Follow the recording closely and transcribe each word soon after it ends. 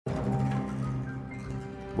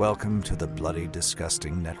Welcome to the Bloody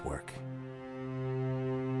Disgusting Network.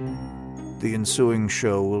 The ensuing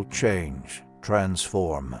show will change,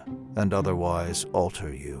 transform, and otherwise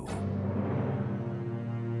alter you.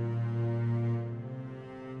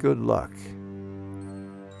 Good luck.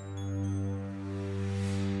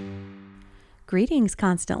 Greetings,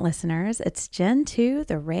 constant listeners. It's Gen 2,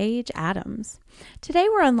 The Rage Adams. Today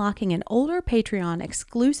we're unlocking an older Patreon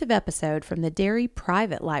exclusive episode from the Derry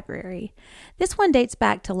Private Library. This one dates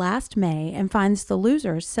back to last May and finds the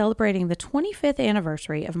losers celebrating the 25th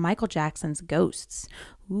anniversary of Michael Jackson's Ghosts.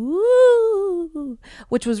 Ooh,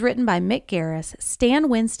 which was written by Mick Garris, Stan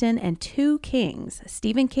Winston, and two kings,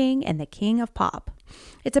 Stephen King and the King of Pop.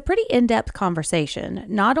 It's a pretty in-depth conversation,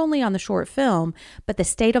 not only on the short film, but the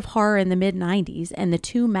state of horror in the mid-90s and the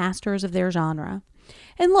two masters of their genre.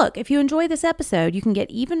 And look, if you enjoy this episode, you can get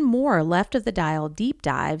even more Left of the Dial deep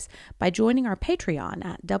dives by joining our Patreon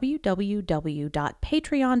at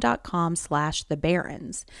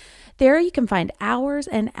www.patreon.com/thebarons. There you can find hours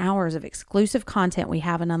and hours of exclusive content we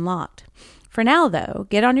haven't unlocked. For now, though,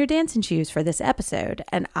 get on your dancing shoes for this episode,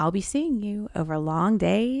 and I'll be seeing you over long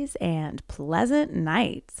days and pleasant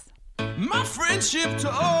nights. My friendship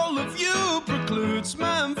to all of you precludes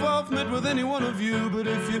my involvement with any one of you. But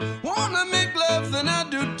if you wanna make love, then I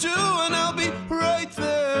do too, and I'll be right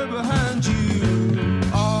there behind you.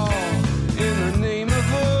 All in the name of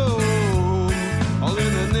oh, all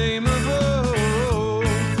in the name of oh,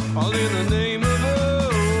 all in the name of oh.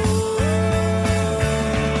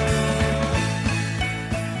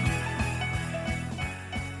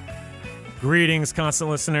 Greetings, constant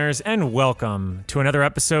listeners, and welcome to another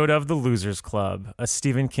episode of The Losers Club, a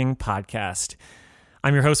Stephen King podcast.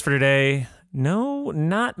 I'm your host for today. No,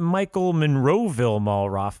 not Michael Monroeville Mall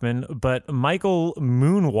Rothman, but Michael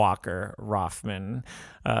Moonwalker Rothman.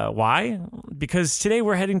 Why? Because today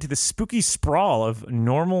we're heading to the spooky sprawl of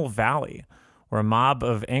Normal Valley, where a mob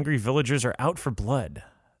of angry villagers are out for blood.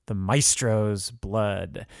 The Maestro's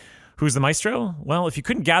blood. Who's the Maestro? Well, if you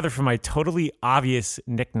couldn't gather from my totally obvious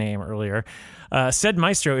nickname earlier, said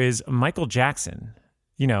Maestro is Michael Jackson.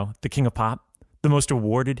 You know, the King of Pop, the most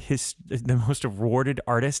awarded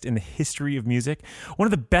artist in the history of music, one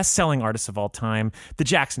of the best-selling artists of all time, the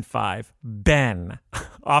Jackson 5, Ben,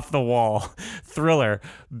 Off the Wall, Thriller,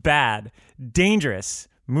 Bad, Dangerous,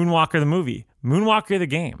 Moonwalker the movie, Moonwalker the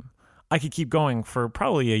game. I could keep going for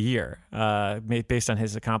probably a year based on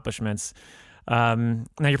his accomplishments. Now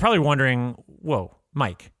you're probably wondering, whoa,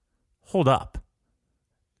 Mike, hold up.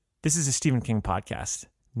 This is a Stephen King podcast,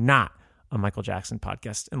 not a Michael Jackson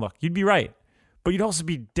podcast. And look, you'd be right, but you'd also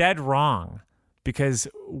be dead wrong, because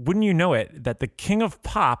wouldn't you know it, that the King of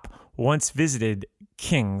Pop once visited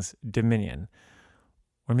King's Dominion?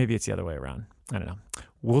 Or maybe it's the other way around. I don't know.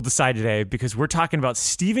 We'll decide today, because we're talking about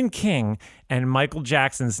Stephen King and Michael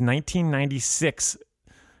Jackson's 1996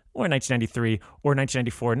 or 1993, or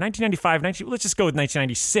 1994, 1995, let's just go with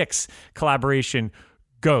 1996 collaboration,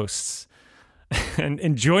 Ghosts.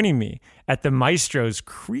 And joining me at the Maestro's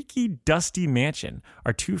creaky, dusty mansion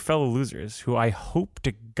are two fellow losers who I hope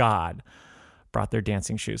to God brought their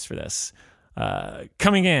dancing shoes for this.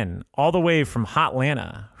 Coming in all the way from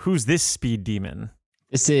Hotlanta, who's this speed demon?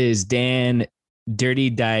 This is Dan Dirty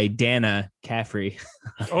Dana Caffrey.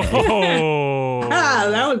 Oh,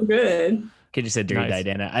 that was good. Could just said Dirty Nice.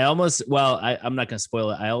 Dana. I'm not going to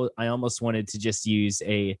spoil it. I almost wanted to just use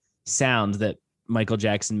a sound that Michael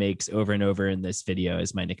Jackson makes over and over in this video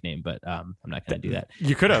as my nickname, but I'm not going to do that.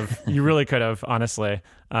 You could have. You really could have, honestly.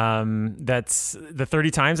 That's the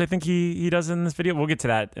 30 times I think he does in this video. We'll get to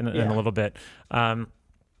that in a little bit. We're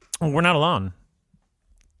not alone.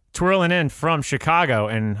 Twirling in from Chicago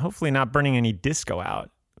and hopefully not burning any disco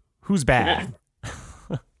out. Who's back?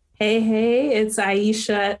 Hey, it's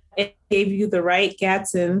Aisha. I gave you the right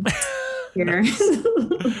Gatson here.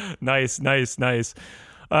 Nice.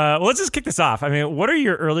 Well, let's just kick this off. I mean, what are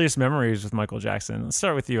your earliest memories with Michael Jackson? Let's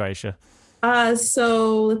start with you, Aisha.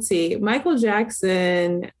 So let's see. Michael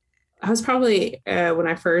Jackson, I was probably when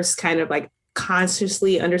I first kind of like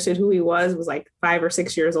consciously understood who he was like 5 or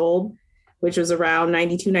 6 years old, which was around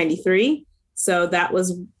 92, 93. So that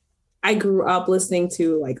was, I grew up listening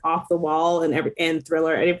to like Off the Wall and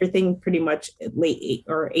Thriller and everything pretty much late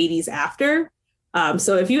or 80s after.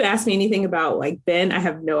 So if you ask me anything about like Ben, I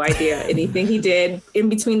have no idea anything he did in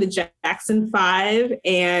between the Jackson 5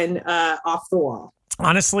 and Off the Wall.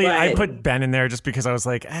 Honestly, But- I put Ben in there just because I was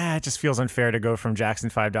like, it just feels unfair to go from Jackson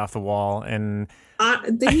 5 to Off the Wall. And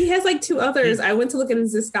He has like 2 others. I went to look at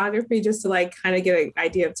his discography just to like kind of get an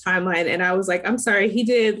idea of timeline, and I was like, I'm sorry, he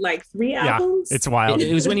did like 3 albums. it's wild.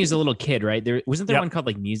 It was when he was a little kid, right? Wasn't there Yep. one called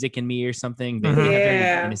like Music in Me or something? Mhm. They had very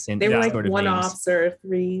Yeah, innocent they were like sort of names. one-offs or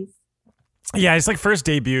 3s. Yeah, his like first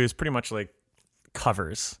debut is pretty much like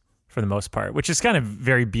covers for the most part, which is kind of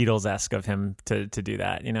very Beatles-esque of him to do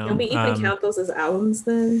that, you know? Can we even count those as albums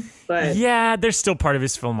then? But Yeah, they're still part of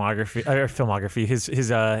his filmography,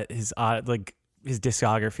 his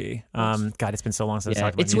discography. God, it's been so long since I Yeah,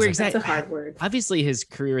 talked about it's where music. that's a exactly. hard word. Obviously, his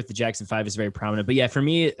career with the Jackson 5 is very prominent. But yeah, for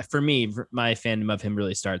me, my fandom of him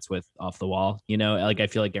really starts with Off the Wall. You know, like I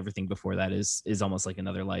feel like everything before that is almost like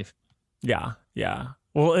another life. Yeah.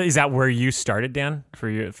 Well, is that where you started, Dan? For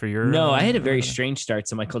your? No, I had a very strange start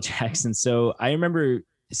to Michael Jackson. So I remember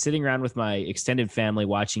sitting around with my extended family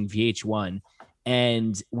watching VH1,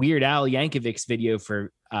 and Weird Al Yankovic's video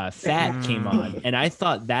for Fat came on, and I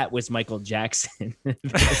thought that was Michael Jackson.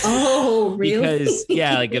 Oh, really? Because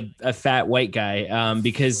like a fat white guy.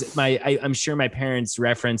 Because I'm sure my parents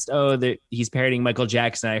referenced, that he's parodying Michael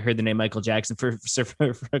Jackson. I heard the name Michael Jackson for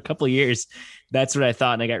a couple of years. That's what I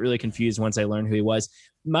thought, and I got really confused once I learned who he was.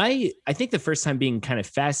 I think the first time being kind of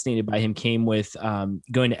fascinated by him came with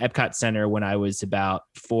going to Epcot Center when I was about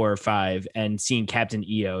 4 or 5 and seeing Captain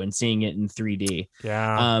EO and seeing it in 3D.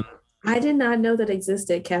 Yeah. I did not know that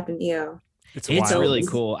existed, Captain EO. It's It's wild. really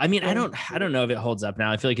cool. I mean, I don't know if it holds up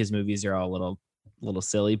now. I feel like his movies are all a little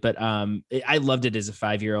silly, but I loved it as a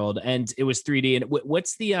 5-year-old, and it was 3D. And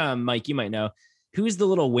what's the Mike? You might know who's the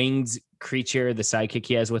little winged creature, the sidekick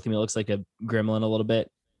he has with him. He looks like a gremlin a little bit.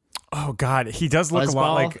 Oh God, he does look a Fuzzball?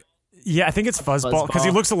 lot like. Yeah, I think it's Fuzzball because he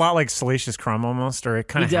Fuzzball. looks a lot like Salacious Crumb almost, or it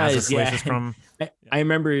kind of He has a does, yeah. Salacious Crumb. I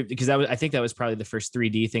remember because I think that was probably the first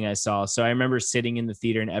 3D thing I saw. So I remember sitting in the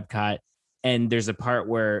theater in Epcot, and there's a part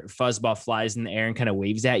where Fuzzball flies in the air and kind of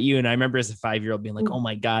waves at you. And I remember as a 5-year-old being like, "Oh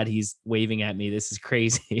my God, he's waving at me! This is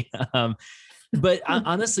crazy." But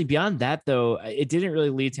honestly, beyond that, though, it didn't really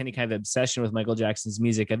lead to any kind of obsession with Michael Jackson's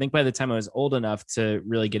music. I think by the time I was old enough to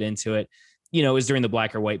really get into it, it was during the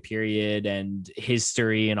black or white period and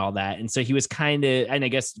history and all that. And so he was kind of, and I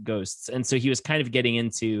guess Ghosts. And so he was kind of getting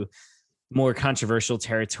into more controversial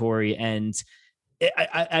territory. And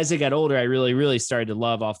as I got older, I really, really started to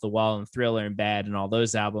love Off the Wall and Thriller and Bad and all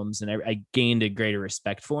those albums. And I gained a greater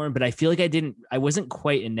respect for him. But I feel like I wasn't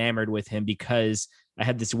quite enamored with him because I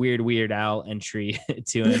had this Weird Al entry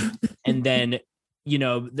to him. And then,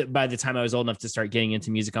 by the time I was old enough to start getting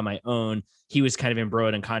into music on my own, he was kind of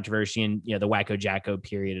embroiled in controversy and, the Wacko Jacko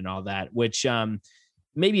period and all that, which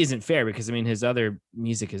maybe isn't fair because, I mean, his other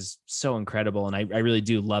music is so incredible and I really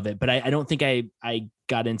do love it. But I don't think I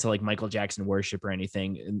got into like Michael Jackson worship or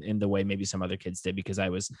anything in the way maybe some other kids did because I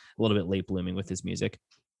was a little bit late blooming with his music.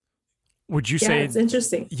 Would you say it's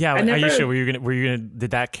interesting? Yeah, I never, Aisha, were you gonna?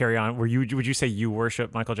 Did that carry on? Would you say you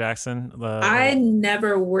worship Michael Jackson? I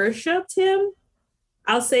never worshipped him.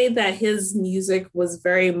 I'll say that his music was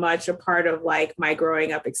very much a part of like my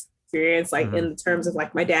growing up experience, like in terms of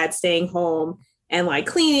like my dad staying home and like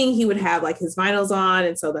cleaning, he would have like his vinyls on.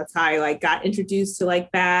 And so that's how I like got introduced to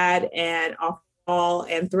like Bad and Off the Wall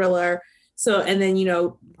and Thriller. So, and then,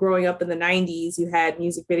 growing up in the 90s, you had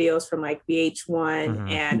music videos from like VH1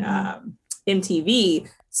 and MTV.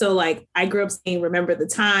 So like I grew up seeing Remember the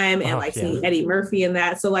Time and seeing Eddie Murphy and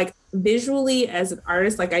that. So like visually as an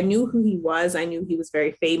artist, like I knew who he was. I knew he was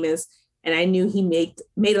very famous and I knew he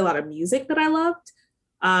made a lot of music that I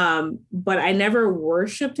loved. But I never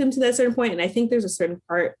worshiped him to that certain point. And I think there's a certain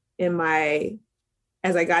part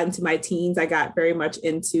as I got into my teens, I got very much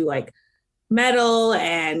into like metal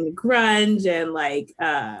and grunge and like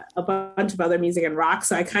a bunch of other music and rock.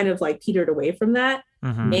 So I kind of like petered away from that.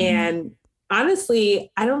 And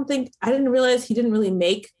honestly, I didn't realize he didn't really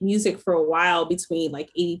make music for a while between like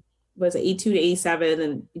 82 to 87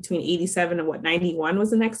 and between 87 and 91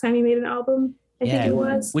 was the next time he made an album. I think it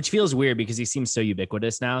was. Which feels weird because he seems so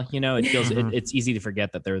ubiquitous now. It feels it's easy to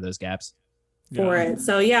forget that there are those gaps. For it.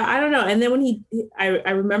 So yeah, I don't know. And then when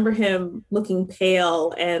I remember him looking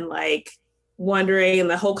pale and like wondering and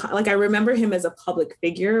the whole, like I remember him as a public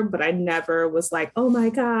figure, but I never was like, oh my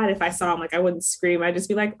God, if I saw him, like I wouldn't scream. I'd just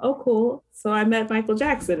be like, oh, cool. So I met Michael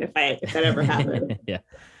Jackson if that ever happened. Yeah.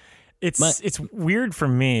 It's weird for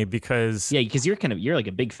me because because you're like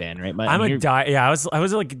a big fan, right? I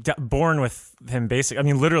was like born with him basically. I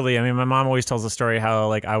mean, literally. I mean, my mom always tells the story how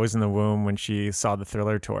like I was in the womb when she saw the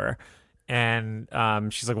Thriller tour, And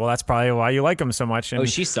she's like, well, that's probably why you like him so much. And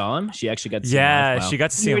she saw him? She actually got to see him yeah, live? Wow. she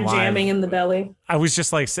got to see You him were live. jamming in the belly. I was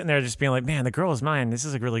just like sitting there just being like, man, The Girl Is Mine. This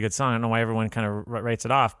is a really good song. I don't know why everyone kind of writes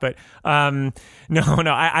it off. But no,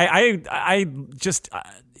 I just,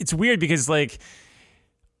 it's weird because like,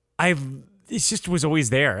 it just was always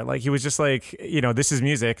there. Like he was just like, this is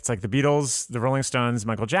music. It's like the Beatles, the Rolling Stones,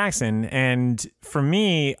 Michael Jackson. And for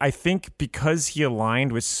me, I think because he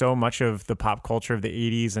aligned with so much of the pop culture of the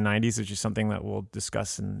 80s and 90s, which is something that we'll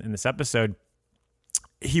discuss in this episode,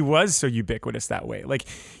 he was so ubiquitous that way. Like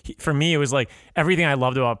for me, it was like everything I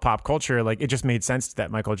loved about pop culture, like it just made sense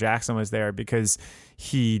that Michael Jackson was there because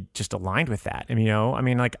he just aligned with that. And,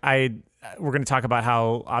 we're going to talk about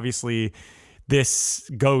how obviously this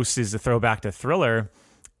Ghost is a throwback to Thriller.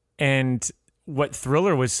 And what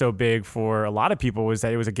Thriller was so big for a lot of people was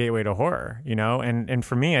that it was a gateway to horror, and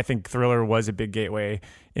for me, I think Thriller was a big gateway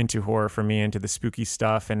into horror for me, into the spooky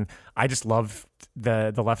stuff. And I just loved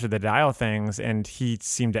the Left of the Dial things, and he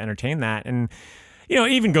seemed to entertain that. And,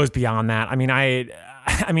 it even goes beyond that. I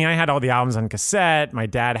had all the albums on cassette. My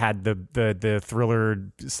dad had the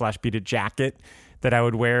Thriller / Beat It jacket that I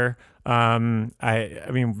would wear.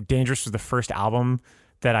 Dangerous was the first album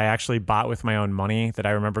that I actually bought with my own money, that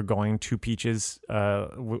I remember going to Peaches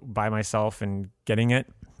by myself and getting it.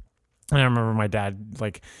 And I remember my dad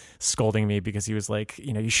like scolding me because he was like,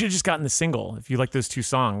 you should have just gotten the single if you like those 2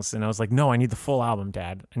 songs. And I was like, no, I need the full album,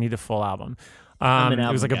 Dad. I need the full album. I'm an album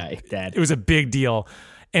it was like guy, Dad. It was a big deal.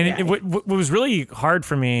 And what was really hard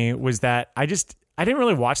for me was that I didn't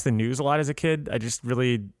really watch the news a lot as a kid. I just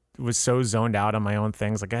really was so zoned out on my own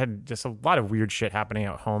things. Like I had just a lot of weird shit happening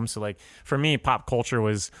at home. So like for me, pop culture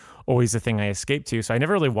was always the thing I escaped to. So I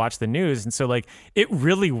never really watched the news. And so like, it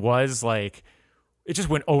really was like, it just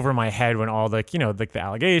went over my head when all the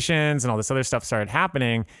allegations and all this other stuff started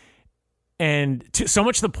happening. And so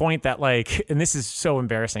much to the point that like, and this is so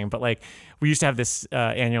embarrassing, but like we used to have this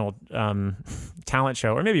annual talent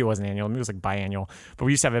show, or maybe it wasn't annual, maybe it was like biannual, but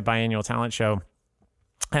we used to have a biannual talent show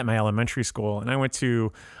at my elementary school. And I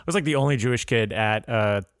was like the only Jewish kid at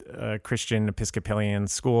a Christian Episcopalian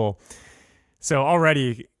school. So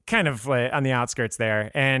already kind of like on the outskirts there.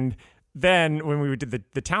 And then when we did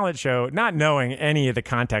the talent show, not knowing any of the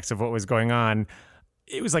context of what was going on,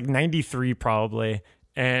 it was like 93 probably.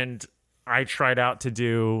 And I tried out to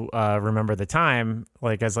do Remember the Time,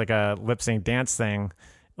 like as like a lip sync dance thing,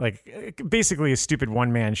 like basically a stupid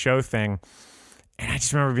one-man show thing. And I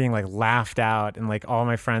just remember being like laughed out, and like all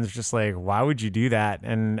my friends were just like, why would you do that?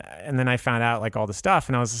 And then I found out like all the stuff,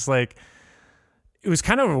 and I was just like, it was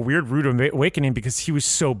kind of a weird rude awakening because he was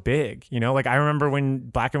so big, like I remember when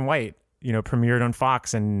Black and White, premiered on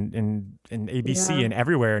Fox and ABC and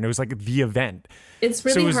everywhere. And it was like the event. It's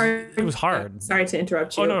really hard. It was hard. Sorry to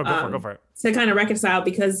interrupt you. Oh, no, go for it. To kind of reconcile,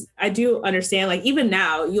 because I do understand, like even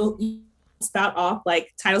now you'll spout off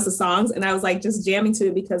like titles of songs, and I was like just jamming to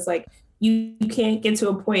it because like, you can't get to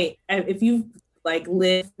a point if you've like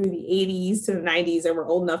lived through the 80s to the 90s and were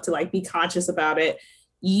old enough to like be conscious about it.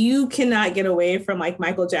 You cannot get away from like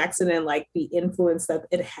Michael Jackson and like the influence that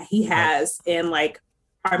he has in like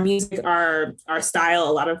our music, our style,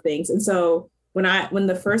 a lot of things. And so when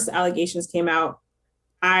the first allegations came out,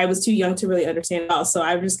 I was too young to really understand it all. So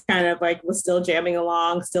I just kind of like was still jamming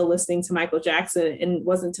along, still listening to Michael Jackson. And it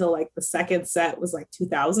wasn't until like the second set was like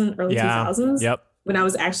 2000, early 2000s. Yep. When I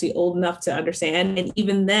was actually old enough to understand. And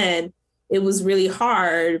even then it was really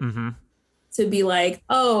hard to be like,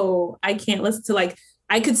 oh, I can't listen to like,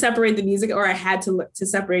 I could separate the music, or I had to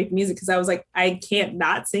separate the music because I was like, I can't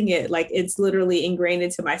not sing it. Like it's literally ingrained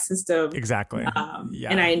into my system. Exactly.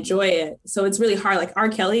 And I enjoy it. So it's really hard. Like R.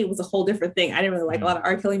 Kelly was a whole different thing. I didn't really like a lot of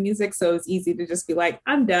R. Kelly music. So it's easy to just be like,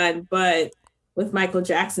 I'm done. But with Michael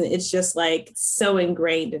Jackson, it's just like so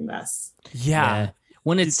ingrained in us. Yeah.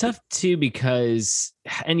 When it's tough too, because,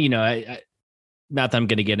 and I not that I'm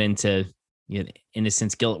going to get into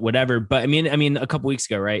innocence, guilt, whatever, but I mean, a couple weeks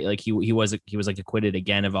ago, right? Like he was like acquitted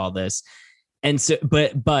again of all this, and so,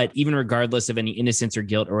 but even regardless of any innocence or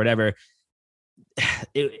guilt or whatever,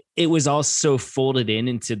 it was all so folded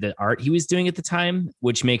into the art he was doing at the time,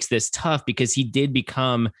 which makes this tough because he did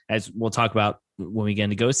become, as we'll talk about when we get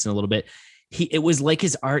into Ghosts in a little bit. It was like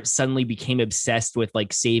his art suddenly became obsessed with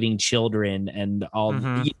like saving children and all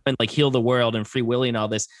and like heal the world and Free Willy and all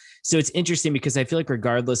this. So it's interesting because I feel like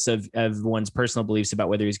regardless of one's personal beliefs about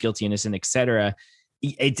whether he's guilty, innocent, etc.,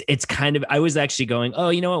 it's kind of, I was actually going, oh,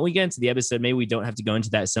 you know what? We get into the episode, maybe we don't have to go into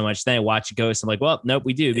that so much. Then I watch Ghost. I'm like, well, nope,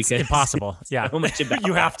 we do, because it's impossible. Yeah, so much about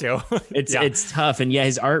you have to. It's tough, and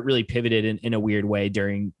his art really pivoted in a weird way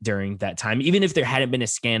during that time. Even if there hadn't been a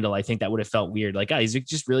scandal, I think that would have felt weird. Like, he's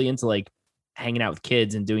just really into like hanging out with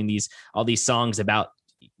kids and doing all these songs about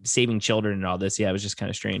saving children and all this. Yeah, it was just kind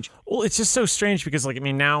of strange. Well, it's just so strange because, like, I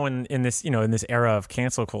mean, now in this, in this era of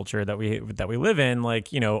cancel culture that we live in, like,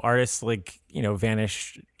 artists, like,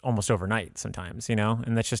 vanish almost overnight sometimes,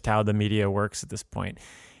 and that's just how the media works at this point.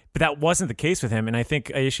 But that wasn't the case with him, and I think,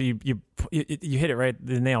 Aisha, you hit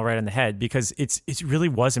the nail right on the head, because it really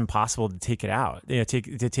was impossible to take it out, to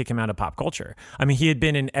take him out of pop culture. I mean, he had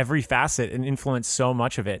been in every facet and influenced so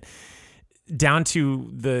much of it, down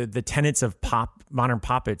to the tenets of modern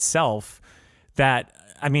pop itself, that,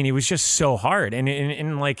 I mean, it was just so hard.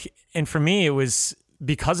 And for me, it was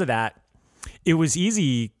because of that, it was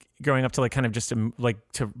easy growing up to like kind of just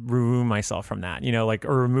to remove myself from that,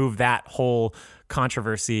 or remove that whole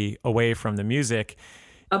controversy away from the music.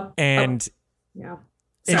 Yeah.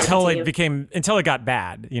 Until it got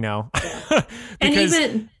bad, Yeah. And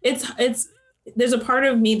even there's a part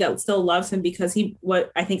of me that still loves him because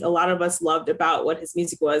what I think a lot of us loved about what his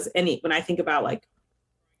music was. And when I think about like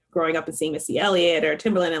growing up and seeing Missy Elliott or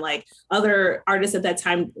Timbaland and like other artists at that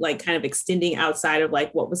time, like kind of extending outside of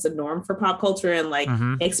like what was the norm for pop culture and like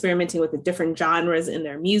experimenting with the different genres in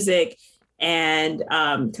their music and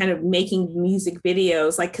kind of making music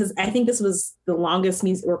videos. Like, cause I think this was the longest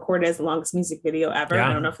recorded as the longest music video ever. Yeah.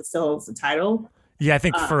 I don't know if it still holds the title. Yeah, I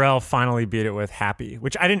think Pharrell finally beat it with Happy,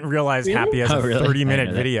 which I didn't realize Happy has a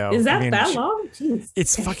 30-minute video. Is that that long? Jeez.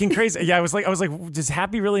 It's fucking crazy. Yeah, I was like, does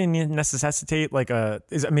Happy really necessitate like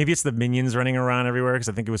maybe it's the Minions running around everywhere, because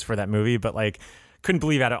I think it was for that movie, but like couldn't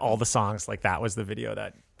believe out of all the songs, like that was the video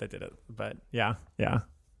that did it. But yeah.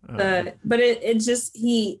 But it just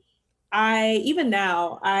even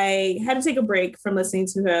now I had to take a break from listening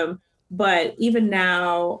to him, but even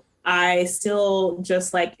now I still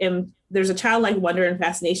just like there's a childlike wonder and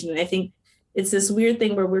fascination. And I think it's this weird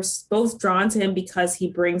thing where we're both drawn to him because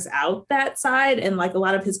he brings out that side and like a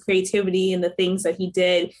lot of his creativity and the things that he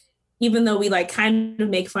did, even though we like kind of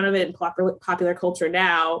make fun of it in popular culture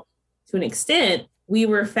now to an extent, we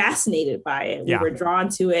were fascinated by it. We were drawn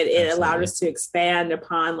to it. It Absolutely. allowed us to expand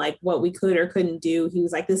upon like what we could or couldn't do. He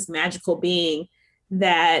was like this magical being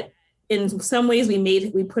that in some ways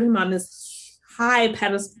we put him on this high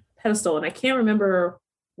pedestal. And I can't remember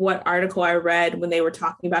what article I read when they were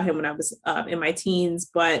talking about him when I was in my teens,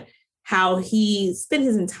 but how he spent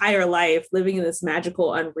his entire life living in this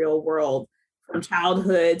magical, unreal world from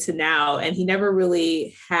childhood to now. And he never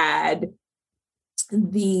really had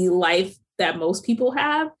the life that most people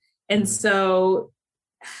have. And so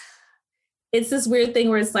it's this weird thing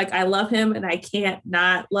where it's like, I love him and I can't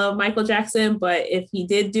not love Michael Jackson, but if he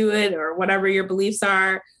did do it or whatever your beliefs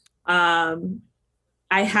are,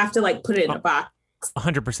 I have to like put it in a box.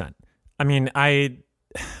 100%. I mean,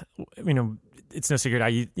 it's no secret.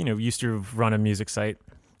 I, used to run a music site,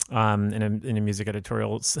 in a music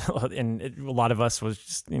editorial. And a lot of us was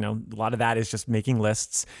just, a lot of that is just making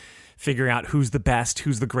lists, figuring out who's the best,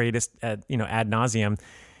 who's the greatest at, ad nauseum.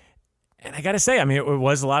 And I got to say, I mean, it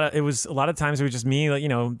was a lot of times it was just me,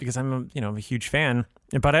 like, because I'm a huge fan,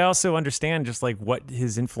 but I also understand just like what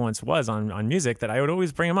his influence was on music, that I would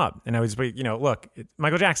always bring him up. And I was, look,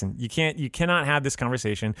 Michael Jackson, you cannot have this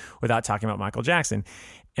conversation without talking about Michael Jackson.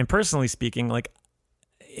 And personally speaking, like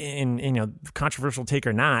in controversial take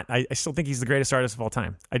or not, I still think he's the greatest artist of all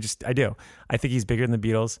time. I do. I think he's bigger than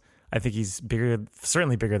the Beatles. I think he's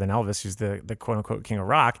certainly bigger than Elvis, who's the quote unquote king of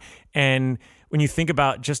rock. And when you think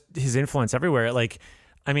about just his influence everywhere, like,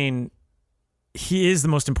 I mean, he is the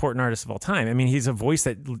most important artist of all time. I mean, he's a voice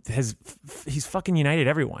that he's fucking united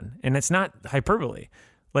everyone. And it's not hyperbole.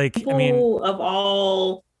 Like, people of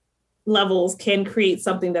all levels can create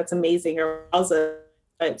something that's amazing or also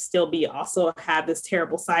still also have this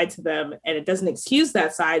terrible side to them. And it doesn't excuse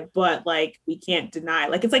that side, but like, we can't deny,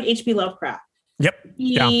 like, it's like H.P. Lovecraft. Yep.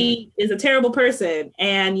 He is a terrible person,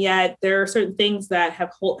 and yet there are certain things that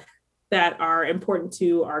are important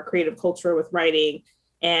to our creative culture with writing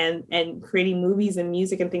and creating movies and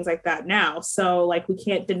music and things like that now. So like, we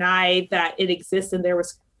can't deny that it exists and there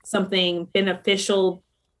was something beneficial.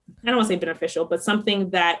 I don't want to say beneficial, but something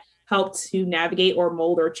that helped to navigate or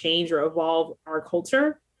mold or change or evolve our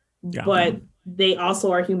culture. Yeah. But they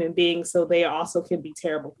also are human beings, so they also can be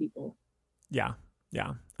terrible people. Yeah.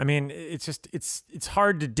 Yeah. I mean, it's just, it's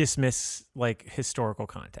hard to dismiss like historical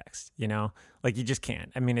context, like you just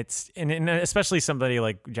can't. I mean, and especially somebody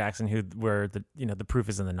like Jackson, where the proof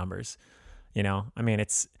is in the numbers, I mean,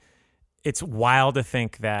 it's wild to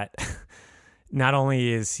think that not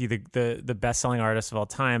only is he the best selling artist of all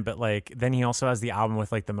time, but like, then he also has the album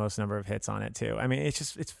with like the most number of hits on it too. I mean,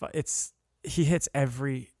 he hits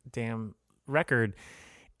every damn record.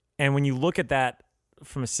 And when you look at that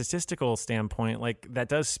from a statistical standpoint, like that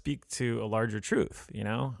does speak to a larger truth, you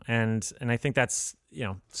know? And I think that's, you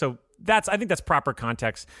know, so I think that's proper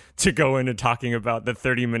context to go into talking about the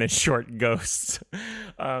 30-minute short Ghosts,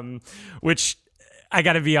 which I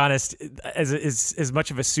got to be honest, as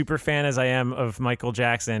much of a super fan as I am of Michael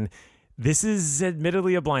Jackson, this is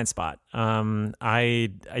admittedly a blind spot. I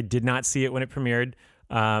did not see it when it premiered.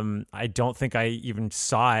 I don't think I even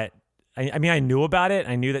saw it. I mean, I knew about it.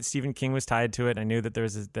 I knew that Stephen King was tied to it. I knew that there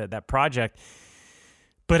was that project,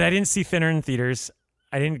 but I didn't see Thinner in theaters.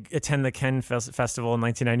 I didn't attend the Ken Festival in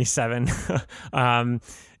 1997.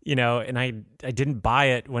 You know, and I didn't buy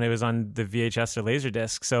it when it was on the VHS or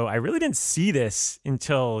Laserdisc. So I really didn't see this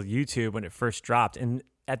until YouTube when it first dropped. And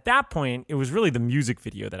at that point, it was really the music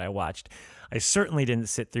video that I watched. I certainly didn't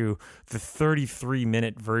sit through the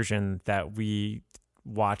 33-minute version that we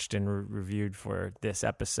watched and reviewed for this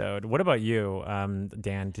episode. What about you,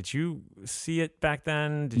 Dan? Did you see it back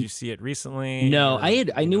then? Did you see it recently? No,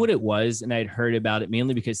 I knew what it was, and I'd heard about it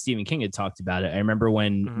mainly because Stephen King had talked about it. I remember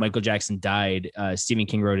when Michael Jackson died, Stephen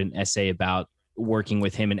King wrote an essay about working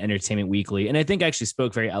with him in Entertainment Weekly, and I think actually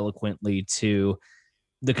spoke very eloquently to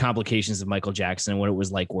the complications of Michael Jackson and what it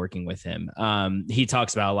was like working with him. He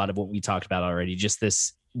talks about a lot of what we talked about already, just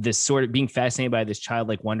this sort of being fascinated by this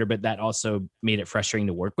childlike wonder, but that also made it frustrating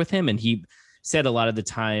to work with him. And he said a lot of the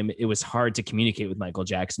time it was hard to communicate with Michael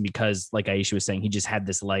Jackson because, like Aisha was saying, he just had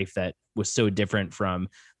this life that was so different from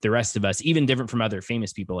the rest of us, even different from other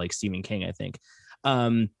famous people like Stephen King, I think.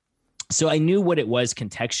 So I knew what it was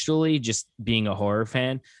contextually, just being a horror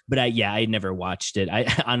fan, but I had never watched it. I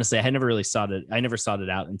honestly had never really sought it. I never sought it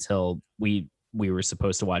out until we were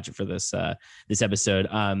supposed to watch it for this episode.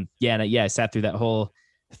 I sat through that whole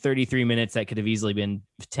 33 minutes that could have easily been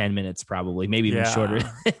 10 minutes, probably, maybe even shorter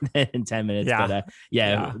than 10 minutes. But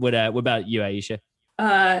what about you, Aisha?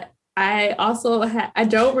 I also I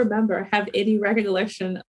don't have any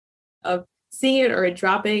recollection of seeing it or it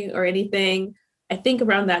dropping or anything. I think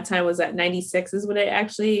around that time was at 96 is when it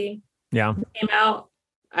actually came out.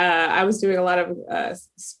 I was doing a lot of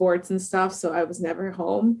sports and stuff, so I was never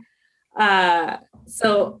home.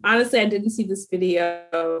 So honestly, I didn't see this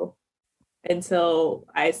video until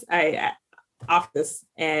I off this.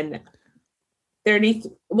 And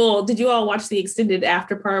did you all watch the extended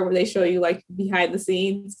after part where they show you like behind the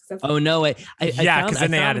scenes? Oh no, because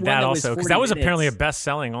then they added that also, because that was apparently a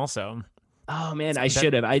best-selling also. Oh man, I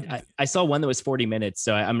should have. I saw one that was 40 minutes,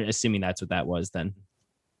 so I'm assuming that's what that was then.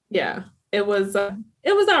 Yeah, it was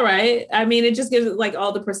all right. I mean, it just gives it like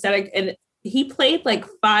all the prosthetic, and he played like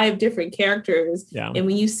 5 different characters. Yeah. And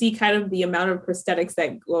when you see kind of the amount of prosthetics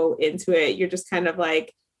that go into it, you're just kind of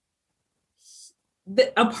like,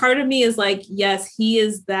 a part of me is like, yes, he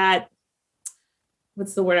is that.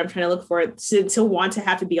 What's the word I'm trying to look for? To want to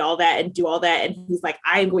have to be all that and do all that. And he's like,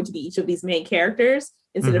 I am going to be each of these main characters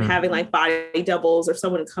instead of having like body doubles or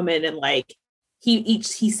someone to come in and like he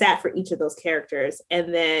sat for each of those characters.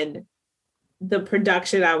 And then the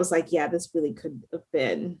production, I was like, yeah, this really could have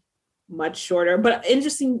been much shorter. But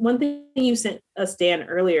interesting, one thing you sent us, Dan,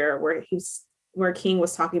 earlier, where King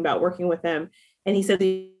was talking about working with him, and he said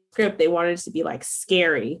the script they wanted it to be like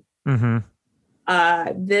scary.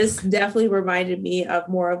 This definitely reminded me of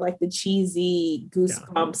more of like the cheesy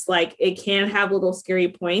Goosebumps. Like it can have little scary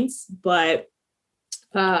points, but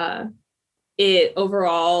it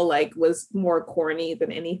overall like was more corny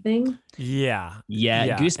than anything. Yeah.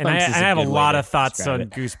 Goosebumps. And I have a lot of thoughts on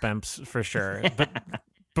Goosebumps for sure. But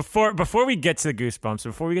before we get to the Goosebumps,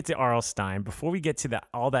 before we get to R.L. Stine, before we get to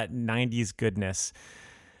all that 90s goodness,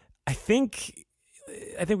 I think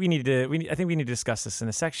we need to discuss this in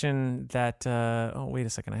a section that wait a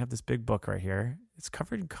second, I have this big book right here. It's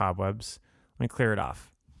covered in cobwebs. Let me clear it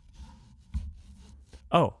off.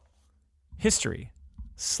 Oh,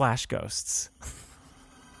 history/ghosts.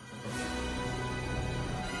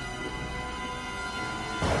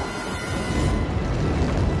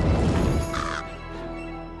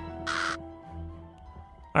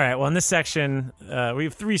 All right, well, in this section, we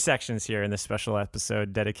have 3 sections here in this special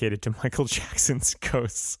episode dedicated to Michael Jackson's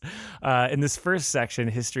ghosts. In this first section,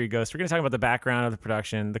 History Ghosts, we're going to talk about the background of the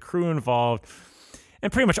production, the crew involved,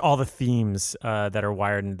 and pretty much all the themes that are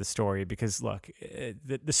wired into the story. Because, look,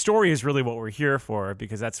 the story is really what we're here for,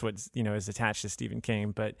 because that's what is attached to Stephen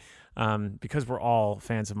King. But because we're all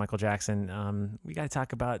fans of Michael Jackson, we got to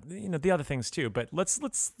talk about the other things too. But let's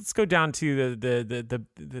go down to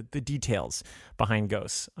the details behind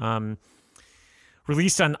Ghosts.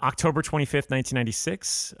 Released on October 25th,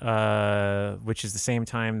 1996, which is the same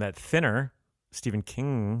time that Thinner, Stephen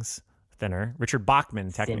King's Thinner. Richard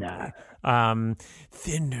Bachman, technically.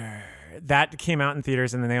 Thinner. That came out in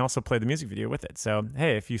theaters, and then they also played the music video with it. So,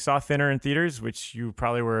 hey, if you saw Thinner in theaters, which you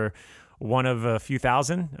probably were one of a few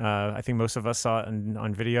thousand, I think most of us saw it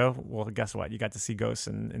on video. Well, guess what? You got to see Ghosts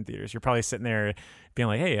in theaters. You're probably sitting there being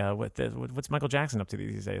like, hey, what's Michael Jackson up to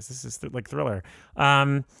these days? This is like Thriller.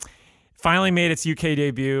 Finally made its UK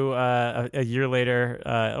debut a year later,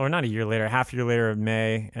 or not a year later, half a year later in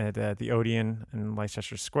May at the Odeon in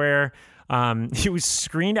Leicester Square. It was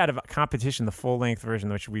screened out of competition, the full-length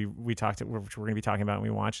version, which we talked, which we're going to be talking about and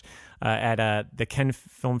we watched at the Cannes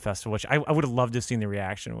Film Festival, which I would have loved to have seen the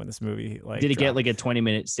reaction when this movie Did it dropped. get like a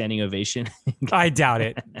 20-minute standing ovation? I doubt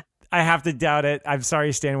it. I have to doubt it. I'm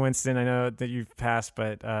sorry, Stan Winston. I know that you've passed,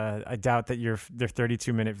 but I doubt that their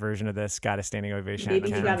 32-minute version of this got a standing ovation. Maybe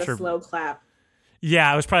he got a slow clap. Yeah,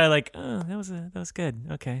 I was probably like, oh, that was good.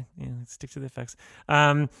 Okay, yeah, let's stick to the effects.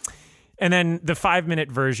 And then the 5-minute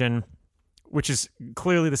version, which is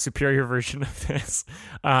clearly the superior version of this,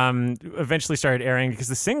 eventually started airing because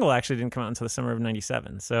the single actually didn't come out until the summer of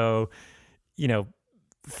 '97. So,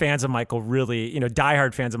 fans of Michael really,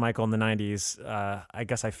 diehard fans of Michael in the 90s, I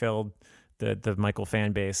guess I failed the Michael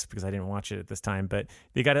fan base because I didn't watch it at this time, but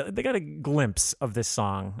they got a glimpse of this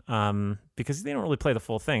song because they don't really play the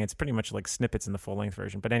full thing. It's pretty much like snippets in the full-length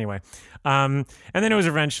version. But anyway, and then it was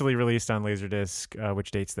eventually released on Laserdisc,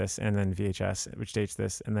 which dates this, and then VHS, which dates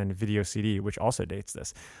this, and then Video CD, which also dates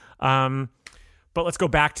this. But let's go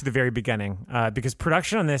back to the very beginning because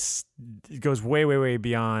production on this goes way, way, way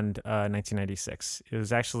beyond 1996.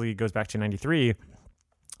 It goes back to 93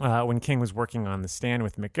 when King was working on The Stand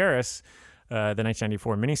with Mick Garris, the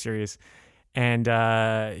 1994 miniseries. And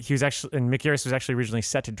Mick Garris was actually originally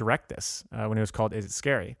set to direct this when it was called Is It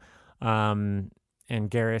Scary? And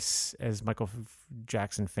Garris, as Michael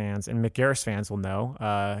Jackson fans and Mick Garris fans will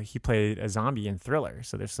know, he played a zombie in Thriller.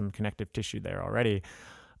 So there's some connective tissue there already.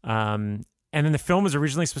 And then the film was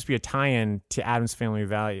originally supposed to be a tie-in to Addams Family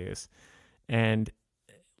Values. And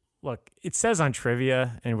look, it says on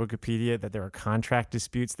trivia and Wikipedia that there were contract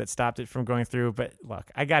disputes that stopped it from going through. But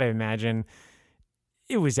look, I got to imagine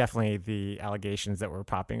it was definitely the allegations that were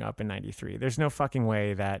popping up in 93. There's no fucking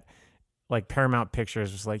way that like Paramount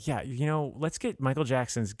Pictures was like, yeah, let's get Michael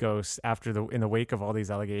Jackson's Ghost in the wake of all these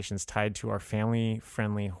allegations tied to our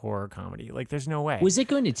family-friendly horror comedy. Like, there's no way. Was it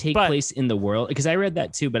going to take place in the world? Because I read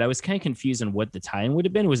that too, but I was kind of confused on what the tie-in would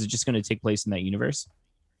have been. Was it just going to take place in that universe?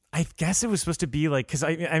 I guess it was supposed to be like, because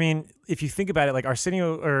I mean, if you think about it, like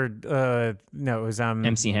Arsenio it was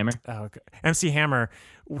MC Hammer. Oh, okay. MC Hammer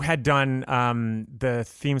had done the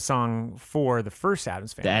theme song for the first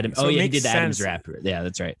Addams Family. He did the Addams rap. Yeah,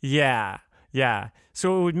 that's right. Yeah.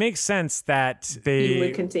 So it would make sense that he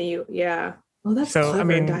would continue. Yeah. Well, that's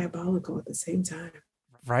clever and diabolical at the same time.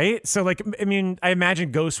 Right. So like, I mean, I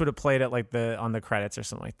imagine Ghost would have played it like on the credits or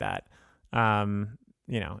something like that.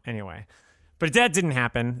 Anyway. But that didn't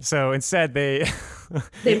happen. So instead, they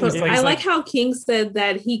I like how King said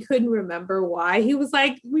that he couldn't remember why. He was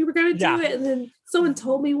like, we were going to do it. And then someone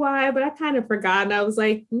told me why, but I kind of forgot. And I was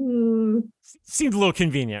like, Seemed a little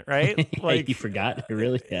convenient, right? Like you forgot,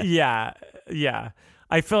 really? Yeah.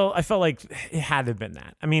 I felt like it had to have been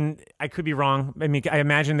that. I mean, I could be wrong. I mean, I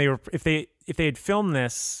imagine if they had filmed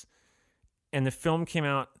this and the film came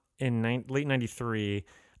out in late 93,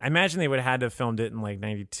 I imagine they would have had to have filmed it in like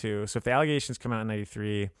 92. So if the allegations come out in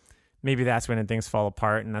 93, maybe that's when things fall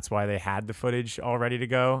apart, and that's why they had the footage all ready to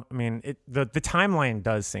go. I mean, the timeline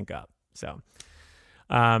does sync up. So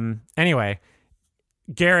anyway,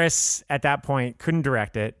 Garris at that point couldn't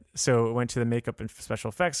direct it, so it went to the makeup and special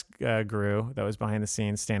effects guru that was behind the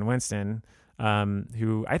scenes, Stan Winston,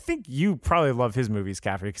 who I think you probably love his movies,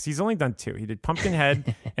 Caffrey, because he's only done 2. He did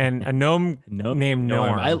Pumpkinhead and a gnome named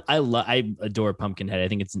Norm. I adore Pumpkinhead. I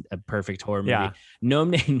think it's a perfect horror movie. Yeah.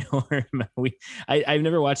 Gnome named Norm. I've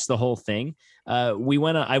never watched the whole thing. I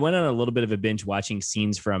went on a little bit of a binge watching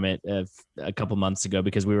scenes from it a couple months ago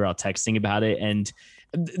because we were all texting about it, and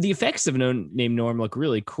the effects of Gnome named Norm look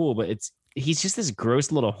really cool, but he's just this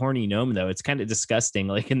gross little horny gnome though. It's kind of disgusting.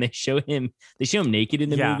 Like, and they show him naked in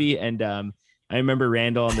the movie, and I remember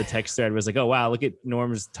Randall on the text thread was like, "Oh wow, look at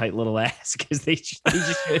Norm's tight little ass," because they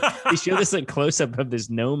show this like close up of this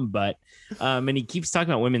gnome butt, and he keeps talking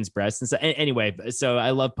about women's breasts and stuff. Anyway, so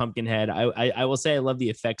I love Pumpkinhead. I will say I love the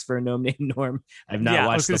effects for a gnome named Norm. I've not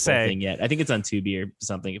watched the whole thing yet. I think it's on Tubi or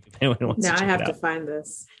something. If anyone wants to check it out. Now I have to find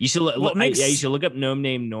this. You should you should look up gnome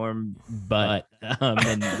named Norm butt,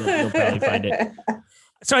 and you'll probably find it.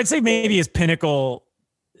 So I'd say maybe his pinnacle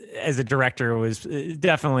as a director was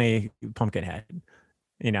definitely Pumpkinhead.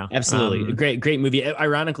 you know. Absolutely. Great movie.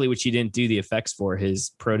 Ironically, which he didn't do the effects for,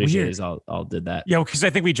 his proteges all did that. Yeah, because I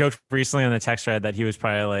think we joked recently on the text thread that he was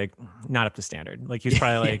probably like not up to standard. Like he was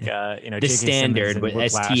probably like the J.K. standard with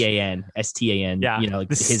Simmons and STAN. Yeah, you know, like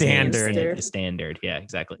the standard. The standard. Yeah,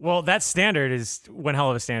 exactly. Well, that standard is one hell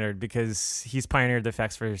of a standard because he's pioneered the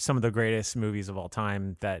effects for some of the greatest movies of all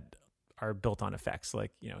time that are built on effects,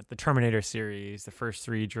 like, you know, the Terminator series, the first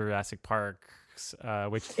 3 Jurassic Park,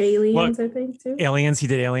 which Aliens, I think too. Aliens, he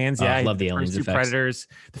did Aliens. Yeah, I love the did Aliens two effects. Predators.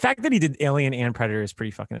 The fact that he did Alien and Predator is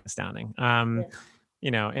pretty fucking astounding. You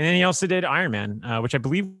know, and then he also did Iron Man, which I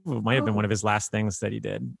believe might have been one of his last things that he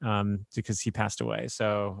did, because he passed away.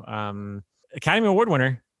 So Academy Award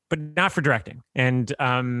winner, but not for directing. And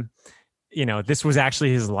you know, this was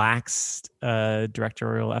actually his last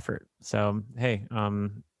directorial effort. So hey,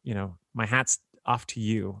 you know, my hat's off to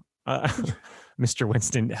you. Mr.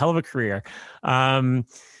 Winston, hell of a career.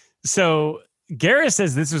 So Gareth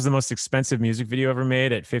says this was the most expensive music video ever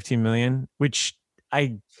made at 15 million, which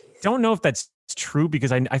I don't know if that's true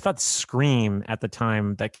because I thought Scream at the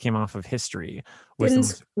time that came off of History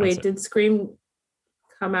was did Scream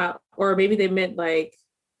come out, or maybe they meant like,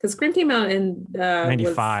 because Scream came out in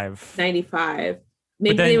 95.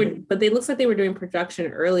 Maybe they looks like they were doing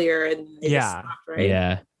production earlier and they just stopped, right?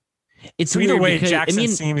 Yeah. It's so either weird way, because, Jackson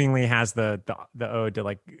seemingly has the ode to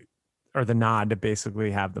like, or the nod to basically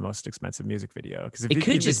have the most expensive music video, because it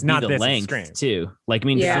could just be the length too. Like, I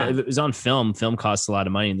mean, if it was on film costs a lot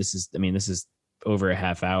of money, and this is over a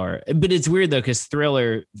half hour. But it's weird though, because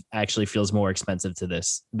Thriller actually feels more expensive to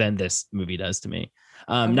this than this movie does to me.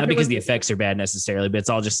 Not because the effects are bad necessarily, but it's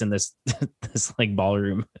all just in this this like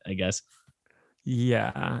ballroom, I guess.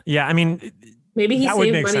 Yeah. I mean, maybe he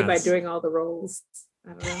saved money by doing all the roles.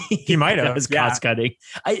 I don't know. He might have. That was cost cutting.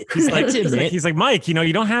 He's like, Mike, you know,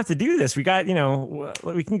 you don't have to do this. We got, you know,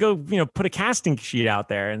 we can go, you know, put a casting sheet out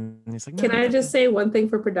there. And he's like, no, can I just say one thing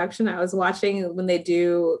for production? I was watching when they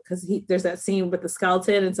do, because there's that scene with the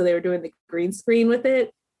skeleton, and so they were doing the green screen with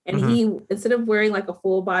it. And he, instead of wearing like a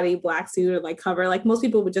full body black suit or like cover, like most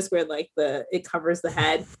people would just wear like it covers the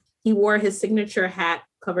head. He wore his signature hat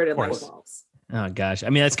covered in light bulbs. Oh gosh, I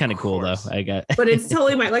mean that's kind of cool though. But it's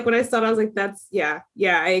totally like when I saw it, I was like, that's yeah.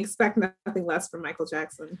 I expect nothing less from Michael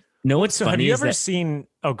Jackson. No, what's funny? Have you ever seen?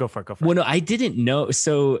 Oh, go for it. Well, no, I didn't know.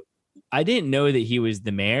 So I didn't know that he was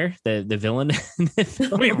the mayor, the villain.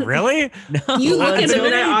 Wait, really? No. You look at him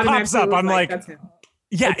and that pops up. I'm like, that's him.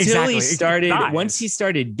 Yeah, until exactly. Once he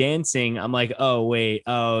started dancing, I'm like, oh wait,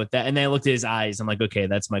 that, and then I looked at his eyes. I'm like, okay,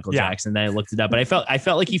 that's Michael Jackson. Then I looked it up, but I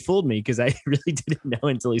felt like he fooled me because I really didn't know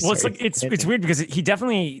until he started. Well, it's weird because he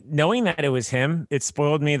definitely, knowing that it was him, it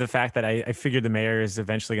spoiled me the fact that I figured the mayor is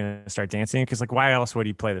eventually going to start dancing, because like, why else would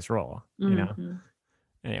he play this role? You know.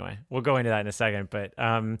 Anyway, we'll go into that in a second, but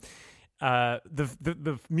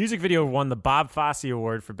the music video won the Bob Fosse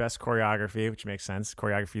Award for Best Choreography, which makes sense.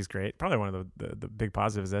 Choreography is great. Probably one of the big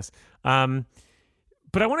positives of this.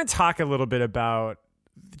 But I want to talk a little bit about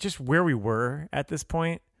just where we were at this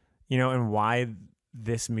point, you know, and why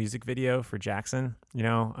this music video for Jackson. You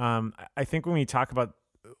know, I think when we talk about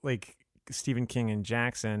like Stephen King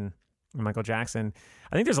and Michael Jackson,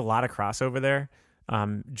 I think there's a lot of crossover there.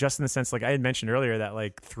 Just in the sense, like I had mentioned earlier, that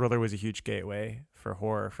like Thriller was a huge gateway for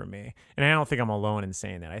horror for me. And I don't think I'm alone in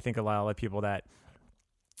saying that. I think a lot of people that,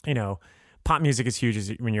 you know, pop music is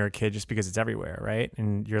huge when you're a kid just because it's everywhere, right?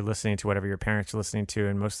 And you're listening to whatever your parents are listening to.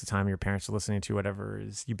 And most of the time your parents are listening to whatever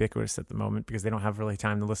is ubiquitous at the moment, because they don't have really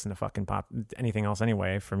time to listen to fucking pop, anything else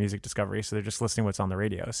anyway, for music discovery. So they're just listening to what's on the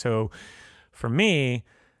radio. So for me,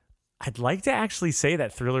 I'd like to actually say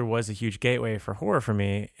that Thriller was a huge gateway for horror for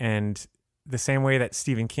me. And the same way that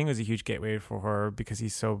Stephen King was a huge gateway for horror because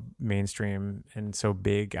he's so mainstream and so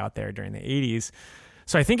big out there during the 80s.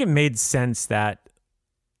 So I think it made sense that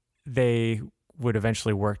they would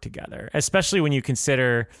eventually work together, especially when you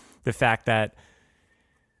consider the fact that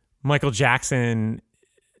Michael Jackson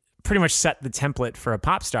pretty much set the template for a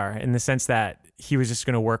pop star in the sense that he was just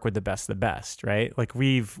going to work with the best, right? Like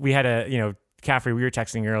we had a, you know, Caffrey, we were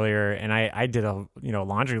texting earlier, and I did a, you know,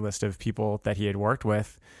 laundry list of people that he had worked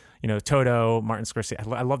with. You know, Toto, Martin Scorsese.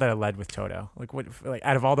 I love that I led with Toto. Like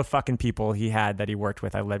out of all the fucking people he had that he worked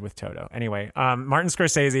with, I led with Toto. Anyway, Martin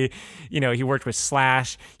Scorsese, you know, he worked with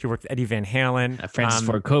Slash. He worked with Eddie Van Halen. Francis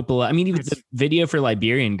Ford Coppola. I mean, even the video for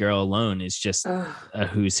Liberian Girl alone is just a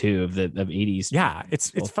who's who of 80s. Yeah,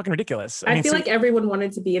 it's fucking ridiculous. I feel like everyone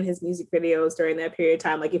wanted to be in his music videos during that period of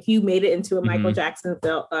time. Like if you made it into a Michael Jackson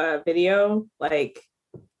video, like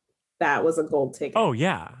that was a gold ticket. Oh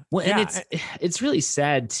yeah. Well, yeah. and it's really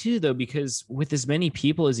sad too, though, because with as many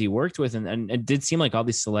people as he worked with, and it did seem like all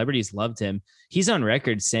these celebrities loved him. He's on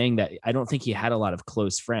record saying that I don't think he had a lot of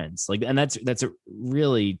close friends. Like, and that's a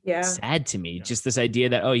really sad to me. Just this idea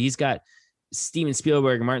that he's got Steven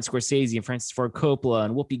Spielberg and Martin Scorsese and Francis Ford Coppola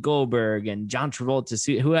and Whoopi Goldberg and John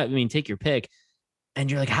Travolta. Take your pick. And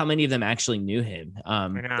you're like, how many of them actually knew him?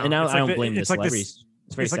 And I don't blame the celebrities.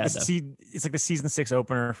 It's like the season 6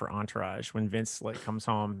 opener for Entourage when Vince like comes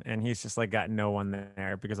home and he's just like got no one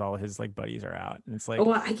there because all of his like buddies are out. And it's like,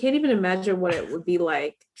 I can't even imagine what it would be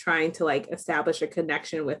like trying to like establish a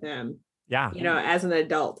connection with him. Yeah. As an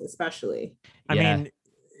adult, especially. I mean,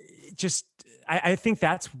 I think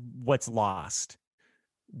that's what's lost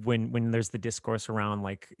when there's the discourse around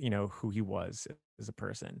like, who he was as a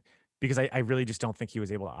person, because I really just don't think he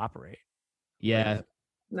was able to operate. Yeah.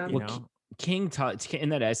 No. King talked in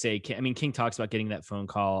that essay. King talks about getting that phone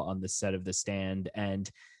call on the set of The Stand and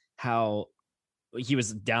how he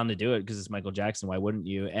was down to do it because it's Michael Jackson. Why wouldn't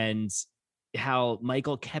you? And how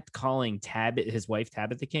Michael kept calling his wife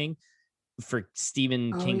Tabitha King for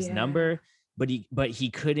Stephen King's number, but he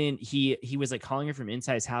couldn't. He was like calling her from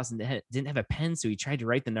inside his house and didn't have a pen, so he tried to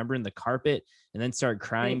write the number in the carpet and then started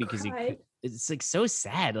crying because it's like so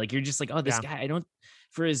sad. Like you're just like, this guy,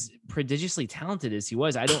 for as prodigiously talented as he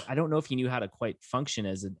was, I don't know if he knew how to quite function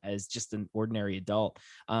as just an ordinary adult.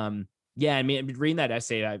 Reading that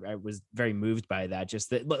essay, I was very moved by that. Just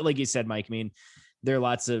that, like you said, Mike, there are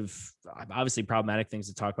lots of obviously problematic things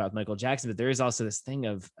to talk about with Michael Jackson, but there is also this thing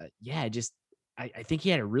of, I think he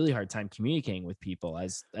had a really hard time communicating with people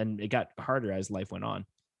and it got harder as life went on.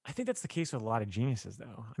 I think that's the case with a lot of geniuses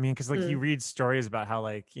though. Because like you read stories about how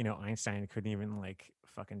like, Einstein couldn't even like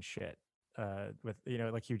fucking shit. With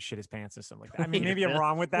like he would shit his pants or something like that. Maybe I'm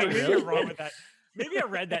wrong with that. Maybe I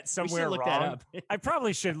read that somewhere wrong. That up. I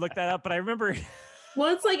probably should look that up, but I remember.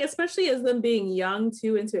 Well, it's like, especially as them being young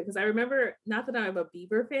too into it, because I remember, not that I'm a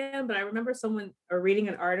Bieber fan, but I remember reading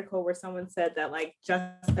an article where someone said that like just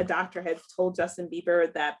a doctor had told Justin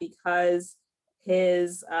Bieber that because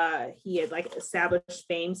he had like established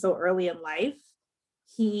fame so early in life,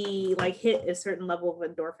 he like hit a certain level of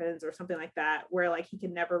endorphins or something like that, where like he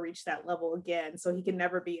can never reach that level again. So he can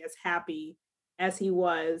never be as happy as he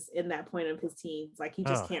was in that point of his teens. Like he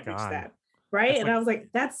just can't reach that. Right. That's I was like,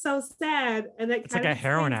 that's so sad. And it's like a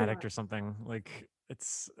heroin addict or something. Like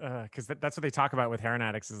it's because that's what they talk about with heroin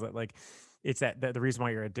addicts, is that like it's that the reason why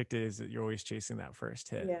you're addicted is that you're always chasing that first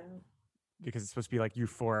hit. Yeah. Because it's supposed to be like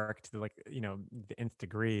euphoric to like, the nth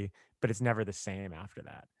degree, but it's never the same after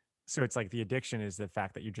that. So it's like the addiction is the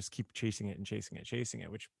fact that you just keep chasing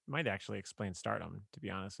it, which might actually explain stardom, to be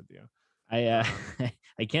honest with you. I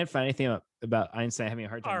can't find anything about Einstein having a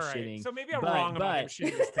hard time shitting. So maybe I'm wrong about him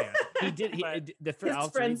shitting his pants.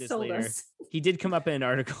 His friends told us. He did come up in an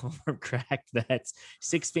article from Cracked that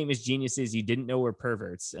 6 famous geniuses you didn't know were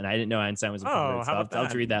perverts, and I didn't know Einstein was a pervert. So I'll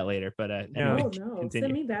have to read that later. But anyway, no,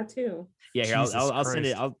 send me that too. Yeah, here, I'll send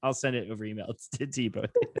it. I'll send it over email to you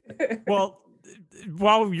both. Well,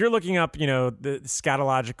 while you're looking up, the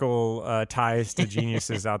scatological ties to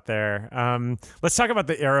geniuses out there, let's talk about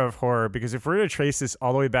the era of horror, because if we're going to trace this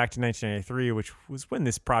all the way back to 1993, which was when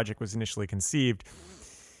this project was initially conceived,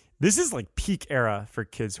 this is like peak era for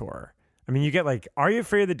kids horror. You get like Are You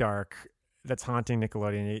Afraid of the Dark? That's haunting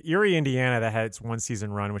Nickelodeon. Eerie, Indiana, that had its 1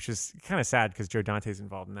 season run, which is kind of sad because Joe Dante's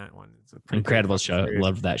involved in that one. It's a incredible show.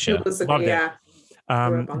 Loved that show. Loved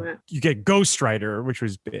it. You get Ghost Rider, which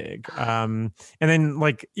was big. And then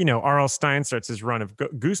like, R.L. Stine starts his run of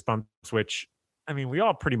Goosebumps, which, we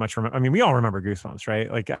all pretty much remember. We all remember Goosebumps,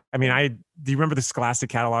 right? Like, do you remember the Scholastic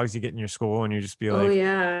catalogs you get in your school and you just be like, oh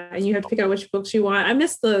yeah. And you have to pick out which books you want. I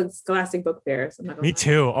miss the Scholastic book fairs. Me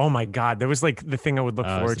too. Oh my God. That was like the thing I would look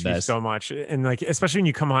forward to so much. And like, especially when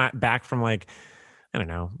you come back from like, I don't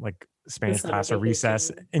know, like Spanish class or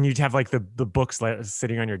recess, and you'd have like the books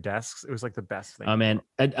sitting on your desks. It was like the best thing. Oh man,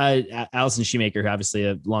 Allison Shoemaker, who obviously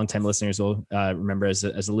a longtime listeners will remember as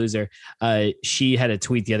a loser, she had a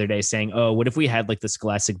tweet the other day saying, "Oh, what if we had like the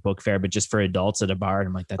Scholastic Book Fair, but just for adults at a bar?" And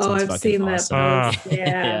I'm like, "That sounds fucking seen awesome." That.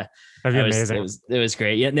 Yeah, that'd be amazing. It was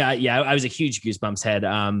great. Yeah. I was a huge Goosebumps head.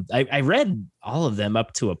 I read all of them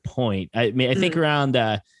up to a point. I think around.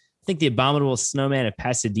 I think The Abominable Snowman of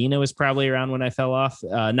Pasadena was probably around when I fell off.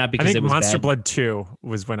 Not because it was Monster bad. Blood 2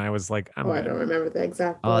 was when I was like, I don't remember the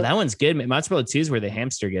exact book. Oh, that one's good. Monster Blood 2 is where the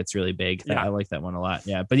hamster gets really big. Yeah. I like that one a lot.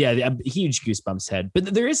 Yeah. But yeah, a huge Goosebumps head.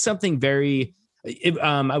 But there is something very,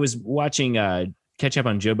 I was watching catch up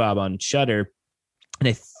on Joe Bob on Shudder, and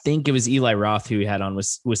I think it was Eli Roth who we had on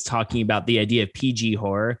was talking about the idea of PG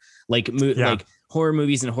horror, like horror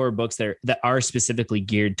movies and horror books that are specifically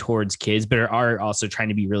geared towards kids, but are also trying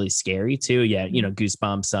to be really scary too. Yeah, you know,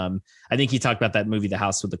 Goosebumps. I think he talked about that movie, The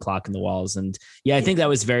House with the Clock in the Walls, and yeah, I think that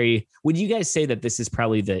was very. Would you guys say that this is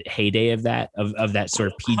probably the heyday of that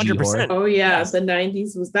sort of PG 100%. horror? Oh yeah, yes. The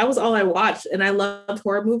 90s was all I watched, and I loved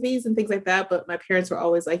horror movies and things like that. But my parents were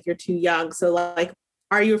always like, "You're too young." So like,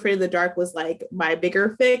 Are You Afraid of the Dark was like my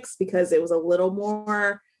bigger fix because it was a little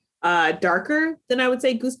more darker than I would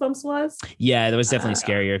say Goosebumps was. Yeah, that was definitely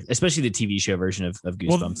scarier, especially the TV show version of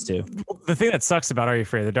Goosebumps too. The thing that sucks about Are You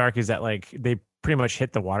Afraid of the Dark is that like they pretty much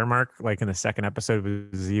hit the watermark like in the second episode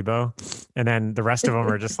with Zebo, and then the rest of them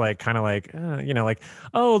are just like kind of like you know, like,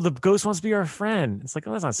 oh, the ghost wants to be our friend. It's like,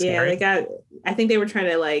 oh, that's not scary. Yeah, I think they were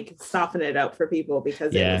trying to like soften it up for people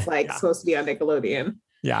because it was like supposed to be on Nickelodeon.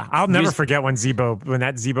 Yeah, I'll never forget when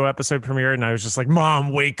that Zebo episode premiered, and I was just like,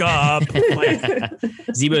 "Mom, wake up!" Like,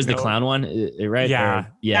 Zebo's the clown one, right? Yeah,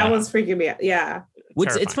 yeah, that was freaking me out. Yeah,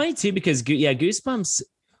 it's funny too because Goosebumps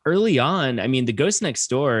early on. I mean, The Ghost Next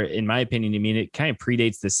Door, in my opinion, it kind of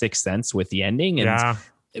predates The Sixth Sense with the ending, and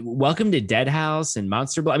Welcome to Dead House and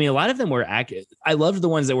Monster Blood. I mean, a lot of them were I loved the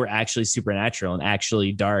ones that were actually supernatural and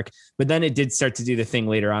actually dark, but then it did start to do the thing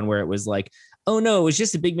later on where it was like, oh no, it was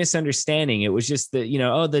just a big misunderstanding. It was just that, you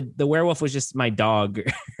know, the werewolf was just my dog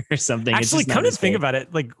or something. Actually, come to think about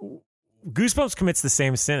it, like Goosebumps commits the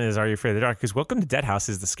same sin as Are You Afraid of the Dark, because Welcome to Dead House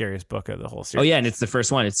is the scariest book of the whole series. Oh yeah, and it's the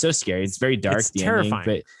first one. It's so scary. It's very dark. It's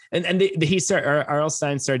terrifying. Ending, but R.L.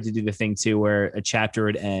 Stein started to do the thing too, where a chapter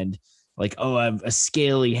would end like, oh, a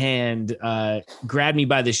scaly hand grabbed me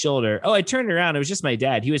by the shoulder. Oh, I turned around. It was just my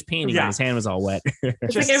dad. He was painting and his hand was all wet.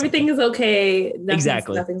 It's like everything is okay.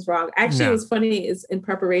 Nothing's wrong. Actually, it was funny is in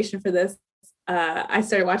preparation for this, I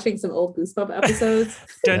started watching some old Goosebumps episodes.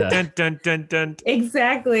 Dun, dun, dun, dun, dun.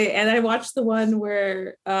 Exactly. And I watched the one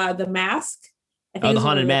where The Mask. The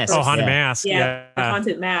Haunted Mask. Haunted Mask. Yeah, the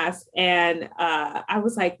Haunted Mask. And I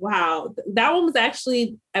was like, wow, that one was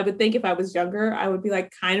actually, I would think if I was younger, I would be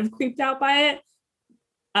like kind of creeped out by it.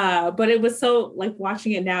 But it was so like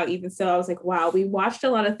watching it now, even so, I was like, wow, we watched a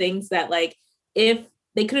lot of things that like, if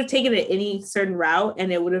they could have taken it any certain route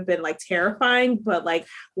and it would have been like terrifying, but like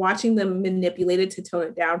watching them manipulated to tone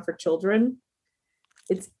it down for children,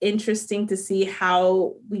 it's interesting to see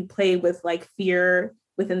how we play with like fear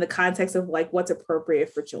within the context of like what's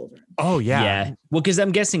appropriate for children. Oh yeah. Yeah. Well, because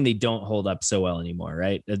I'm guessing they don't hold up so well anymore,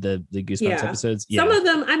 right? The Goosebumps episodes. Yeah. Some of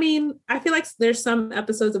them, I mean, I feel like there's some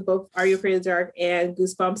episodes of both Are You Afraid of the Dark and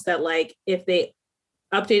Goosebumps that like if they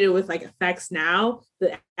updated with like effects now,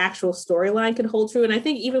 the actual storyline could hold true. And I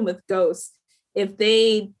think even with Ghosts, if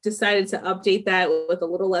they decided to update that with a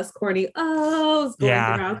little less corny, going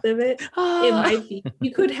throughout of it, it might be,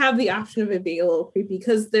 you could have the option of it being a little creepy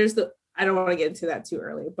because I don't want to get into that too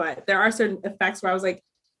early, but there are certain effects where I was like,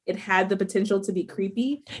 it had the potential to be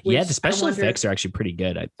creepy. Yeah, the special effects are actually pretty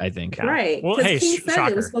good, I think. Right. Well, hey, King said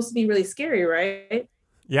it was supposed to be really scary, right?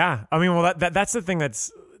 Yeah. I mean, well, that's the thing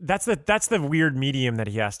that's the weird medium that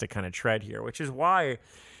he has to kind of tread here, which is why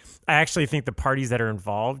I actually think the parties that are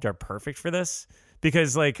involved are perfect for this.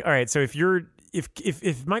 Because like, all right, so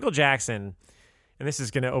if Michael Jackson, and this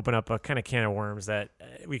is going to open up a kind of can of worms that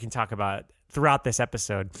we can talk about throughout this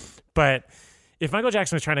episode, but if Michael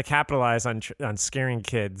Jackson was trying to capitalize on scaring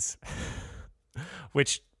kids,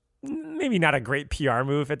 which maybe not a great PR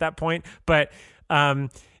move at that point, but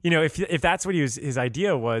if that's what his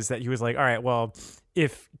idea was, that he was like, all right, well,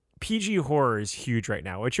 if PG horror is huge right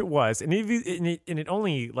now, which it was, and it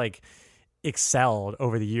only like excelled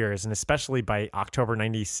over the years, and especially by October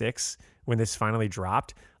 '96 when this finally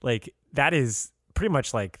dropped, like that is pretty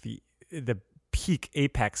much like the peak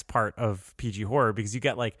apex part of PG horror, because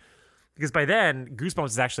because by then Goosebumps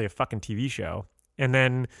is actually a fucking TV show, and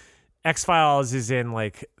then X-Files is in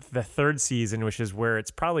like the third season, which is where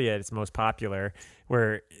it's probably at its most popular,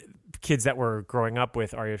 where kids that were growing up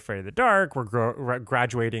with Are You Afraid of the Dark were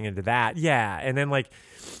graduating into that. Yeah. And then like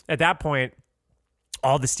at that point,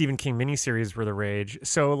 all the Stephen King miniseries were the rage.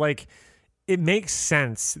 So like it makes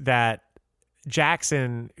sense that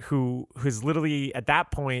Jackson, who's literally at that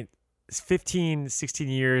point 15, 16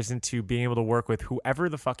 years into being able to work with whoever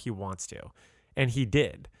the fuck he wants to. And he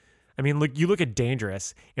did. I mean, you look at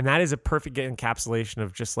Dangerous, and that is a perfect encapsulation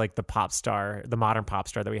of just like the modern pop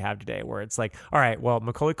star that we have today, where it's like, all right, well,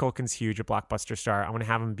 Macaulay Culkin's huge, a blockbuster star. I'm going to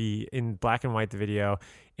have him be in black and white, the video,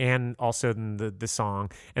 and also in the song.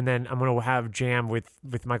 And then I'm going to have jam with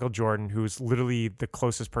Michael Jordan, who's literally the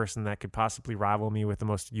closest person that could possibly rival me with the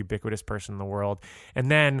most ubiquitous person in the world. And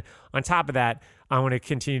then on top of that, I want to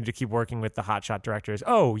continue to keep working with the hotshot directors.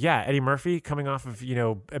 Oh yeah, Eddie Murphy coming off of,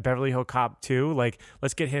 a Beverly Hill Cop 2. Like,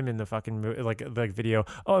 let's get him in the fucking like video.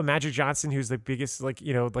 Oh, Magic Johnson, who's the biggest like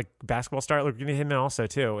like basketball star, look at him also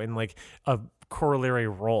too in like a corollary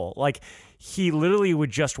role. Like he literally would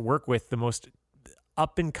just work with the most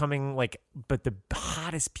up and coming but the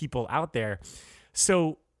hottest people out there.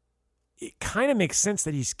 So it kind of makes sense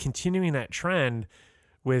that he's continuing that trend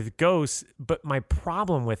with Ghosts. But my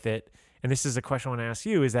problem with it, and this is a question I want to ask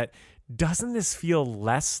you, is that doesn't this feel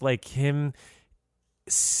less like him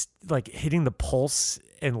like hitting the pulse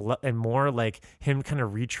and more like him kind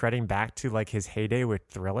of retreading back to like his heyday with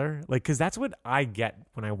Thriller? Like, because that's what I get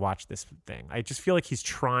when I watch this thing. I just feel like he's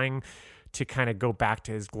trying to kind of go back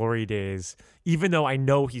to his glory days, even though I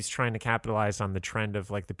know he's trying to capitalize on the trend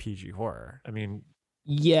of like the PG horror. I mean,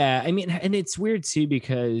 yeah, I mean, and it's weird too,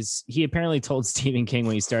 because he apparently told Stephen King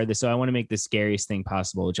when he started this, so I want to make the scariest thing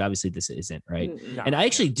possible, which obviously this isn't, right? No. And I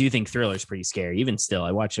actually do think Thriller's pretty scary, even still.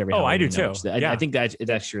 I watch it every I do Halloween. too. I think that it's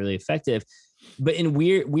actually really effective. But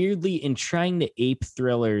weirdly, in trying to ape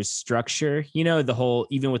Thriller's structure, the whole,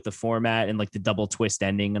 even with the format and like the double twist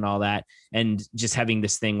ending and all that, and just having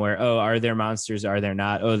this thing where, oh, are there monsters? Are there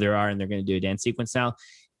not? Oh, there are, and they're going to do a dance sequence now.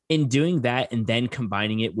 In doing that and then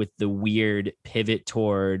combining it with the weird pivot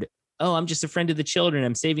toward, oh, I'm just a friend of the children,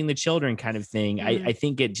 I'm saving the children kind of thing. Mm-hmm. I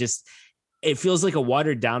think it feels like a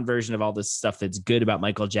watered down version of all this stuff that's good about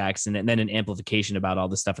Michael Jackson, and then an amplification about all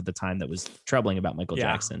the stuff at the time that was troubling about Michael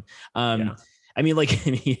Jackson. I mean, like,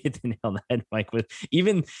 you hit the nail on the head, Mike, with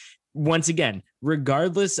even once again,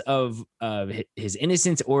 regardless of his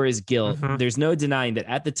innocence or his guilt, there's no denying that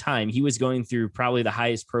at the time he was going through probably the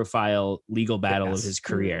highest profile legal battle of his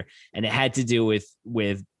career. And it had to do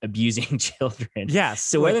with abusing children. Yes.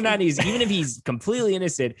 So whether or not even if he's completely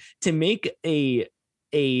innocent, to make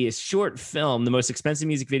a short film, the most expensive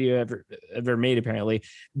music video ever made, apparently,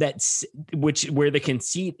 where the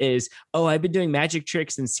conceit is, oh, I've been doing magic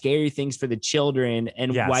tricks and scary things for the children,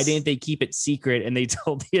 and why didn't they keep it secret? And they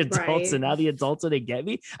told the adults, and now the adults didn't get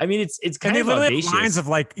me. I mean, it's kind of audacious. Lines of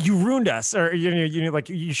like, you ruined us, or like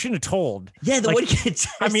you shouldn't have told. Yeah,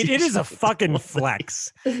 I mean, it is a fucking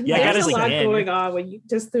flex. Yeah, there's a lot going on when you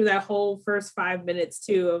just through that whole first 5 minutes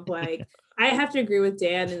too of like, I have to agree with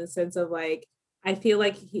Dan in the sense of like, I feel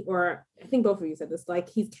like I think both of you said this, like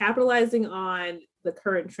he's capitalizing on the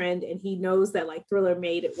current trend and he knows that like Thriller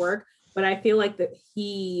made it work. But I feel like that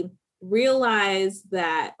he realized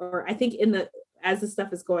that, or I think as the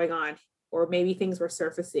stuff is going on, or maybe things were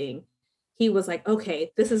surfacing, he was like, okay,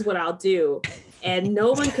 this is what I'll do. And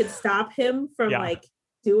no one could stop him from like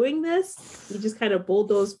doing this. He just kind of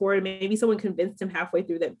bulldozed forward. Maybe someone convinced him halfway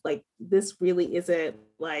through that like, this really isn't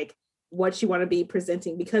like what you want to be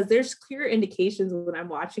presenting, because there's clear indications when I'm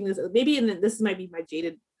watching this, maybe this might be my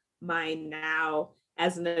jaded mind now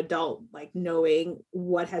as an adult, like knowing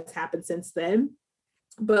what has happened since then.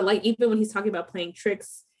 But like, even when he's talking about playing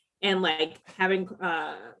tricks and like having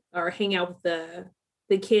or hang out with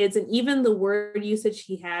the kids, and even the word usage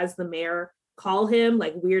he has the mayor call him,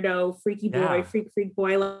 like weirdo, freaky boy, freak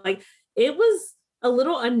boy, like it was a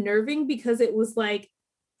little unnerving, because it was like,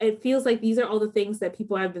 it feels like these are all the things that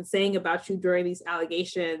people have been saying about you during these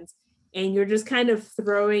allegations. And you're just kind of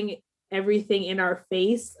throwing everything in our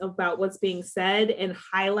face about what's being said and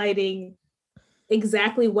highlighting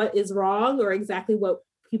exactly what is wrong or exactly what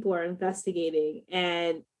people are investigating.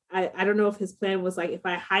 And I don't know if his plan was like, if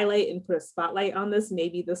I highlight and put a spotlight on this,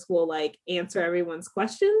 maybe this will like answer everyone's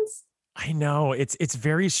questions. I know it's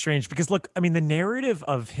very strange, because look, I mean, the narrative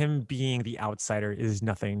of him being the outsider is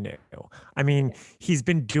nothing new. I mean, he's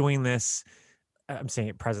been doing this. I'm saying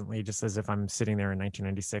it presently, just as if I'm sitting there in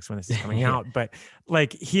 1996 when this is coming out, but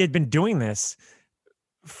like he had been doing this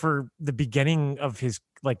for the beginning of his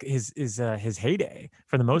heyday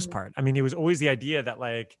for the most part. I mean, it was always the idea that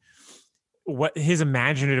like what his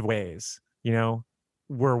imaginative ways,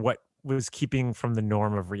 were what was keeping from the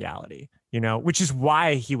norm of reality, which is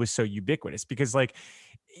why he was so ubiquitous, because like,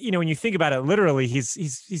 when you think about it, literally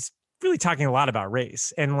he's really talking a lot about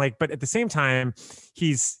race, and like, but at the same time,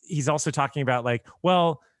 he's also talking about like,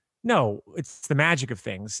 well, no, it's the magic of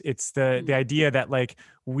things. It's the idea that like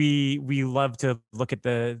we love to look at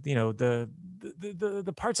the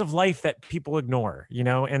parts of life that people ignore,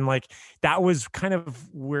 and like that was kind of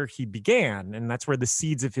where he began, and that's where the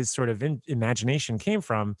seeds of his sort of imagination came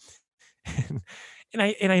from. And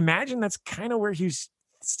I imagine that's kind of where he's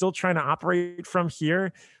still trying to operate from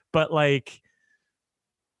here, but like,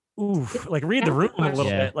 like read the room a little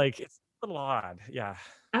bit. Like it's a little odd. Yeah.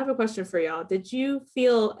 I have a question for y'all. Did you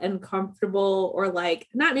feel uncomfortable, or like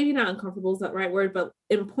maybe not uncomfortable is that right word, but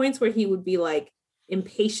in points where he would be like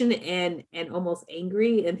impatient and almost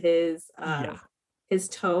angry in his his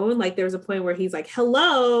tone. Like there was a point where he's like,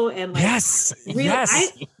 hello. And like, Yes. really,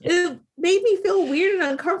 Yes. it made me feel weird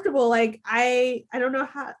and uncomfortable. Like I don't know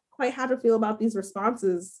quite how to feel about these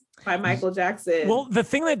responses by Michael Jackson. Well, the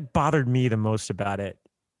thing that bothered me the most about it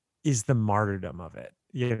is the martyrdom of it.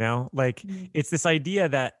 You know, like it's this idea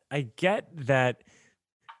that I get the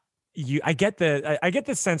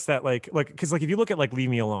sense that like, cause like, if you look at like Leave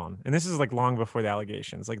Me Alone, and this is like long before the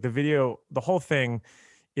allegations, like the whole thing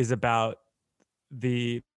is about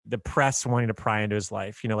the press wanting to pry into his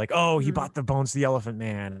life, you know, like, oh, he bought the bones to the Elephant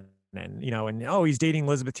Man, and, you know, and, oh, he's dating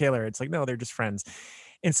Elizabeth Taylor. It's like, no, they're just friends.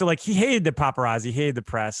 And so like, he hated the paparazzi, hated the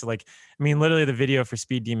press. Like, I mean, literally the video for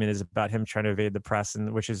Speed Demon is about him trying to evade the press,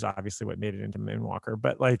 and which is obviously what made it into Moonwalker.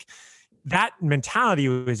 But like that mentality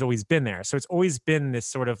has always been there. So it's always been this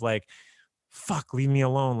sort of like, fuck, leave me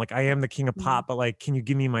alone. Like I am the king of pop, but like, can you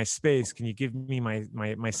give me my space? Can you give me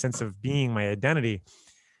my sense of being, my identity?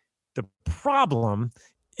 The problem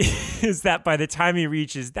is that by the time he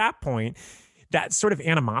reaches that point, that sort of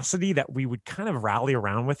animosity that we would kind of rally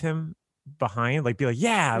around with him behind, like be like,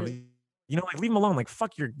 yeah, you know, like leave him alone, like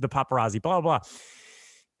fuck the paparazzi, blah, blah, blah.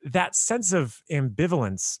 That sense of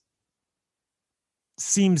ambivalence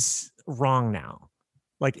seems wrong now.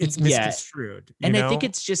 Like it's misconstrued. And I think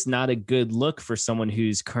it's just not a good look for someone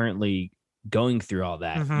who's currently going through all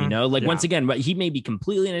that, you know, like once again, but he may be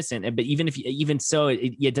completely innocent, but even so,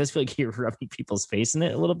 it does feel like you're rubbing people's face in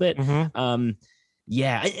it a little bit.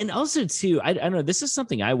 Yeah. And also too, I don't know, this is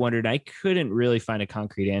something I wondered. I couldn't really find a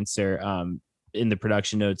concrete answer in the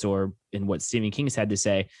production notes or in what Stephen King's had to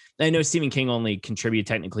say. I know Stephen King only contributed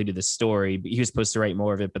technically to the story, but he was supposed to write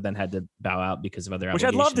more of it, but then had to bow out because of other Which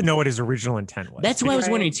I'd love to know what his original intent was. That's what I was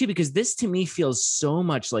wondering too, because this to me feels so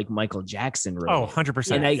much like Michael Jackson wrote. Oh,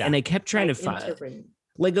 100%. And I kept trying to find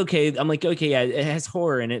like, okay, I'm like, okay, yeah, it has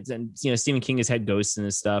horror in it. And, you know, Stephen King has had ghosts in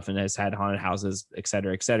his stuff and has had haunted houses, et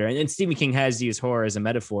cetera, et cetera. And Stephen King has used horror as a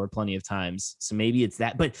metaphor plenty of times. So maybe it's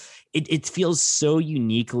that, but it feels so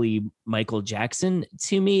uniquely Michael Jackson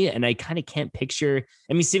to me. And I kind of can't picture,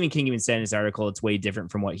 I mean, Stephen King even said in his article, it's way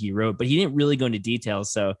different from what he wrote, but he didn't really go into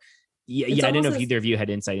details. So yeah, I didn't know if either of you had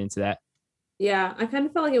insight into that. Yeah, I kind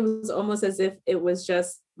of felt like it was almost as if it was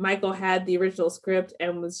just Michael had the original script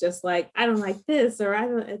and was just like, I don't like this,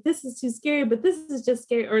 or this is too scary, but this is just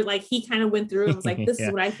scary. Or like he kind of went through and was like, this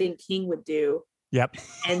is what I think King would do. Yep.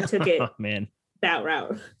 And took it man, that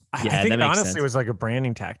route. I think it honestly was like a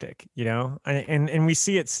branding tactic, you know, and we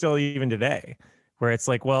see it still even today where it's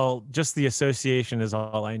like, well, just the association is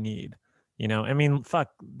all I need. You know, I mean, fuck,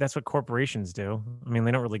 that's what corporations do. I mean,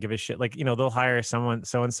 they don't really give a shit. Like, you know, they'll hire someone,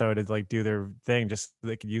 so-and-so to like do their thing just so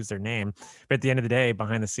they could use their name. But at the end of the day,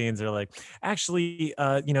 behind the scenes, they're like, actually,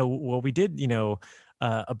 you know, well, we did, you know,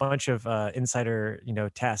 a bunch of insider, you know,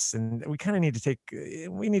 tests, and we kind of need to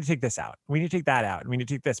take this out. We need to take that out. And we need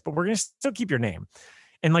to take this, but we're going to still keep your name.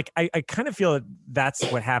 And like, I kind of feel that that's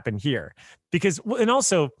what happened here because, and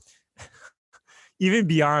also even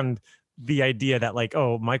beyond the idea that like,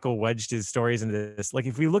 oh, Michael wedged his stories into this. Like,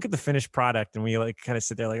 if we look at the finished product and we like kind of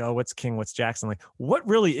sit there like, oh, what's King, what's Jackson? Like, what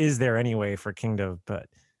really is there anyway for King to put?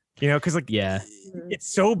 You know, because like, yeah,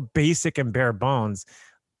 it's so basic and bare bones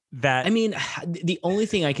that. I mean, the only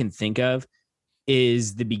thing I can think of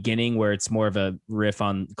is the beginning where it's more of a riff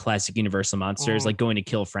on classic Universal monsters, like going to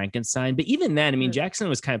kill Frankenstein. But even then, I mean, Jackson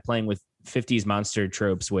was kind of playing with 50s monster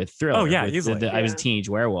tropes with Thriller. Oh yeah, easily. I was a teenage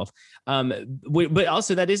werewolf. But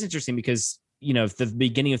also that is interesting because, you know, the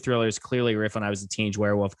beginning of Thriller is clearly a riff on I Was a Teenage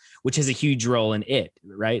Werewolf, which has a huge role in it,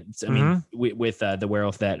 right? I mean, with the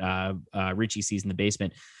werewolf that Richie sees in the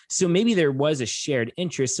basement. So maybe there was a shared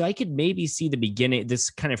interest. So I could maybe see the beginning, this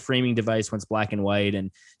kind of framing device once black and white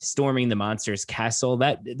and storming the monster's castle.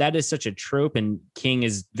 That is such a trope, and King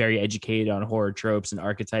is very educated on horror tropes and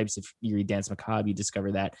archetypes. If you read Dance Macabre, you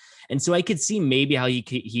discover that. And so I could see maybe how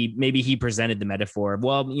he presented the metaphor of,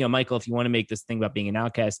 well, you know, Michael, if you want to make this thing about being an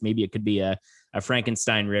outcast, maybe it could be a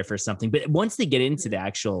Frankenstein riff or something. But once they get into the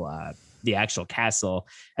actual castle,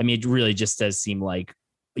 I mean, it really just does seem like,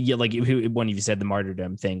 yeah, like one of you said, the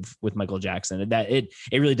martyrdom thing with Michael Jackson, that it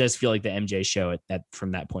really does feel like the MJ show at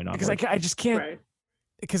from that point on. Because I just can't,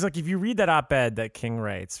 because like if you read that op-ed that King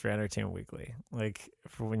writes for Entertainment Weekly, like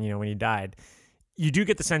for when he died, you do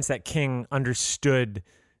get the sense that King understood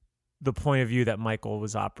the point of view that Michael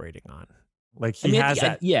was operating on. Like I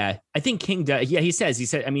think King does. Yeah, he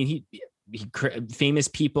said. I mean, famous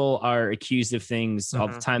people are accused of things all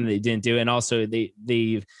the time that they didn't do, and also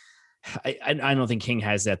they've. I don't think King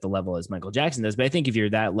has that at the level as Michael Jackson does, but I think if you're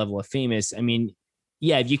that level of famous, I mean,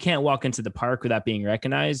 yeah, if you can't walk into the park without being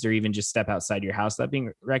recognized, or even just step outside your house without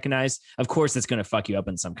being recognized, of course it's going to fuck you up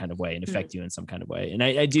in some kind of way and affect you in some kind of way. And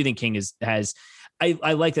I do think King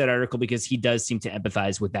I like that article because he does seem to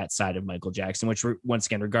empathize with that side of Michael Jackson, which once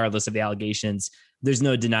again, regardless of the allegations, there's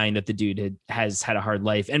no denying that the dude has had a hard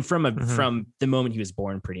life, and from the moment he was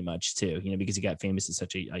born, pretty much too, because he got famous at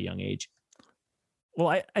such a young age.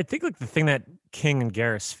 Well, I think like the thing that King and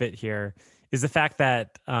Garris fit here is the fact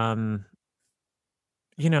that, and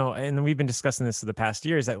we've been discussing this for the past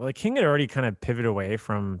years, that like King had already kind of pivoted away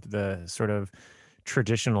from the sort of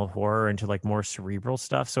traditional horror into like more cerebral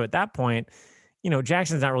stuff. So at that point,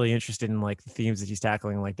 Jackson's not really interested in like the themes that he's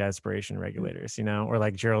tackling, like Desperation, Regulators, or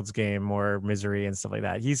like Gerald's Game or Misery and stuff like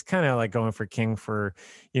that. He's kind of like going for King for,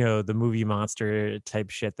 the movie monster type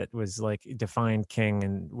shit that was like defined King,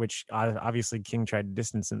 and which obviously King tried to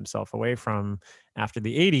distance himself away from after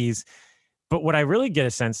the 80s. But what I really get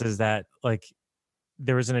a sense is that like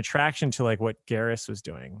there was an attraction to like what Garris was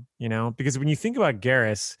doing, because when you think about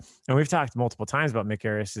Garris, and we've talked multiple times about Mick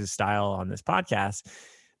Garris's style on this podcast,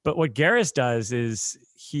 but what Garris does is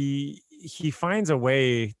he finds a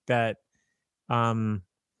way that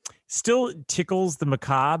still tickles the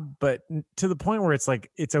macabre, but to the point where it's like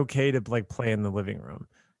it's okay to like play in the living room.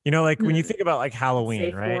 Like when you think about like Halloween,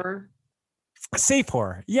 Safe right? horror. Safe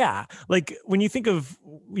horror. Yeah. Like when you think of,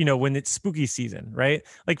 when it's spooky season, right?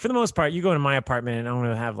 Like for the most part, you go into my apartment and I'm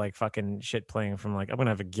going to have like fucking shit playing from like, I'm going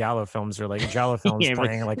to have a Giallo films or like Giallo films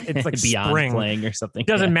playing. Like it's like Beyond spring playing or something. It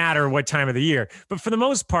doesn't matter what time of the year. But for the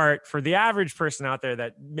most part, for the average person out there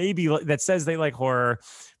that that says they like horror,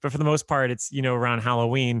 but for the most part, it's, around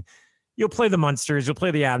Halloween, you'll play the Munsters, you'll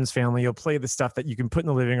play the Addams Family, you'll play the stuff that you can put in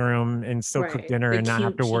the living room and still cook dinner and not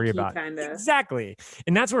have to worry about. Exactly.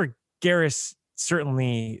 And that's where Garris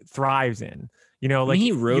certainly thrives in, like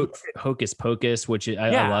he wrote Hocus Pocus, which I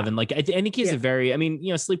love. And like, I think he's a very,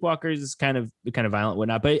 Sleepwalkers is kind of violent,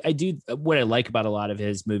 whatnot, but what I like about a lot of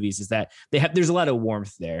his movies is that there's a lot of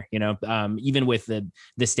warmth there, even with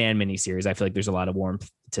the Stand miniseries, I feel like there's a lot of warmth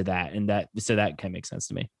to that. And so that kind of makes sense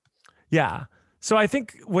to me. Yeah. So I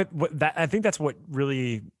think I think that's what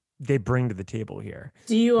really they bring to the table here.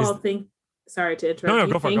 Do you all think, sorry to interrupt. No,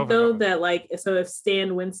 do you think though that like, so if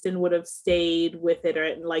Stan Winston would have stayed with it,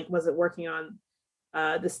 or like wasn't working on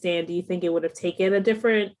the Stand, do you think it would have taken a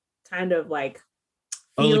different kind of like?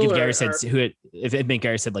 Look, if Garris if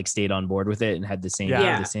Garris had like stayed on board with it and had the same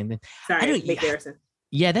thing. Sorry, Mick Garrison.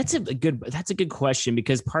 Yeah, that's a good question,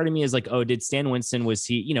 because part of me is like, oh, did Stan Winston, was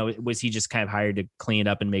he just kind of hired to clean it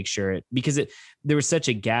up and make sure there was such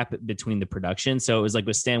a gap between the production. So it was like,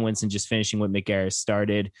 was Stan Winston just finishing what Mick Garris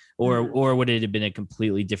started, or would it have been a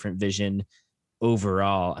completely different vision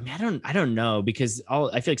overall? I mean, I don't know, because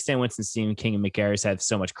I feel like Stan Winston, Stephen King, and Mick Garris have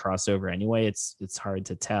so much crossover anyway. It's hard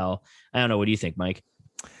to tell. I don't know. What do you think, Mike?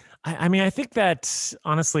 I mean, I think that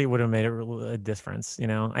honestly it would have made a difference.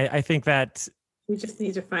 I think that we just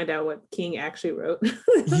need to find out what King actually wrote.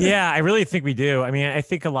 Yeah, I really think we do. I mean, I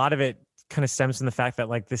think a lot of it kind of stems from the fact that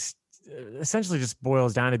like this essentially just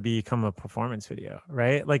boils down to become a performance video,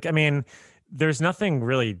 right? Like, I mean, there's nothing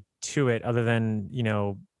really to it other than,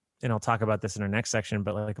 and I'll talk about this in our next section,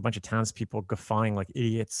 but like a bunch of townspeople guffawing like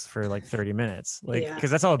idiots for like 30 minutes, like,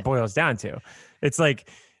 because that's all it boils down to. It's like,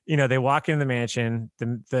 they walk in the mansion,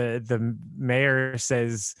 the mayor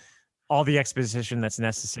says all the exposition that's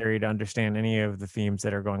necessary to understand any of the themes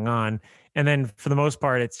that are going on. And then for the most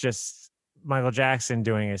part, it's just Michael Jackson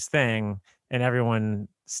doing his thing and everyone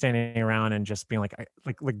standing around and just being like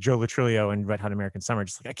Joe Latrillo in Red Hot American Summer,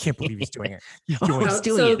 just like, I can't believe he's doing it.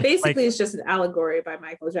 So basically it's just an allegory by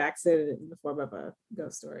Michael Jackson in the form of a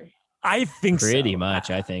ghost story. I think pretty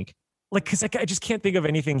much, I think. Like, because I just can't think of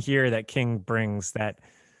anything here that King brings that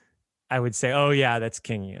I would say, oh yeah, that's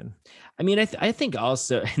Kingian. I mean, I think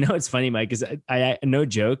also, I know it's funny, Mike, because I no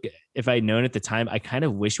joke, if I'd known at the time, I kind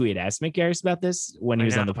of wish we had asked Mick Garris about this when he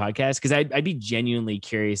was on the podcast, because I'd be genuinely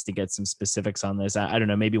curious to get some specifics on this. I don't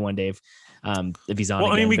know, maybe one day if he's on.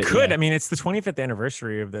 Well, again, I mean, we could. Yeah. I mean, it's the 25th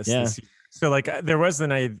anniversary of this. Yeah. So like there was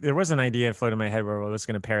an idea floating in my head where I was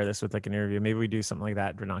going to pair this with like an interview. Maybe we do something like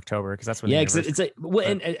that in October, because that's when. Yeah, because it's like,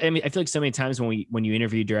 and I mean, I feel like so many times when you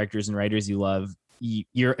interview directors and writers you love,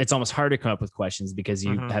 it's almost hard to come up with questions because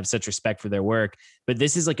you have such respect for their work. But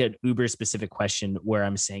this is like an uber specific question where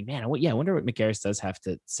I'm saying, man, I wonder what Mick Garris does have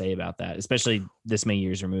to say about that, especially this many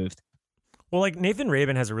years removed. Well, like Nathan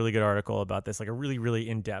Rabin has a really good article about this, like a really, really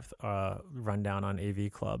in-depth rundown on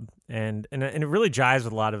AV Club. And it really jives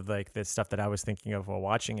with a lot of like the stuff that I was thinking of while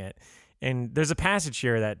watching it. And there's a passage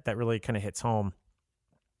here that really kind of hits home.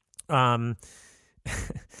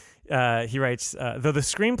 he writes, though the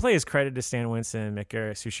screenplay is credited to Stan Winston and Mick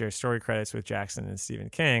Garris, who share story credits with Jackson and Stephen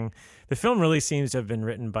King, the film really seems to have been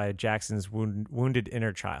written by Jackson's wounded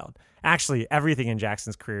inner child. Actually, everything in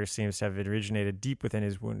Jackson's career seems to have originated deep within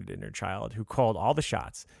his wounded inner child, who called all the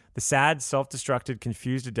shots. The sad, self-destructed,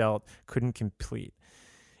 confused adult couldn't complete.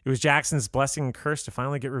 It was Jackson's blessing and curse to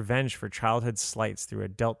finally get revenge for childhood slights through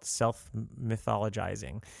adult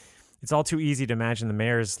self-mythologizing. It's all too easy to imagine the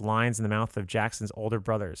mayor's lines in the mouth of Jackson's older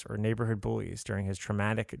brothers or neighborhood bullies during his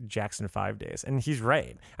traumatic Jackson 5 days. And he's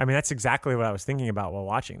right. I mean, that's exactly what I was thinking about while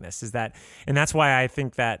watching this, and that's why I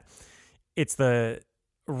think that it's the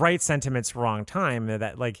right sentiments, wrong time,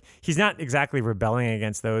 that like, he's not exactly rebelling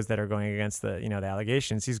against those that are going against the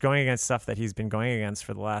allegations. He's going against stuff that he's been going against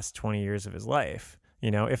for the last 20 years of his life,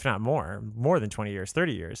 if not more than 20 years,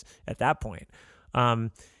 30 years at that point,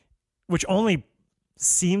 which only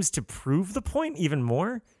seems to prove the point even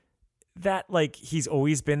more, that like he's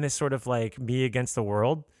always been this sort of like me against the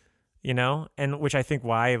world, and which I think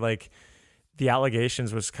why like the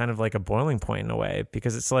allegations was kind of like a boiling point in a way,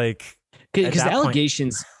 because it's like, because the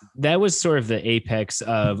allegations, that was sort of the apex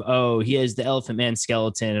of, he has the Elephant Man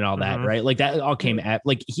skeleton and all that, right? Like that all came at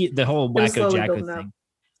like the whole Wacko Jacko thing.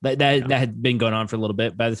 That had been going on for a little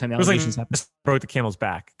bit by the time the allegations happened. Broke the camel's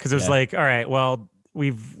back, because it was like, all right, well,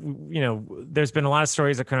 there's been a lot of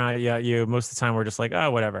stories that come out at you. Most of the time we're just like, oh,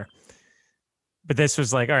 whatever. But this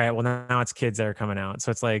was like, all right, well, now it's kids that are coming out. So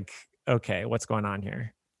it's like, okay, what's going on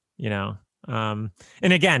here? And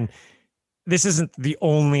again, this isn't the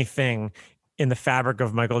only thing in the fabric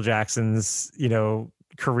of Michael Jackson's,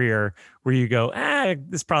 career where you go,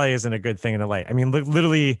 this probably isn't a good thing in the light. I mean,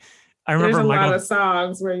 literally, I remember there's a lot of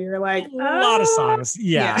songs where you're like, a lot of songs.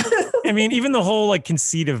 Yeah. I mean, even the whole like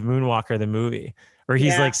conceit of Moonwalker, the movie, where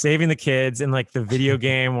he's like saving the kids, and like the video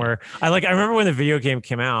game where I remember when the video game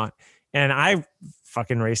came out and I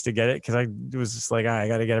fucking raced to get it, because I was just like, I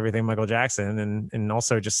got to get everything Michael Jackson, and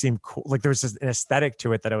also just seemed cool. Like there was just an aesthetic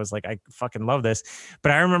to it that I was like, I fucking love this.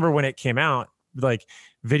 But I remember when it came out, like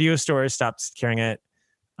video stores stopped carrying it.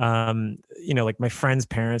 Like my friends'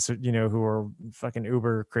 parents, who were fucking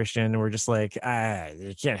uber Christian, were just like,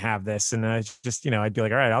 you can't have this. And I just, I'd be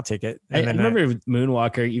like, all right, I'll take it. And I remember with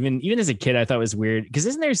Moonwalker, even as a kid, I thought it was weird, because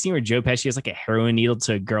isn't there a scene where Joe Pesci has like a heroin needle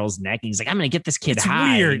to a girl's neck, and he's like, I'm going to get this kid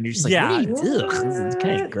high. Weird. And you're just like, it's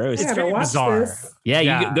kind of gross. It's very bizarre. This. Yeah,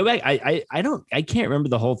 you go back. I can't remember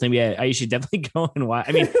the whole thing. Yeah, I should definitely go and watch.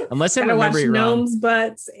 I mean, unless I remember it wrong. Gnome's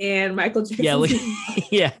Butts and Michael Jackson.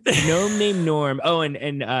 Yeah, gnome named Norm. Oh,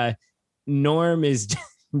 and Norm is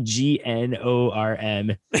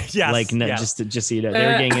GNORM. Yes, just so you know, they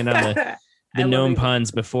were getting in on the gnome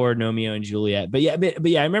puns before Romeo and Juliet. But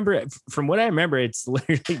I remember, from what I remember, it's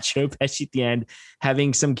literally Joe Pesci at the end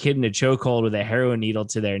having some kid in a chokehold with a heroin needle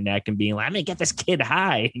to their neck and being like, I'm gonna get this kid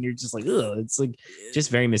high, and you're just like, ugh, it's like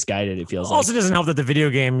just very misguided. It feels also doesn't help that the video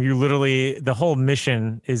game, the whole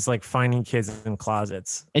mission is like finding kids in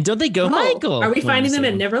closets. And don't they go, Michael? Are we finding them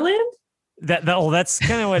in Neverland? That's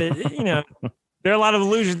kind of what it, there are a lot of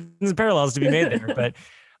allusions and parallels to be made there, but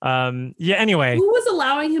anyway, who was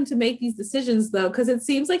allowing him to make these decisions though? Because it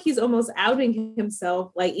seems like he's almost outing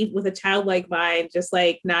himself, like with a childlike mind, just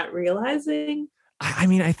like not realizing. I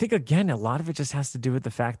mean, I think again, a lot of it just has to do with the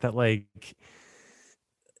fact that like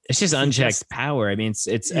it's just unchecked power. I mean,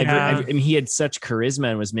 I mean, he had such charisma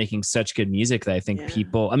and was making such good music that I think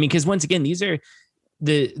people, because once again, these are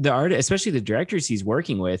the art, especially the directors he's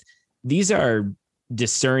working with. These are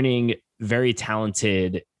discerning, very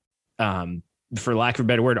talented, for lack of a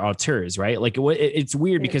better word, auteurs, right? Like it's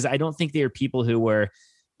weird because I don't think they are people who were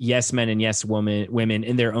yes men and yes women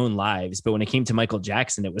in their own lives. But when it came to Michael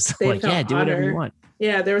Jackson, it was like, yeah, do whatever you want.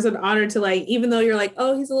 Yeah, there was an honor to like, even though you're like,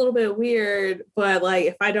 oh, he's a little bit weird, but like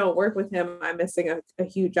if I don't work with him, I'm missing a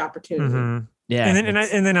huge opportunity. Mm-hmm. Yeah,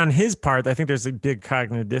 and then on his part, I think there's a big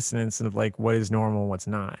cognitive dissonance of like what is normal, what's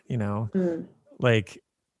not. Like.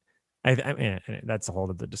 I mean, that's a whole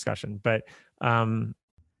other discussion, but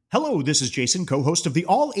Hello, this is Jason, co-host of the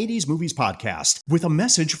All 80s Movies podcast, with a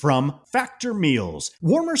message from Factor Meals.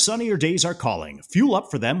 Warmer, sunnier days are calling. Fuel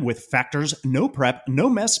up for them with Factor's no prep, no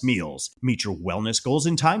mess meals. Meet your wellness goals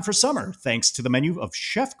in time for summer, thanks to the menu of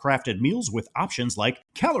chef-crafted meals with options like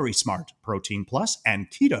Calorie Smart, Protein Plus, and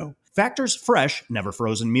Keto. Factor's fresh, never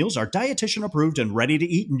frozen meals are dietitian approved and ready to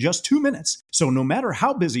eat in just 2 minutes. So no matter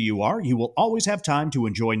how busy you are, you will always have time to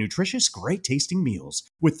enjoy nutritious, great tasting meals.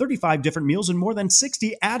 With 35 different meals and more than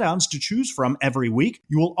 60 add-ons to choose from every week,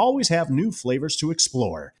 you will always have new flavors to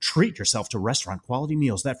explore. Treat yourself to restaurant quality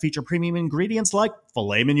meals that feature premium ingredients like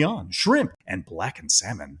filet mignon, shrimp, and blackened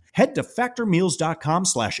salmon. Head to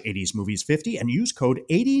factormeals.com/80smovies50 and use code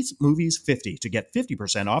 80smovies50 to get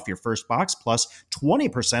 50% off your first box plus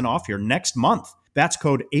 20% off your next month. That's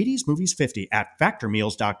code 80smovies50 at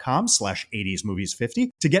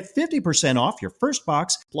factormeals.com/80smovies50 to get 50% off your first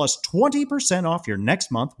box plus 20% off your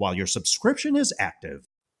next month while your subscription is active.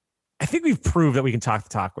 I think we've proved that we can talk the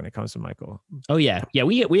talk when it comes to Michael. Oh yeah.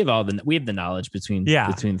 We have the knowledge between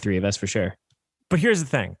the three of us for sure. But here's the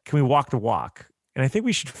thing. Can we walk the walk? And I think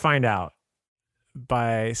we should find out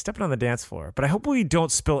by stepping on the dance floor. But I hope we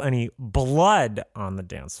don't spill any blood on the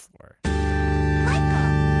dance floor.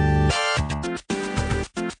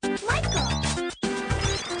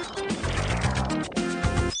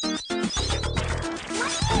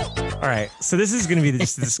 All right. So this is going to be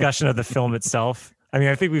just the discussion of the film itself. I mean,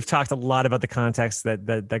 I think we've talked a lot about the context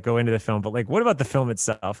that go into the film, but like, what about the film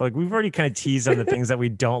itself? Like, we've already kind of teased on the things that we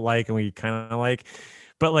don't like and we kind of like,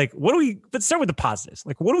 but like, let's start with the positives.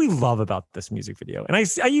 Like, what do we love about this music video? And I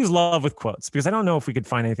use love with quotes because I don't know if we could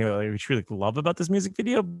find anything that we truly love about this music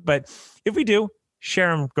video, but if we do,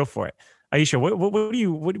 share them, go for it. Aisha,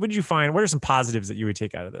 what did you find? What are some positives that you would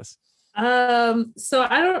take out of this? So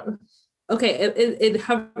I don't, okay.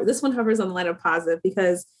 This one hovers on the line of positive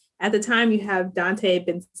because at the time, you have Dante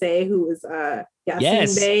Bensay, who was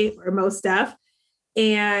Yassine Bey or Mos Def.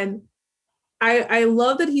 And I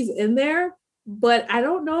love that he's in there, but I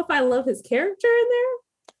don't know if I love his character in there.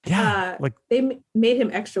 Yeah. They made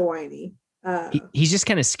him extra whiny. He's just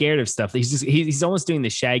kind of scared of stuff. He's almost doing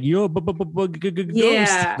the Shaggy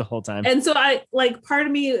the whole time. And so part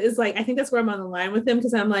of me is like, I think that's where I'm on the line with him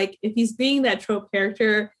because I'm like, if he's being that trope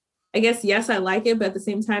character, I guess, yes, I like it, but at the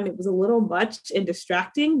same time, it was a little much and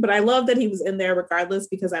distracting. But I love that he was in there regardless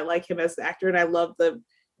because I like him as an actor and I love the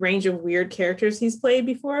range of weird characters he's played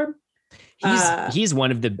before. He's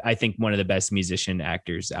one of the best musician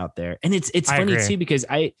actors out there. And it's funny too, because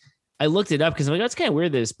I looked it up because I'm like, that's kind of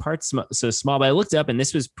weird. This part's so small, but I looked it up and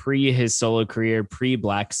this was pre his solo career, pre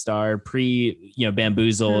Black Star, pre,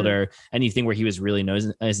 Bamboozled or anything where he was really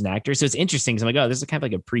known as an actor. So it's interesting. Cause I'm like, oh, this is kind of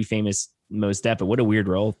like a pre-famous Mos Def, but what a weird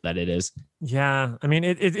role that it is. Yeah. I mean,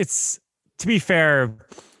 it's to be fair,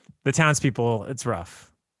 the townspeople, it's rough.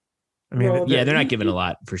 I mean, they're not giving a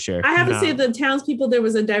lot for sure. I have to say the townspeople, there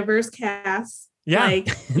was a diverse cast. Yeah.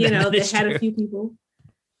 They had a few people.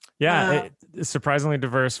 Yeah. It's surprisingly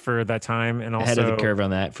diverse for that time. And also ahead of the curve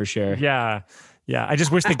on that for sure. Yeah. Yeah. I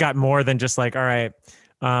just wish they got more than just like, all right,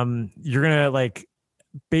 you're going to like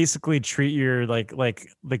basically treat your like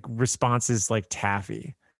responses like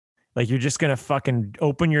taffy. Like you're just going to fucking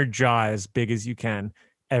open your jaw as big as you can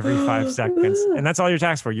every 5 seconds. And that's all you're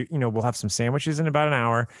taxed for. We'll have some sandwiches in about an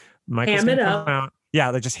hour. Michael's gonna come out.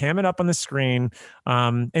 Yeah. Like just ham it up on the screen.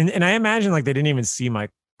 And I imagine like they didn't even see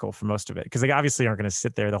Michael for most of it because they obviously aren't going to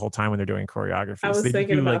sit there the whole time when they're doing choreography. I was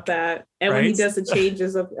thinking about that. And when he does the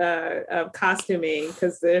changes of costuming,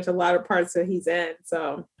 because there's a lot of parts that he's in.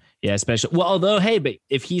 So yeah, especially although, hey, but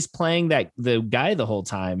if he's playing the guy the whole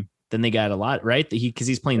time, then they got a lot, right? Because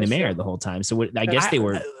he's playing the mayor the whole time. So I guess they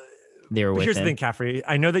were with here's him. The thing, Caffrey.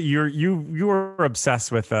 I know that you were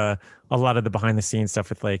obsessed with a lot of the behind the scenes stuff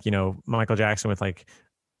with like, Michael Jackson with like,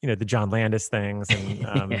 the John Landis things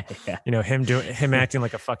and, him acting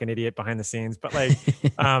like a fucking idiot behind the scenes, but like,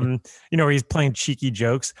 where he's playing cheeky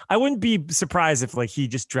jokes. I wouldn't be surprised if like he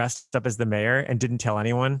just dressed up as the mayor and didn't tell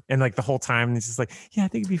anyone. And like the whole time he's just like, yeah, I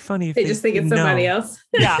think it'd be funny if they just think it's somebody else.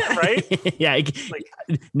 Yeah. Right. Yeah.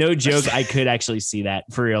 No joke. I could actually see that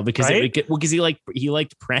for real because he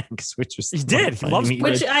liked pranks, which was, he did. He loves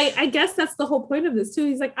which I guess that's the whole point of this too.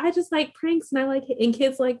 He's like, I just like pranks and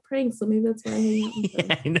kids like pranks. So maybe that's why I hang out with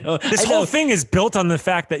them. This whole thing is built on the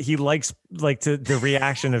fact that he likes like the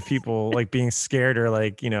reaction of people like being scared or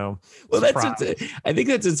like well I think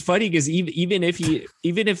it's funny because even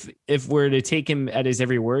if we're to take him at his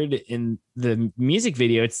every word in the music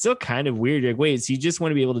video, it's still kind of weird. Like, wait, so you just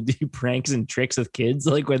want to be able to do pranks and tricks with kids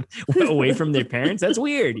like with away from their parents? That's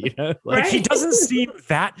weird, like right? He doesn't seem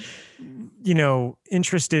that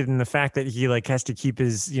interested in the fact that he like has to keep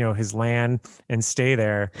his his land and stay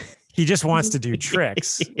there. He just wants to do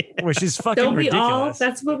tricks, which is fucking Don't we ridiculous. All?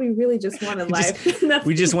 That's what we really just want in life.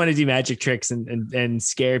 We just want to do magic tricks and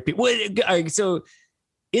scare people. So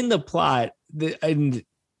in the plot,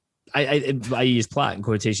 I use plot in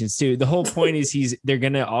quotations too. The whole point is they're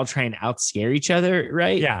gonna all try and out scare each other,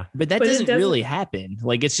 right? Yeah, but that doesn't really happen.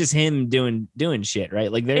 Like it's just him doing shit, right?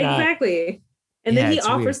 Like they're exactly. Not, and then he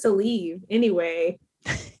offers to leave anyway.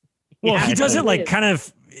 Well, he doesn't like kind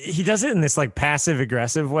of. he does it in this like passive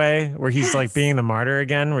aggressive way where he's like being the martyr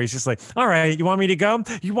again, where he's just like, all right, you want me to go?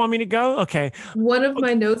 You want me to go? Okay. One of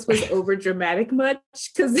my notes was over dramatic much,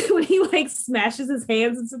 because when he like smashes his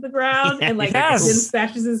hands into the ground and like then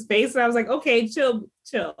smashes his face, and I was like, okay, chill.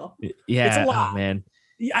 Yeah, it's a lot. Oh, man.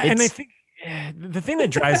 Yeah, and I think the thing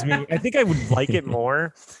that drives me, I think I would like it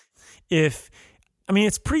more if, I mean,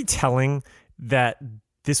 it's pretty telling that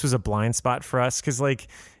this was a blind spot for us, because like,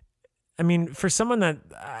 I mean, for someone that,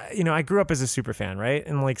 I grew up as a super fan, right?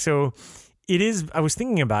 And like, so it is, I was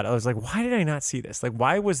thinking about it. I was like, why did I not see this? Like,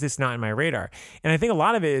 why was this not in my radar? And I think a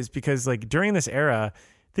lot of it is because like during this era,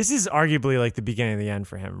 this is arguably like the beginning of the end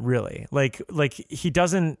for him, really. Like he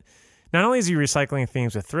doesn't, not only is he recycling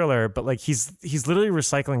themes with Thriller, but like he's literally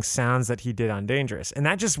recycling sounds that he did on Dangerous. And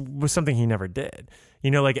that just was something he never did.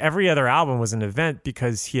 Like every other album was an event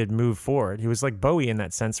because he had moved forward. He was like Bowie in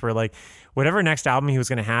that sense, where like whatever next album he was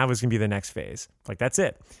going to have was going to be the next phase. Like that's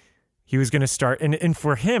it. He was going to start. And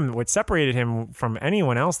for him, what separated him from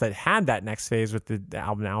anyone else that had that next phase with the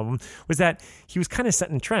album was that he was kind of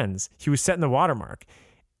setting trends. He was setting the watermark.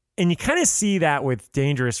 And you kind of see that with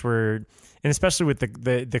Dangerous, where, and especially with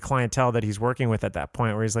the clientele that he's working with at that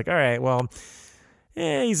point, where he's like, all right, well,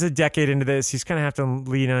 he's a decade into this. He's kind of have to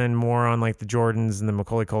lean in more on like the Jordans and the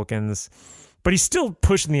Macaulay Culkins, but he's still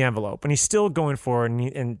pushing the envelope and he's still going forward.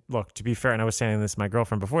 And look, to be fair, and I was saying this to my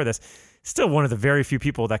girlfriend before this, still one of the very few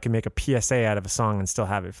people that can make a PSA out of a song and still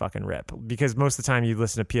have it fucking rip. Because most of the time you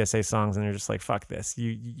listen to PSA songs and you're just like, fuck this.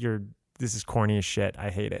 This is corny as shit. I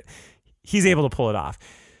hate it. He's able to pull it off.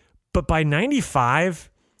 But by 95,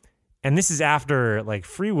 and this is after like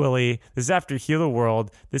Free Willy, this is after Heal the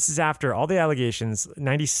World, this is after all the allegations,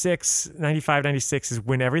 96 is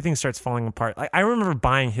when everything starts falling apart. Like I remember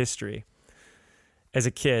buying History as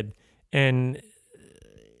a kid, and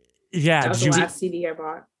that was the last CD I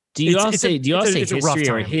bought. Do you all say history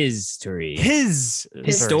or his story? His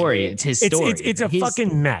story. It's his story. It's a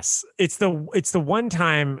fucking mess. It's the one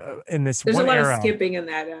time in this There's one era. There's a lot of skipping in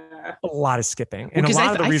that. A lot of skipping. And a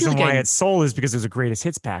lot of the reason why it's sold is because it was a greatest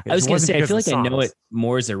hits package. I was going to say, I feel like I know it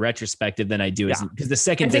more as a retrospective than I do as, because the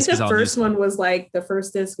second disc is all. I think the first one was like, the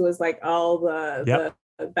first disc was like all the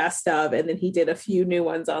best of, and then he did a few new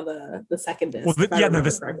ones on the second disc. Well,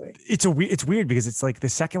 it's weird because it's like the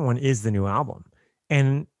second one is the new album.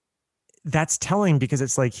 And that's telling because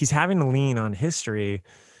it's like he's having to lean on History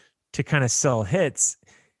to kind of sell hits.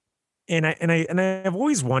 And I've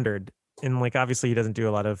always wondered, and like obviously he didn't do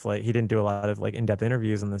a lot of like in-depth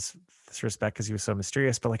interviews in this respect because he was so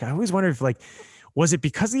mysterious, but like I always wondered if like, was it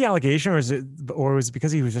because of the allegation or was it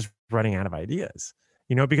because he was just running out of ideas?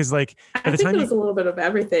 Because like I think it was a little bit of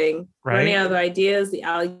everything. Right? Running out of ideas, the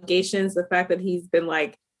allegations, the fact that he's been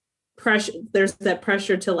like there's that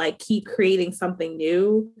pressure to like keep creating something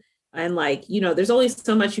new. And like, there's only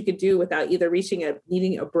so much you could do without either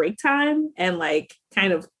needing a break time and like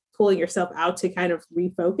kind of pulling yourself out to kind of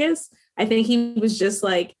refocus. I think he was just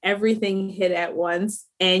like everything hit at once,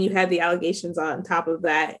 and you had the allegations on top of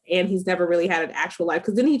that, and he's never really had an actual life.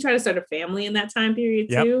 Because didn't he try to start a family in that time period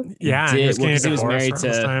too? Yeah, he was married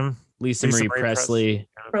to Lisa Marie Presley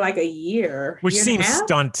for like a year, which seemed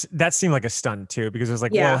stunt. That seemed like a stunt too, because it was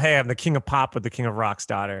like, well, hey, I'm the king of pop with the king of rock's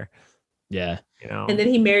daughter. Yeah. And then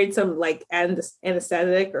he married some like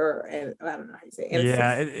anesthetic, or I don't know how you say it.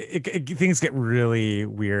 Yeah, things get really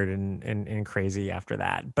weird and crazy after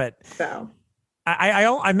that. But so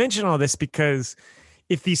I mention all this because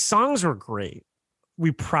if these songs were great,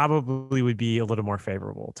 we probably would be a little more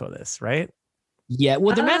favorable to this, right? Yeah,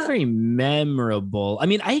 well, they're not very memorable. I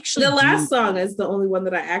mean, the last song is the only one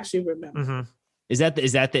that I actually remember. Mm-hmm.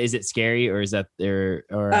 Is it Scary, or is that there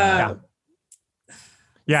or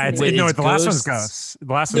Yeah, the last one's Ghosts.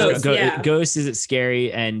 The last one's Ghost. Is it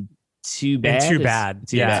Scary and Too Bad? Too Bad.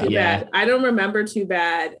 Too Bad. I don't remember Too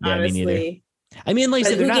Bad, honestly. Me neither. I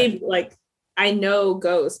mean, like, I know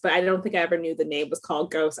Ghost, but I don't think I ever knew the name was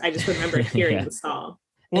called Ghost. I just remember hearing the song.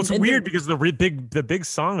 Well, it's weird because the big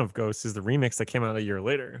song of Ghost is the remix that came out a year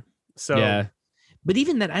later. So yeah, but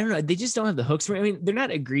even that, I don't know. They just don't have the hooks. I mean, they're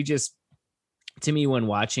not egregious to me when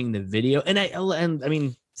watching the video. And I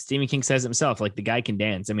mean, Stephen King says himself, like, the guy can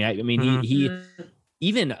dance. I mean, he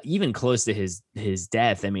even close to his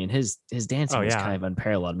death. I mean, his dancing was kind of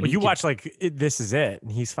unparalleled. I mean, well, you watch like This Is It, and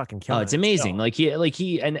he's fucking killing. Oh, it's amazing.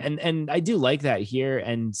 He and I do like that here.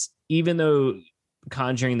 And even though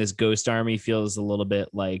conjuring this ghost army feels a little bit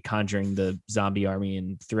like conjuring the zombie army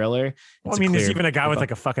in Thriller. Well, I mean, there's even a guy with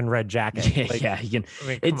like a fucking red jacket. Yeah, he can. I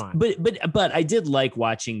mean, come on. But I did like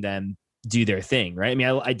watching them do their thing, right? I mean,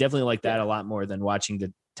 I definitely like that a lot more than watching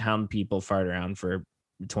the town people fart around for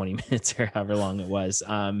 20 minutes or however long it was.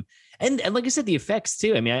 And like I said, the effects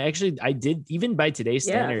too. I mean, I did, even by today's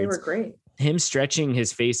standards, they were great. Him stretching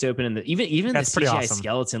his face open, and even That's the pretty CGI awesome.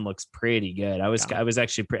 skeleton looks pretty good. I was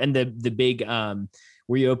actually and the big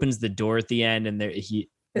where he opens the door at the end, and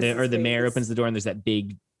the mayor opens the door, and there's that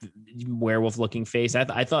big werewolf looking face.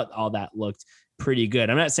 I thought all that looked pretty good.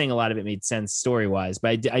 I'm not saying a lot of it made sense story wise,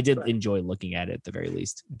 but I did enjoy looking at it at the very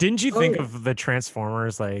least. Didn't you think of the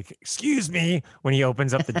Transformers like, excuse me, when he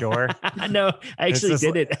opens up the door? No, I actually just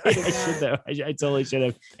did it. I should though. I totally should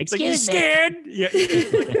have. It's like, you scared? Yeah.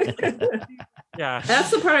 Yeah.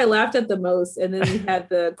 That's the part I laughed at the most. And then he had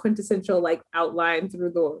the quintessential like outline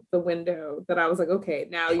through the window that I was like, okay,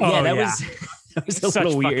 now you Yeah, Oh, that yeah. was that was a Such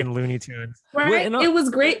little weird. fucking Looney Tunes. right. Well, It was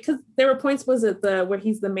great because there were points where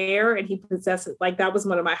he's the mayor and he possesses, like that was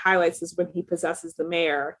one of my highlights, is when he possesses the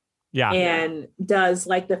mayor Yeah. and does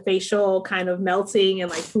like the facial kind of melting and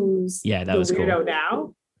like who's Yeah, that the was cool. weirdo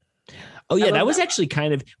now. Oh yeah, love that was that. actually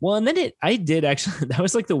kind of well, and then I did actually that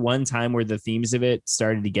was like the one time where the themes of it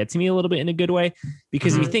started to get to me a little bit in a good way,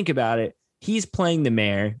 because if you think about it, he's playing the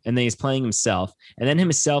mayor and then he's playing himself, and then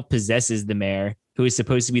himself possesses the mayor, who is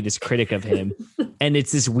supposed to be this critic of him, and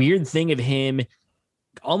it's this weird thing of him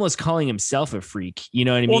almost calling himself a freak. You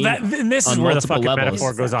know what I mean? Well, and this is On where the multiple fucking levels.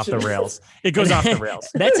 metaphor goes off the rails. It goes off the rails.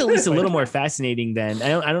 That's at least a little more fascinating than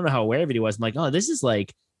I don't know how aware of it he was. I'm like, oh, this is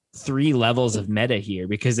like 3 levels of meta here,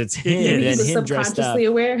 because it's him Maybe and He's him dressed up. subconsciously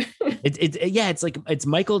aware. It's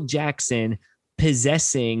Michael Jackson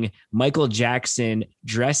possessing Michael Jackson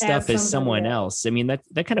dressed As up as someone somebody else. I mean, that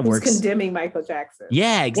kind of Who's works. condemning Michael Jackson.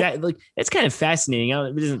 Yeah, exactly. Like it's kind of fascinating.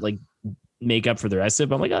 It doesn't like make up for the rest of it.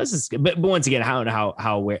 But I'm like, oh, this is good. But once again, how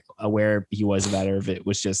aware he was about it, or if it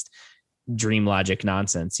was just dream logic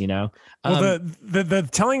nonsense, you know? Well, the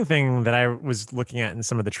telling thing that I was looking at in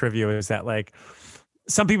some of the trivia is that like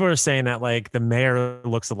some people are saying that like the mayor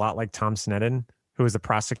looks a lot like Tom Sneddon, who was the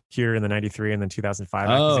prosecutor in the 93 and then 2005.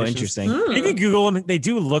 Oh, accusations. interesting. If you Google them, they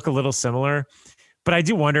do look a little similar, but I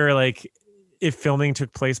do wonder like if filming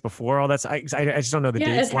took place before all that. I just don't know the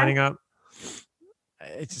Yeah, dates it lining up.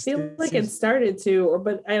 It I just feel like seems- it started to,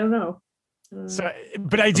 but I don't know. So,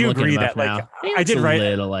 but I do I'm looking agree him up that like now. I It's did a write.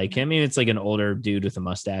 little like him. I mean, it's like an older dude with a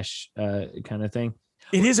mustache, kind of thing.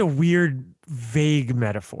 It is a weird, vague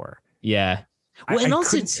metaphor. Yeah. I- Well, and I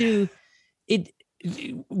also couldn't- too,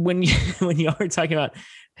 when you are talking about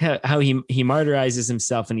how he martyrizes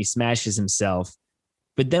himself and he smashes himself,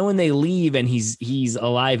 but then when they leave and he's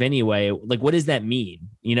alive anyway, like what does that mean?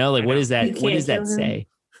 You know, like I what know. does that You what does can't that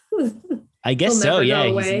kill him. say? I guess He'll so. never Yeah, go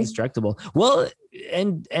he's away. indestructible. Well,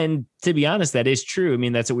 and to be honest, that is true. I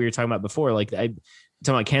mean, that's what we were talking about before. Like talking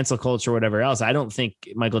about cancel culture or whatever else. I don't think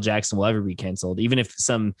Michael Jackson will ever be canceled, even if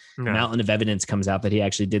some No. mountain of evidence comes out that he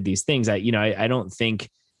actually did these things. I don't think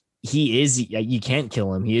he is. You can't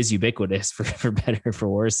kill him. He is ubiquitous for better or for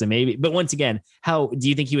worse. So maybe. But once again, how do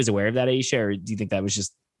you think he was aware of that, Aisha, or do you think that was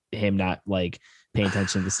just him not like paying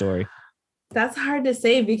attention to the story? That's hard to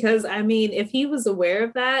say, because I mean, if he was aware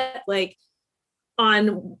of that, like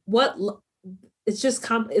on what it's just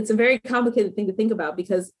it's a very complicated thing to think about,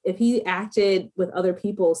 because if he acted with other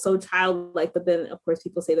people so childlike, but then of course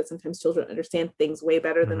people say that sometimes children understand things way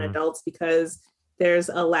better than adults because there's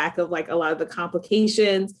a lack of like a lot of the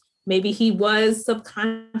complications. Maybe he was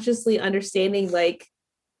subconsciously understanding like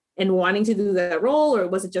and wanting to do that role, or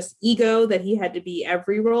was it just ego that he had to be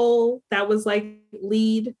every role that was like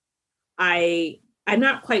lead? I'm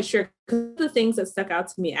not quite sure. Because the things that stuck out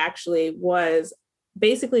to me actually was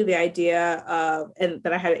basically the idea of, and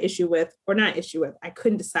that I had an issue with, or not issue with, I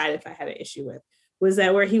couldn't decide if I had an issue with, was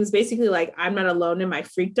that where he was basically like, I'm not alone in my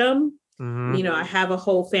freakdom. Mhm. You know, I have a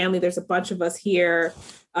whole family. There's a bunch of us here.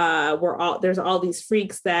 There's all these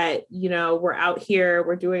freaks that, you know, we're out here,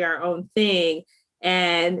 we're doing our own thing.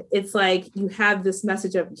 And it's like, you have this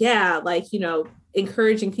message of, yeah, like, you know,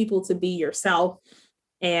 encouraging people to be yourself.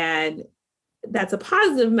 And that's a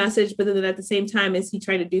positive message. But then at the same time, is he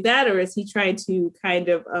trying to do that? Or is he trying to kind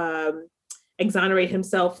of exonerate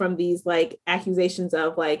himself from these like accusations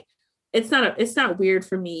of like, it's not weird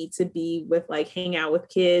for me to be with like hang out with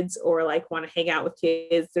kids or like want to hang out with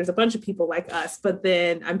kids. There's a bunch of people like us. But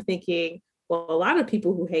then I'm thinking, well, a lot of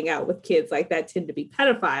people who hang out with kids like that tend to be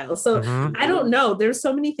pedophiles. So I don't know. There's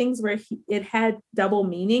so many things where it had double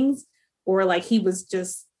meanings, or like he was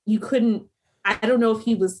just, I don't know if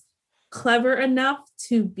he was clever enough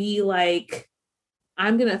to be like,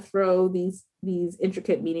 I'm going to throw these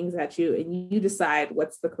intricate meanings at you and you decide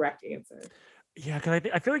what's the correct answer. Yeah, because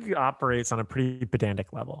I feel like he operates on a pretty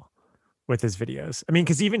pedantic level with his videos. I mean,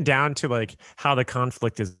 because even down to like how the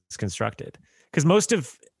conflict is constructed. Because most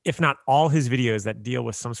of, if not all his videos that deal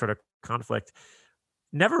with some sort of conflict,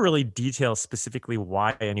 never really details specifically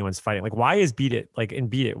why anyone's fighting. Like, why is Beat It like in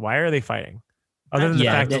Beat It? Why are they fighting? Other than the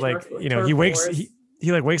Yeah, fact that, that- like, you know,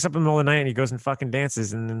 he like wakes up in the middle of the night and he goes and fucking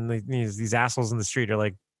dances, and then like, these assholes in the street are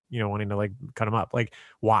like, you know, wanting to like cut him up. Like,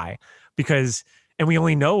 why? Because, and we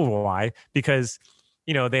only know why because,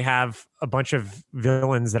 you know, they have a bunch of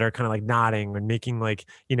villains that are kind of like nodding and making like,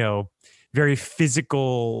 you know, very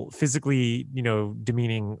physically, you know,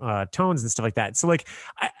 demeaning tones and stuff like that. So like,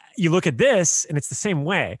 you look at this and it's the same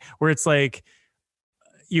way where it's like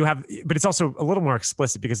you have, but it's also a little more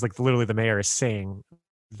explicit because like literally the mayor is saying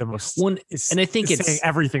the most One, and I think it's it's saying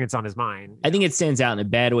everything that's on his mind. I think it stands out in a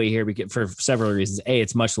bad way here because for several reasons. A,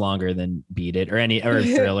 it's much longer than Beat It or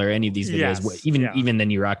Thriller, any of these videos, Yes, even than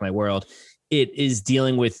You Rock My World. It is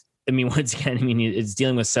dealing with, I mean, once again, I mean, it's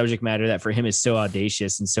dealing with subject matter that for him is so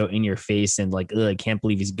audacious and so in your face and like, ugh, I can't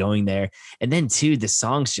believe he's going there. And then two, the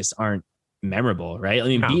songs just aren't memorable, right? I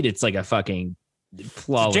mean, No. Beat It's like a fucking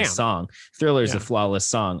flawless song. Thriller is a flawless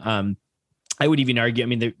song. I would even argue, I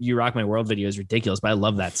mean, the You Rock My World video is ridiculous, but I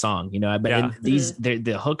love that song, you know, but and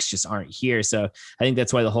the hooks just aren't here. So I think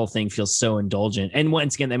that's why the whole thing feels so indulgent. And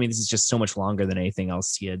once again, I mean, this is just so much longer than anything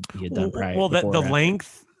else he had done prior. Well, the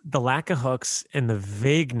length, the lack of hooks and the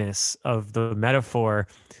vagueness of the metaphor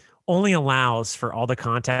only allows for all the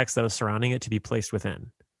context that was surrounding it to be placed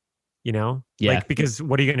within, you know? Yeah. Like, because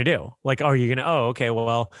what are you going to do? Like, okay,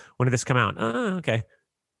 well, when did this come out? Okay.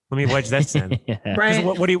 Let me wedge this in. Right.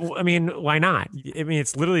 What do you, I mean, why not? I mean,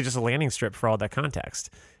 it's literally just a landing strip for all that context.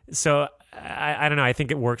 So I don't know. I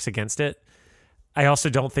think it works against it. I also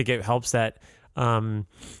don't think it helps that,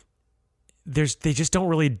 they just don't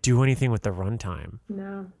really do anything with the runtime.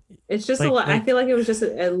 No, it's just a lot. I feel like it was just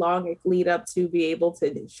a long lead up to be able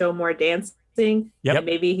to show more dancing. Yep. And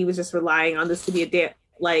maybe he was just relying on this to be a dance.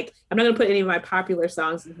 Like, I'm not going to put any of my popular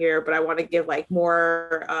songs in here, but I want to give like more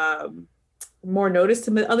notice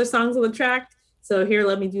to other songs on the track. So here,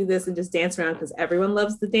 let me do this and just dance around because everyone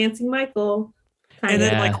loves the dancing Michael. And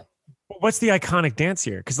then like, what's the iconic dance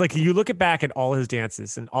here? Because like you look back at all his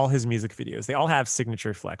dances and all his music videos, they all have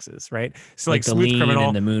signature flexes, right? So like the Smooth lean Criminal,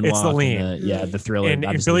 and the moonwalk, it's the lean. And the Thriller,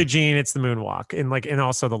 and Billie Jean, it's the moonwalk, and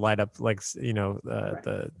also the light up, like, you know,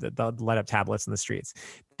 the light up tablets in the streets.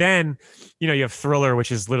 Then, you know, you have Thriller,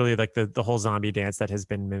 which is literally like the whole zombie dance that has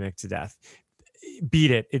been mimicked to death.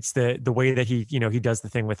 Beat It, it's the way that he, you know, he does the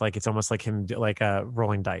thing with like, it's almost like him like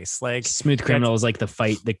rolling dice. Like Smooth Criminal is like the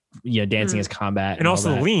fight, the, you know, dancing as combat, and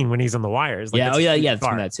also the lean when he's on the wires. Like, it's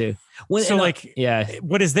from that too. What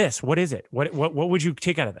is this? What is it? What would you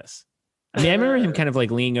take out of this? I mean, I remember him kind of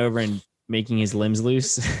like leaning over and making his limbs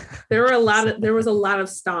loose. There was a lot of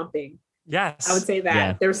stomping. Yes, I would say that.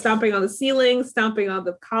 Yeah. They were stomping on the ceiling, stomping on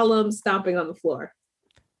the columns, stomping on the floor.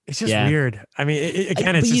 It's just weird. I mean, it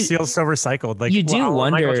just feels so recycled. Like, you do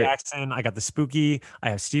wonder. Michael Jackson, I got the Spooky, I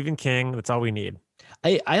have Stephen King. That's all we need.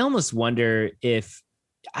 I almost wonder if,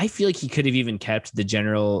 I feel like he could have even kept the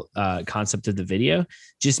general concept of the video,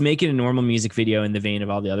 just make it a normal music video in the vein of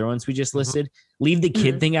all the other ones we just listed. Leave the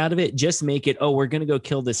kid thing out of it. Just make it, we're going to go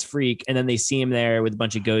kill this freak. And then they see him there with a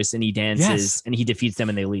bunch of ghosts and he dances and he defeats them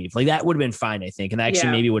and they leave. Like, that would have been fine, I think. And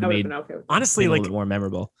actually maybe would have made, honestly, like, a little bit more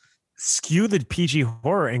memorable. Skew the PG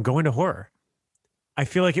horror and go into horror. I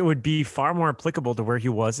feel like it would be far more applicable to where he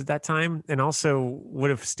was at that time, and also would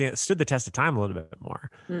have stood the test of time a little bit more,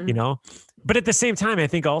 you know? But at the same time, I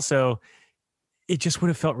think also it just would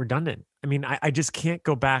have felt redundant. I mean, I just can't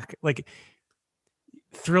go back. Like,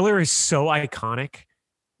 Thriller is so iconic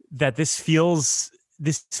that this feels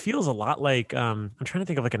a lot like, I'm trying to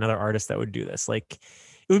think of like another artist that would do this. Like,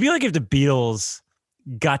 it would be like if the Beatles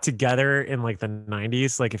got together in like the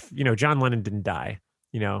 90s, like if, you know, John Lennon didn't die,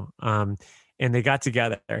 you know, and they got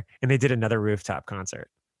together and they did another rooftop concert.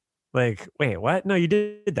 Like, wait, what? No, you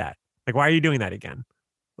did that. Like, why are you doing that again?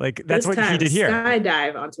 Like, that's what he did here.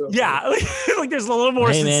 Skydive onto a like there's a little more.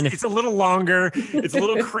 Hey, man, it's a little longer. It's a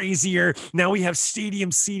little crazier. Now we have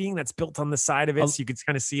stadium seating that's built on the side of it, so you can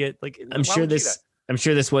kind of see it. Like, I'm sure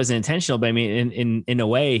this wasn't intentional, but I mean, in a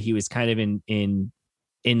way, he was kind of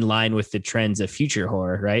in line with the trends of future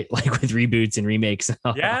horror, right? Like with reboots and remakes and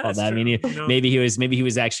all that. I mean, maybe he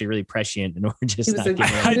was actually really prescient and we're just not giving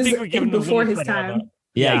him. I think we're giving before his time.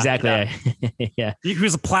 Yeah, exactly. Yeah. He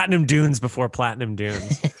was a Platinum Dunes before Platinum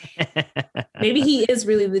Dunes. Maybe he is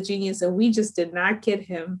really the genius and we just did not get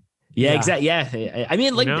him. Yeah, exactly. Yeah. I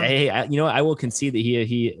mean, like, You know? hey, I will concede that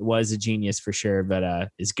he was a genius for sure, but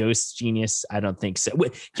is Ghost genius? I don't think so.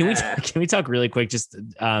 Wait, can we talk really quick just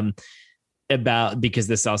about, because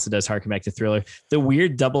this also does harken back to Thriller, the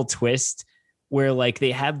weird double twist where like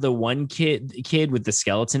they have the one kid with the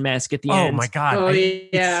skeleton mask at the end. Oh my god! Oh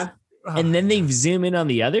yeah. and then they zoom in on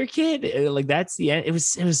the other kid. Like that's the end. It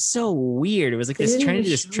was so weird. It was like this trying to do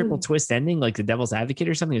this triple twist ending, like the Devil's Advocate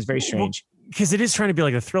or something. It was very strange. Because it is trying to be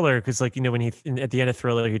like a thriller. Because like, you know, when at the end of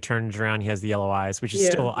Thriller, he turns around, he has the yellow eyes, which is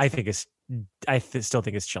still, I still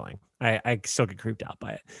think it's chilling. I still get creeped out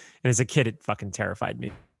by it. And as a kid, it fucking terrified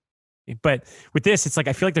me. But with this, it's like,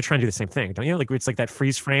 I feel like they're trying to do the same thing. Don't you? Like it's like that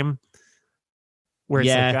freeze frame where it's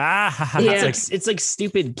like, it's like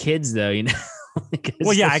stupid kids though, you know?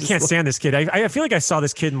 Well, yeah, I can't stand this kid. I feel like I saw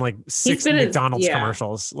this kid in like 6 McDonald's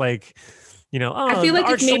commercials. Like, you know, I feel like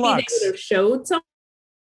if maybe they would have showed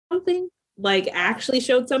something, like actually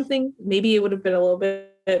showed something, maybe it would have been a little bit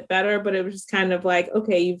better, but it was just kind of like,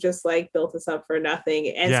 okay, you've just like built this up for nothing.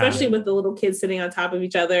 And especially with the little kids sitting on top of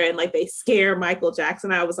each other and like they scare Michael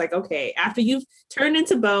Jackson. I was like, okay, after you've turned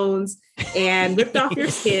into bones and ripped off your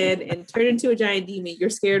skin and turned into a giant demon,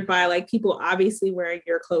 you're scared by like people obviously wearing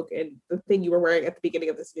your cloak and the thing you were wearing at the beginning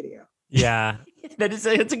of this video. Yeah. That's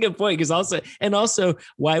a good point. Because also,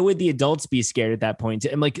 why would the adults be no.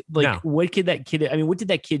 What did that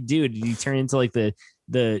kid do? Did he turn into like the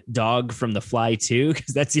dog from The Fly too?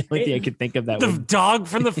 Because that's the only thing I could think of. Dog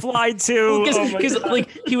from The Fly too. Because like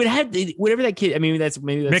he would have whatever that kid. I mean, that's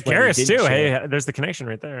Mick Garris too. Hey, there's the connection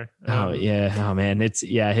right there. Oh yeah. Oh man.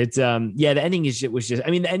 The ending was just.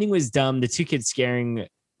 I mean, the ending was dumb. The two kids scaring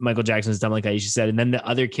Michael Jackson was dumb like that. You just said, and then the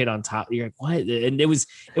other kid on top. You're like, what? And it was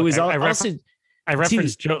I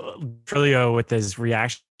referenced Joe Trillo with his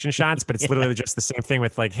reaction shots, but it's literally just the same thing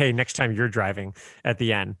with like, hey, next time you're driving at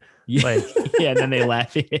the end. Like, and then they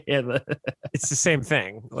laugh. It's the same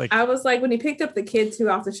thing. Like I was like, when he picked up the kid too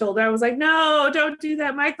off the shoulder, I was like, no, don't do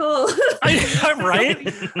that, Michael. Right?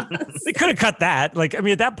 They could have cut that. Like, I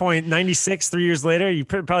mean, at that point, 96, 3 years later, you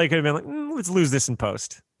probably could have been like, let's lose this in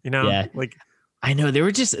post. You know? Yeah. Like, I know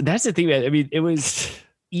that's the thing. I mean, it was.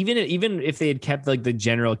 Even if they had kept like the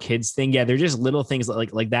general kids thing, they're just little things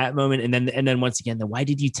like that moment, and then once again, why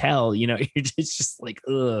did you tell? You know, it's just like,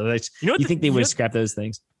 ugh. You think they would scrap those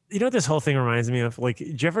things? You know what this whole thing reminds me of? Like,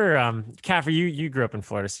 did you ever, Kaffer, you grew up in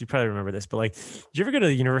Florida, so you probably remember this, but like, did you ever go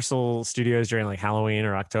to Universal Studios during like Halloween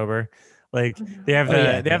or October? Like they have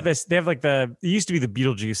it used to be the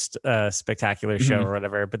Beetlejuice spectacular show or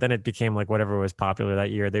whatever, but then it became like whatever was popular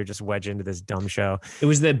that year. They would just wedge into this dumb show. It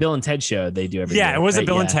was the Bill and Ted show they do every year. Yeah, it was a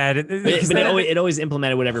Bill and Ted. It always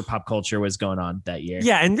implemented whatever pop culture was going on that year.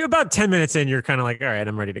 Yeah, and about 10 minutes in, you're kind of like, all right,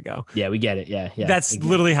 I'm ready to go. Yeah, we get it. Yeah. That's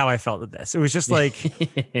literally how I felt with this. It was just like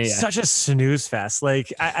such a snooze fest.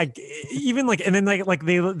 Like I even like, and then like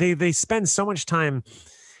they spend so much time.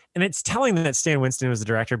 And it's telling that Stan Winston was the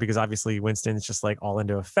director because obviously Winston's just like all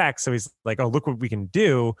into effects. So he's like, oh, look what we can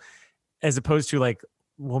do, as opposed to like,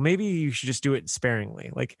 well, maybe you should just do it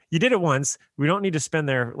sparingly. Like you did it once. We don't need to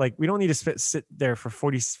sit there for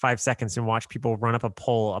 45 seconds and watch people run up a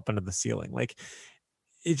pole up into the ceiling. Like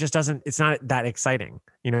it just doesn't, it's not that exciting.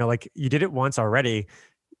 You know, like you did it once already.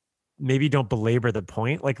 Maybe don't belabor the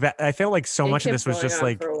point like that. I feel like so much of this was just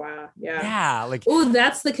like, for a while. Yeah. Like, oh,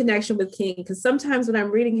 that's the connection with King. Because sometimes when I'm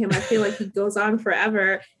reading him, I feel like he goes on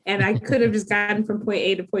forever, and I could have just gotten from point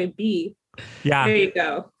A to point B. Yeah, there you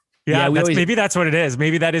go. Yeah, maybe that's what it is.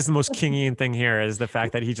 Maybe that is the most Kingian thing here is the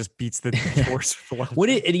fact that he just beats the horse.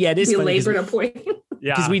 It is belabored a point.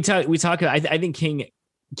 Yeah, because we talk. I think King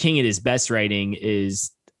at his best writing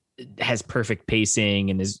has perfect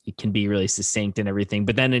pacing and it can be really succinct and everything.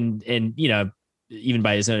 But then in you know, even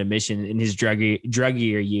by his own admission, in his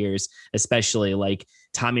druggier years, especially like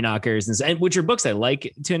Tommyknockers and which are books I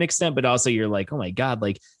like to an extent, but also you're like, oh my God,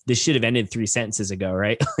 like this should have ended 3 sentences ago,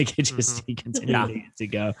 right? Like it just he continued to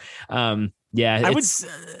go. Yeah, I would.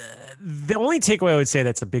 The only takeaway I would say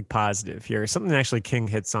that's a big positive here, something actually King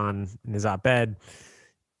hits on in his op-ed,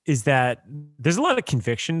 is that there's a lot of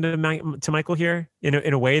conviction to Michael here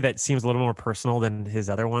in a way that seems a little more personal than his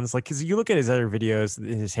other ones. Like, because you look at his other videos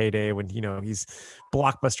in his heyday when, you know, he's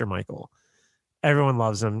blockbuster Michael. Everyone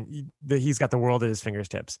loves him. He's got the world at his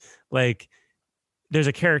fingertips. Like, there's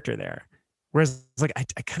a character there. Whereas, like, I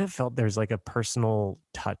kind of felt there's like a personal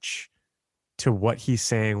touch to what he's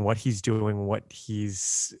saying, what he's doing, what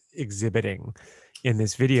he's exhibiting in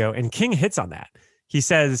this video. And King hits on that. He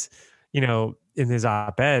says, you know, in his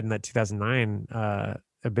op-ed in that 2009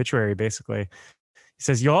 obituary, basically, he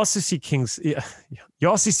says, you also see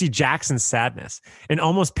Jackson's sadness, an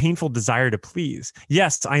almost painful desire to please.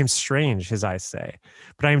 Yes, I am strange, his eyes say,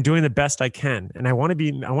 but I am doing the best I can. And I want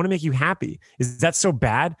to make you happy. Is that so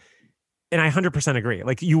bad? And I 100% agree.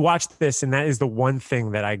 Like, you watch this, and that is the one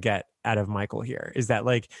thing that I get out of Michael here is that,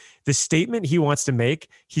 like, the statement he wants to make,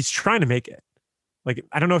 he's trying to make it. Like,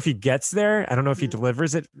 I don't know if he gets there. I don't know if he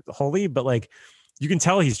delivers it wholly, but like, you can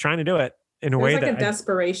tell he's trying to do it. in a There's way like that a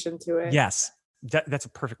desperation to it. yes, that's a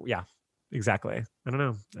perfect. Yeah, exactly. I don't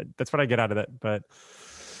know. That's what I get out of it. But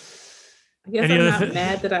I guess I'm not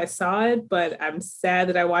mad that I saw it, but I'm sad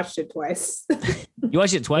that I watched it twice. You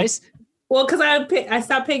watched it twice? Well, because I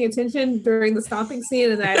stopped paying attention during the stomping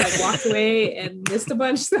scene, and I like walked away and missed a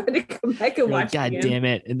bunch, so I had to come back and watch. God it damn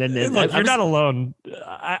it! And then look, you're not alone.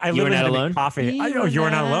 I You live are not in alone? coffee. I know you're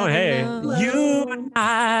not alone. Hey, you're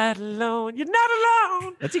not alone. You're not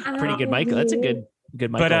alone. That's a pretty good Michael. That's a good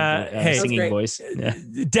Michael hey, singing voice. Yeah.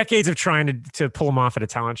 Decades of trying to pull him off at a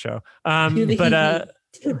talent show. But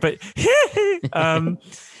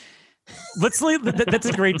let's leave. That's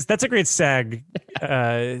a great seg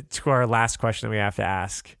to our last question that we have to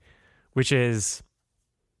ask, which is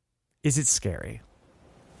it scary?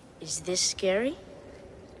 Is this scary?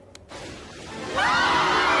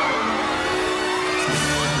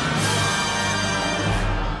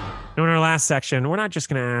 Now, in our last section, we're not just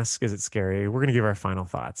going to ask, is it scary? We're going to give our final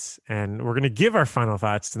thoughts. And we're going to give our final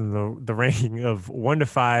thoughts in the ranking of 1 to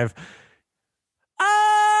 5.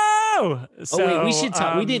 So, wait, we should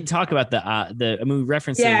talk. We didn't talk about the. I mean, we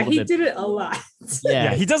referenced it a Yeah, little he bit. did it a lot.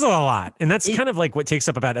 Yeah. he does it a lot, and that's kind of like what takes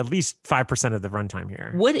up about at least 5% of the runtime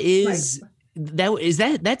here. What is that? Is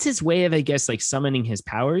that's his way of, I guess, like summoning his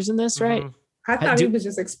powers in this, right? Mhm. I thought he was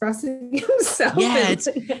just expressing himself. Yeah,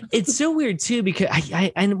 it's so weird too, because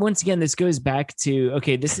I and once again, this goes back to,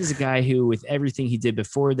 okay, this is a guy who, with everything he did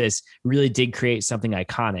before this, really did create something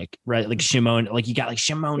iconic, right? Like Shimon, like you got like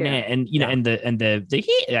Shimon, and you know, and the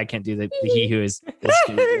he, I can't do the he who is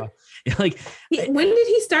like. When did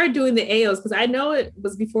he start doing the AOs? Because I know it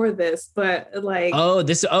was before this, but like so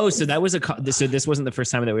that was so this wasn't the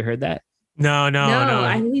first time that we heard that. No.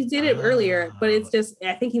 He did it earlier, but it's just,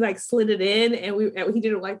 I think he like slid it in, and he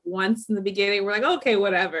did it like once in the beginning. We're like, okay,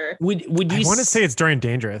 whatever. Would you? I want to say it's during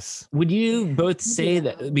Dangerous. Would you both say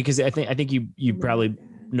that, because I think you probably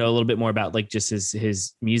know a little bit more about like just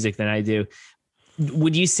his music than I do.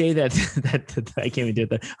 Would you say that I can't even do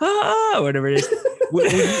it, whatever it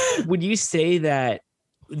is. Would you say that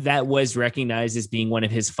was recognized as being one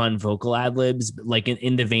of his fun vocal ad libs, like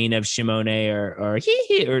in the vein of Shimone or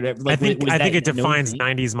he, or like, I think it defines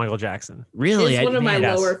 90s Michael Jackson. Really? It's one of my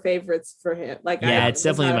lower favorites for him. Like, it's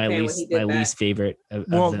definitely my least favorite of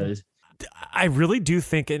those. I really do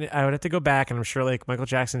think, and I would have to go back, and I'm sure like Michael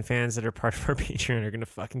Jackson fans that are part of our Patreon are going to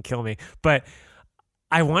fucking kill me, but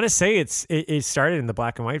I want to say it started in the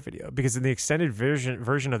black and white video, because in the extended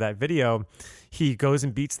version of that video, he goes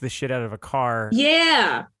and beats the shit out of a car.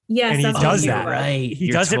 Yeah. Yes. And he does that. Right.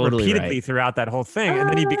 He does totally it repeatedly throughout that whole thing. And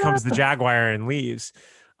then he becomes the Jaguar and leaves.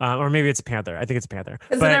 Or maybe it's a Panther. I think it's a Panther.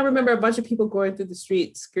 Because then I remember a bunch of people going through the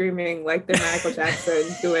street screaming like they're Michael Jackson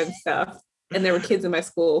doing stuff. And there were kids in my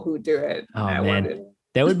school who do it. Oh, man.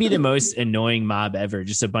 That would be the most annoying mob ever.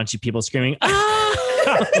 Just a bunch of people screaming,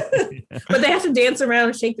 But they have to dance around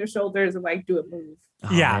and shake their shoulders and like do a move.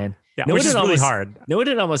 Oh, yeah. Man. Yeah, which is really hard. Know what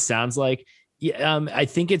it almost sounds like? Yeah, I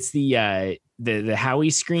think it's the Howie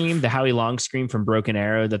scream, the Howie Long scream from Broken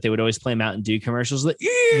Arrow that they would always play Mountain Dew commercials. Like,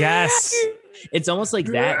 yes, it's almost like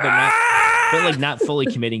that, but not fully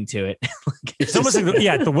committing to it. It's almost like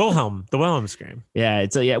the Wilhelm scream. Yeah,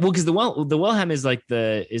 it's because the Wilhelm is like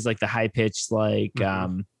the high pitched I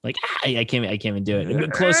can't even do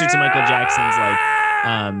it. Closer to Michael Jackson's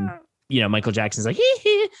Michael Jackson's like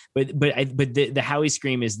but the Howie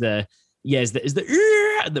scream is the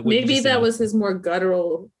maybe that was his more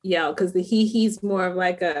guttural yell, because the he's more of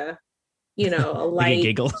like a light like a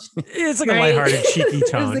giggle. It's like a lighthearted, cheeky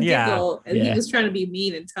tone. Giggle, and he was trying to be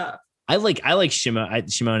mean and tough. I like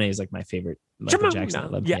Shimone is like my favorite Michael Jackson. I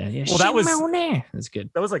love. Yeah. Well, that's good.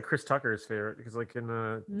 That was like Chris Tucker's favorite, because like in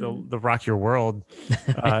the Rock Your World,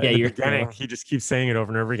 you're beginning, he just keeps saying it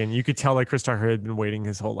over and over again. You could tell like Chris Tucker had been waiting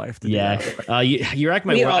his whole life to do that. You rock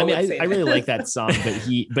my world. I mean, I really like that song,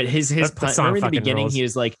 but his pun, remember in the beginning rules.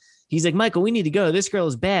 He's like, Michael, we need to go. This girl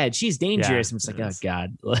is bad. She's dangerous. I'm just like, oh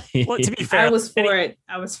God. Well, to be fair, I was for it.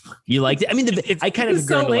 You liked it? I mean, I kind of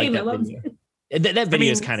so lame. Like that video. That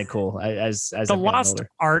video is kind of cool. As the lost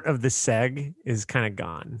art of the seg is kind of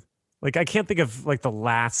gone. Like I can't think of like the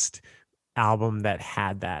last album that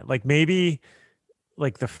had that. Like maybe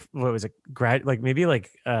like College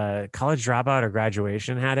Dropout or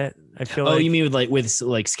Graduation had it. I feel like. Oh, you mean with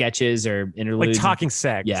sketches or interludes? Like talking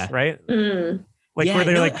segs, yeah. Right? Mm. Like where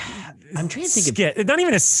they're like, I'm trying to think skit. It's not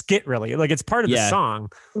even a skit really. Like it's part of the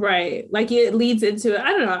song. Right. Like it leads into it. I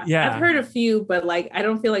don't know. Yeah. I've heard a few, but like I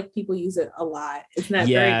don't feel like people use it a lot. It's not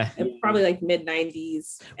very, probably like mid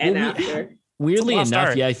 90s and after. Weirdly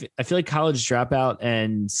enough, I feel like College Dropout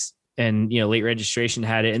and and Late Registration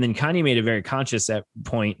had it, and then Kanye made a very conscious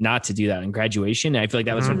point not to do that in Graduation. And I feel like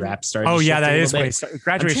that was when rap started. Oh to yeah, shift that a is little bit. way.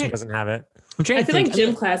 Graduation doesn't have it. I'm trying I to feel think. like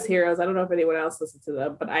Gym Class Heroes. I don't know if anyone else listened to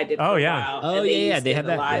them, but I did. Oh, for a yeah. while, Oh, and yeah, used they it have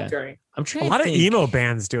that, live yeah. during. I'm trying A to lot of think. emo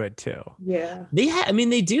bands do it too. Yeah.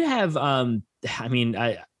 They do have. I mean,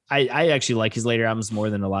 I actually like his later albums more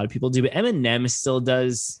than a lot of people do. But Eminem still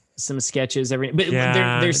does some sketches but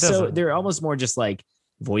Yeah, they're almost more just like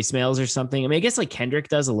voicemails or something. I mean, I guess like Kendrick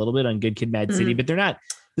does a little bit on Good Kid, Mad City, but they're not.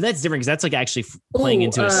 But that's different because that's like actually playing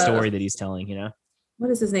into a story that he's telling.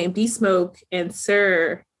 What is his name? D Smoke and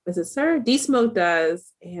Sir. Is it Sir? D Smoke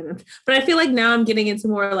does, but I feel like now I'm getting into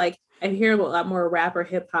more like I hear a lot more rap or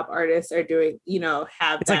hip hop artists are doing.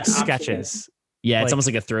 Have It's that like option. sketches. Yeah, it's Like- almost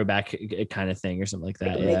like a throwback kind of thing or something like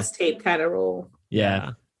that. Like a mixtape kind of role.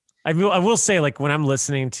 Yeah. I will say, like, when I'm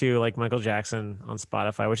listening to like Michael Jackson on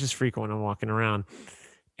Spotify, which is frequent when I'm walking around,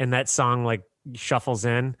 and that song like shuffles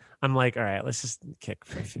in, I'm like, all right, let's just kick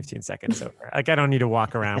for 15 seconds over. Like, I don't need to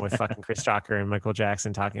walk around with fucking Chris Tucker and Michael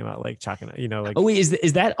Jackson talking about like like. Oh wait,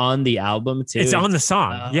 is that on the album too? It's on the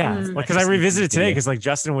song, yeah. Mm. Because I revisited today because like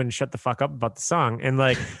Justin wouldn't shut the fuck up about the song, and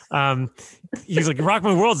like, he's like, "Rock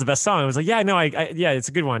My World's the best song." I was like, "Yeah, no, yeah, it's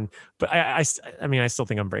a good one." But I mean, I still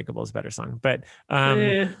think Unbreakable is a better song. But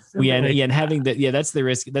and having that's the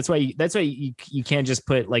risk. That's why you can't just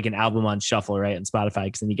put like an album on shuffle right on Spotify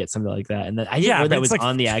because then you get something like that. And then I didn't know but that it's was like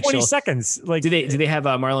on the 20 actual. seconds. Like, Do they have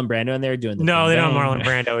Marlon Brando in there doing the? No, they don't have bang?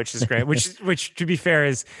 Marlon Brando, which is great. Which to be fair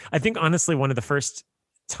is, I think honestly one of the first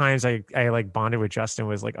times I like bonded with Justin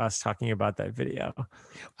was like us talking about that video. And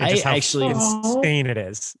I just how actually- insane it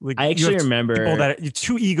is. Like, I you actually have remember- people that you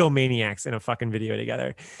two egomaniacs in a fucking video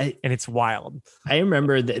together, I- and it's wild. I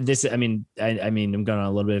remember this. I mean, I'm going on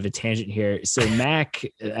a little bit of a tangent here. So Mac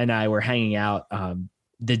and I were hanging out.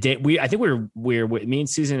 The day I think we're me and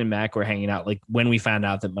Susan and Mac were hanging out like when we found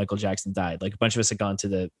out that Michael Jackson died. Like a bunch of us had gone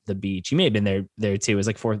to the beach. You may have been there too. It was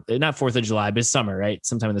like not 4th of July, but it's summer, right?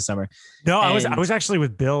 Sometime in the summer. No, And- I was actually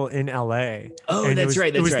with Bill in LA. Oh, and that's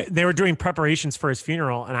right. That's right. They were doing preparations for his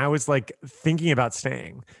funeral, and I was like thinking about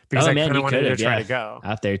staying because I kind of wanted to try to go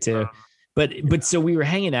out there too. But so we were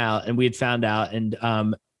hanging out and we had found out and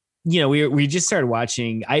we just started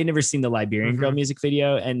watching. I had never seen the Liberian Girl music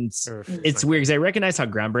video, and it's weird because I recognize how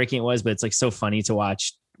groundbreaking it was, but it's like so funny to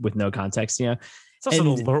watch with no context. It's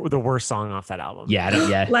also the worst song off that album.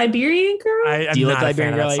 Yeah. Liberian Girl. I'm Do you like not a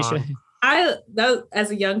fan Liberian Girl, of that song. Aisha?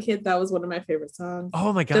 As a young kid, that was one of my favorite songs.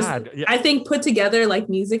 Oh my god! Just, I think put together like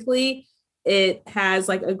musically, it has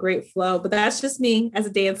like a great flow. But that's just me as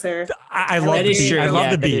a dancer. I love That the is beat. true. I love Yeah,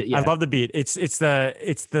 the that beat. is- yeah. I love the beat. It's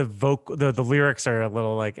the vocal. The lyrics are a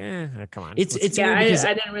little like, come on. It's Yeah, weird I because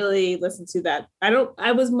didn't really listen to that.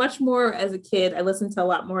 I was much more as a kid. I listened to a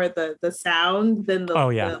lot more of the sound than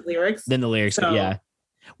the lyrics. then the lyrics, So- yeah.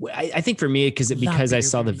 I think for me, because I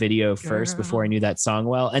saw the video first before I knew that song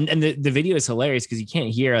well, and the video is hilarious because you can't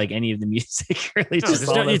hear like any of the music really.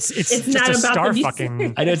 It's It's just not a about star the music.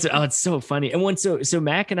 fucking. I know it's so funny. And so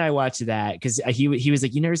Mac and I watched that because he was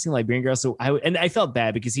like, you never seen Liberian Girl, so I felt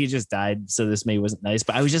bad because he just died, so this maybe wasn't nice,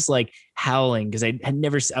 but I was just like howling because I had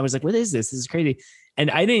never. I was like, what is this? This is crazy.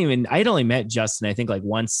 And I had only met Justin I think like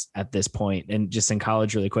once at this point, and just in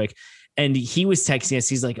college really quick. And he was texting us.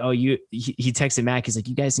 He's like, "Oh, he texted Mac. He's like,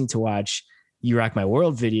 you guys need to watch You Rock My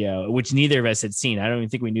World video," which neither of us had seen. I don't even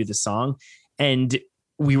think we knew the song. And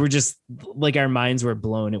we were just like, our minds were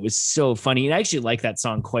blown. It was so funny. And I actually like that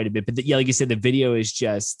song quite a bit. But like you said, the video is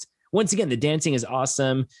just, once again, the dancing is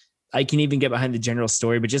awesome. I can even get behind the general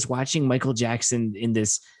story, but just watching Michael Jackson in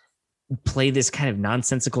this, play this kind of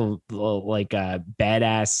nonsensical, like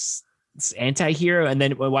badass anti-hero. And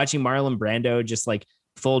then watching Marlon Brando just like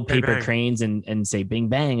fold paper cranes and say bing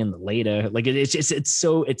bang and later, like it's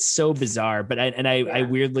so bizarre. But I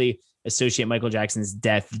weirdly associate Michael Jackson's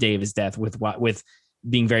death, the day of his death, with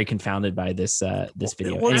being very confounded by this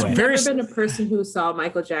video. Well, anyway. I've never been a person who saw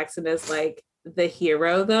Michael Jackson as like the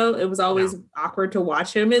hero, though. It was always awkward to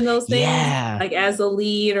watch him in those things, like as the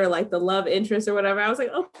lead or like the love interest or whatever. I was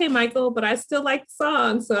like, okay, Michael, but I still like the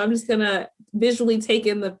song, so I'm just gonna visually take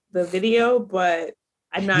in the video, but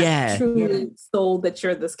I'm not truly sold that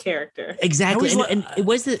you're this character. Exactly. And it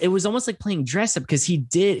was almost like playing dress up because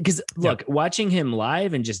look, watching him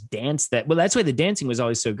live and just dance that's why the dancing was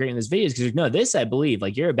always so great in this videos, because no, this I believe,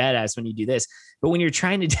 like, you're a badass when you do this. But when you're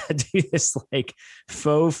trying to do this like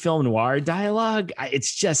faux film noir dialogue,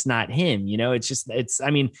 it's just not him, I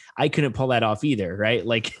mean, I couldn't pull that off either. Right.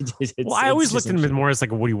 Like, I always looked at him more as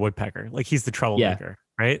like a Woody Woodpecker. Like, he's the troublemaker.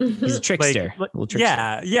 Right? He's a trickster.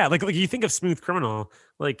 Yeah. Like you think of Smooth Criminal,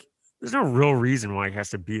 like there's no real reason why he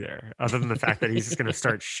has to be there other than the fact that he's just going to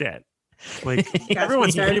start shit. Like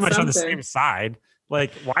everyone's pretty much on the same side.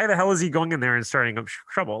 Like, why the hell is he going in there and starting up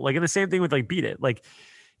trouble? Like, and the same thing with like Beat It. Like,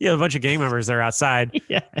 you know, a bunch of gang members that are outside.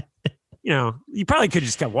 Yeah. You know, you probably could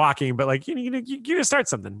just kept walking, but like, you're gonna start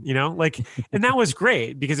something, you know, like, and that was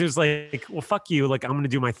great because it was like, well, fuck you. Like, I'm going to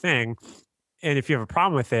do my thing. And if you have a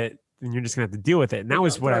problem with it, then you're just gonna have to deal with it. And that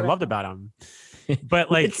was what I loved about him.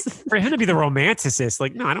 But like for him to be the romanticist,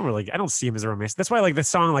 like, no, I don't see him as a romantic. That's why like the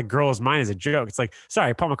song, like Girl Is Mine is a joke. It's like,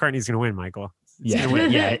 sorry, Paul McCartney's going to win, Michael. Yeah.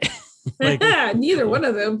 Yeah. Like, neither one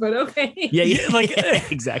of them, but okay. Yeah, like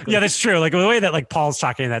exactly. Yeah, that's true. Like the way that like Paul's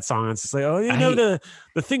talking in that song, it's just like, oh, you know, the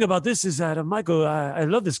thing about this is that Michael, I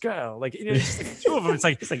love this girl. Like, you know, it's just like two of them. It's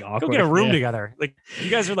like awkward. Go get a room together. Like you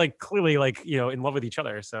guys are like clearly like, you know, in love with each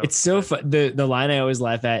other. So it's so fun. The line I always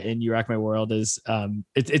laugh at in You Rock My World is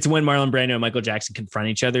it's when Marlon Brando and Michael Jackson confront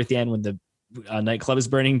each other at the end when the nightclub is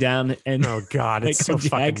burning down, and oh god, it's so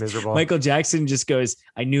fucking miserable. Michael Jackson just goes,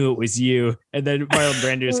 "I knew it was you," and then Marlon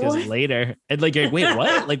Brando just goes later, and like, wait,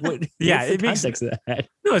 what? Like, what? Yeah, it makes context of that.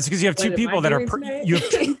 No, it's because you have two people that are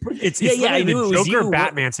it's I knew it was Joker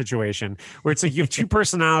Batman situation where it's like you have two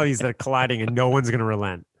personalities that are colliding and no one's gonna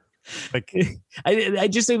relent. Like, I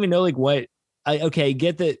just don't even know like what. I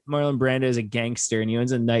get that Marlon Brando is a gangster and he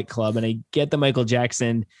owns a nightclub, and I get that Michael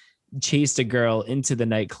Jackson chased a girl into the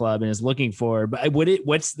nightclub and is looking for her. But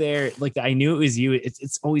what's there? Like, I knew it was you.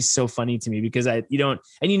 It's always so funny to me because they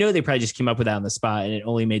probably just came up with that on the spot and it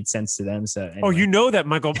only made sense to them. So anyway. Oh, you know that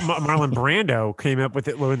Marlon Brando came up with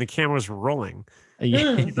it when the cameras were rolling.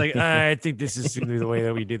 He's like, I think this is the way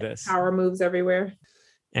that we do this. Power moves everywhere.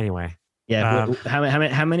 Anyway. Yeah. How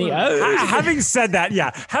many? Having said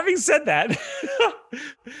that,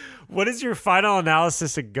 what is your final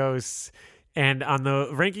analysis of Ghosts? And on the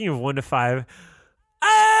ranking of 1 to 5,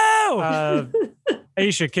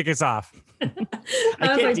 Aisha, kick us off.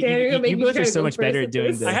 I was like, Dan, you both are so much better at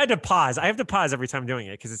doing this. I had to pause. I have to pause every time doing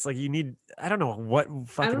it because it's like you need. I don't know what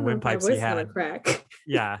fucking windpipes he had. Crack.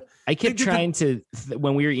 Yeah, I kept trying to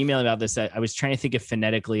when we were emailing about this. I was trying to think of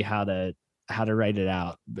phonetically how to write it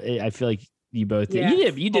out. I feel like you both did. Yeah.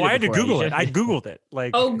 You did. I had to Google it. I Googled it.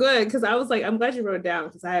 Like, oh, good, because I was like, I'm glad you wrote it down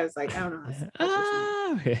because I was like, I don't know.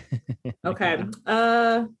 Okay.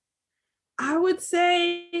 I would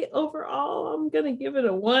say overall, I'm gonna give it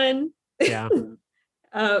a 1. Yeah. Wait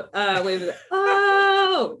a minute.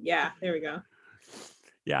 Oh, yeah. There we go.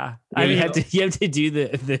 Yeah. You have to do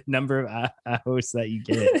the number of hosts that you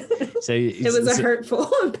get. So it was a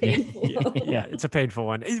hurtful and painful. Yeah, it's a painful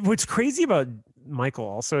one. What's crazy about Michael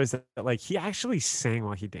also is that like he actually sang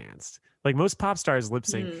while he danced. Like most pop stars lip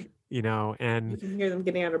sync, you know, and you can hear them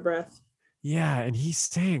getting out of breath. Yeah, and he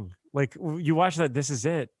sang. Like you watch that This Is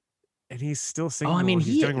It, and he's still singing. Oh, I mean,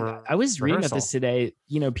 I was reading about this today.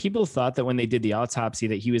 You know, people thought that when they did the autopsy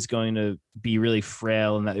that he was going to be really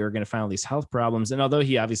frail and that they were going to find all these health problems. And although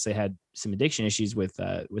he obviously had some addiction issues with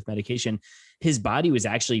medication, his body was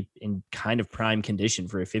actually in kind of prime condition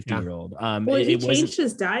for a 50-year-old. Well, he changed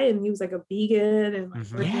his diet and he was like a vegan and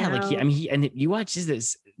and you watch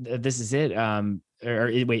This Is It.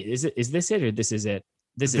 Wait, is this it or This Is It?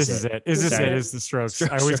 This is it. Is the Strokes.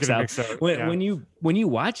 I always get it mixed up. When you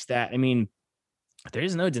watch that, I mean,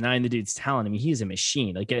 there's no denying the dude's talent. I mean, he's a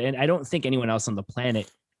machine. Like, and I don't think anyone else on the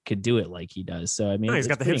planet could do it like he does. So I mean, he's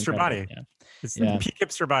got the hipster body. Yeah. It's the peak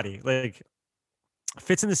hipster body. Like,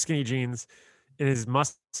 fits in the skinny jeans. And his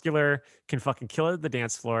muscular can fucking kill it at the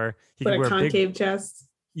dance floor. He can wear a concave chest.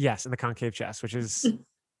 Yes, and the concave chest, which is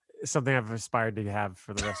something I've aspired to have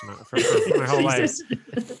for the rest of my whole life.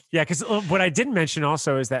 Yeah, because what I didn't mention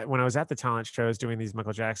also is that when I was at the talent shows doing these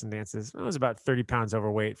Michael Jackson dances, I was about 30 pounds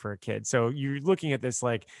overweight for a kid. So you're looking at this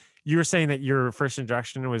like you were saying that your first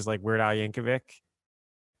introduction was like Weird Al Yankovic,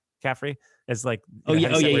 Caffrey, as like with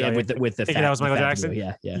the that was Michael Jackson.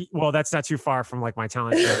 Video. Yeah. Well, that's not too far from like my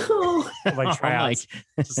talent show, like tryouts.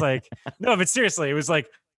 Just like no, but seriously, it was like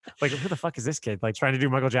who the fuck is this kid? Like trying to do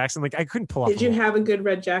Michael Jackson. Like I couldn't pull off. Did you have a good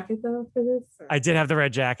red jacket though for this? Or? I did have the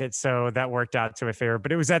red jacket, so that worked out to my favor.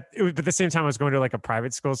 But but at the same time, I was going to like a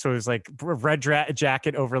private school, so it was like a red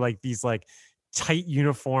jacket over like these like tight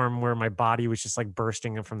uniform where my body was just like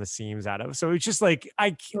bursting from the seams out of. So it's just like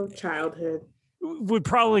childhood would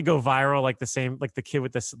probably go viral, like the same, like the kid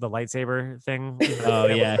with the lightsaber thing. Oh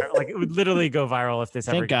yeah, like it would literally go viral if this.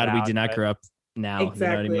 Thank ever God we out, did not grow up now.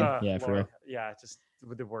 Exactly. You know what I mean? Yeah, for real. Yeah, just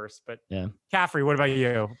with the worst. But yeah, Caffrey, what about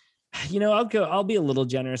you? You know, I'll be a little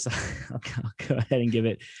generous. I'll go ahead and give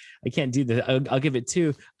it. I can't do this. I'll give it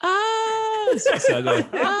 2. So I go,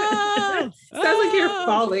 Sounds like you're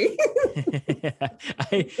falling.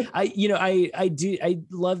 I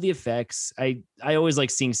love the effects. I always like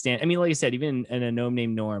seeing Stan. I mean, like I said, even in A Gnome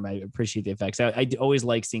Named Norm, I appreciate the effects. I always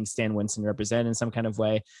like seeing Stan Winston represented in some kind of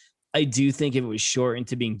way. I do think if it was shortened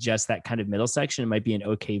to being just that kind of middle section, it might be an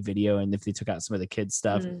okay video. And if they took out some of the kids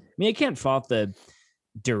stuff, I mean, I can't fault the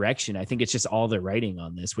direction. I think it's just all the writing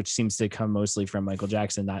on this, which seems to come mostly from Michael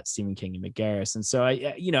Jackson, not Stephen King and Mick Garris. And so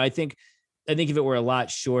I think if it were a lot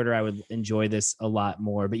shorter, I would enjoy this a lot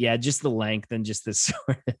more. But yeah, just the length and just the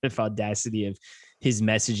sort of audacity of his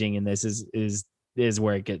messaging in this is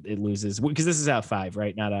where it loses, because this is out of 5,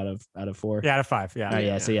 right? Not out of 4. Yeah, out of 5. Yeah. Oh,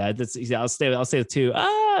 yeah. So yeah, I'll stay with 2.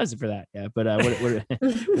 Is it for that? Yeah. But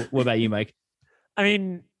what about you, Mike? I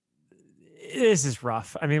mean, this is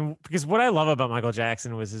rough. I mean, because what I love about Michael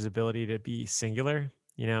Jackson was his ability to be singular,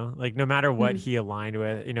 like no matter what he aligned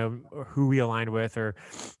with, or who he aligned with, or,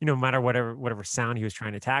 no matter whatever sound he was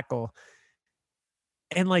trying to tackle.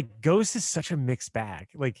 And like Ghost is such a mixed bag.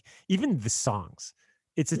 Like even the songs,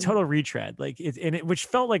 it's a total retread. Like which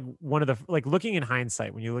felt like one of the, like looking in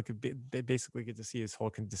hindsight, when you look at basically get to see his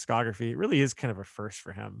whole discography, it really is kind of a first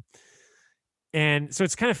for him. And so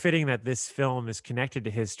it's kind of fitting that this film is connected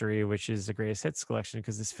to history, which is the greatest hits collection,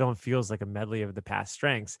 because this film feels like a medley of the past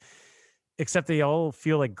strengths, except they all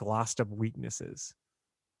feel like glossed up weaknesses.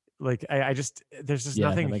 Like there's just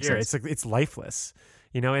nothing here. Sense. It's like, it's lifeless,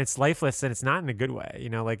 it's lifeless, and it's not in a good way,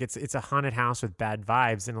 like it's a haunted house with bad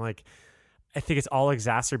vibes. And like, I think it's all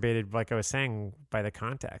exacerbated, like I was saying, by the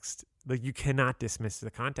context. Like you cannot dismiss the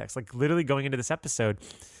context. Like literally going into this episode,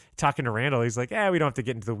 talking to Randall, he's like, we don't have to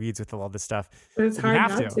get into the weeds with all this stuff. But it's hard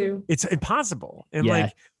not to. It's impossible.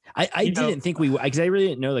 And I didn't think because I really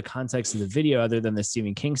didn't know the context of the video other than the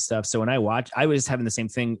Stephen King stuff. So when I watched, I was having the same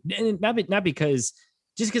thing, and not because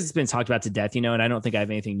it's been talked about to death, and I don't think I have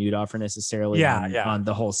anything new to offer necessarily on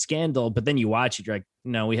the whole scandal. But then you watch it, you're like,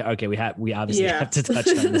 no, we obviously have to touch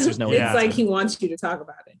on this. There's no way. It's like he wants you to talk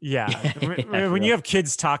about it. Yeah. When you have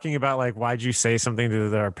kids talking about like, why'd you say something to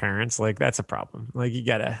their parents? Like that's a problem. Like we're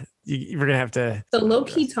gonna have to. The low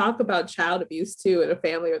key talk about child abuse too in a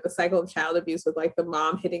family, or the cycle of child abuse with like the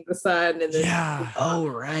mom hitting the son, and then oh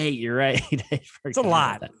right, you're right. It's a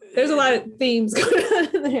lot. There's a lot of themes going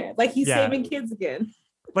on in there. Like he's saving kids again.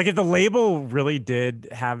 Like if the label really did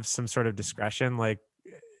have some sort of discretion, like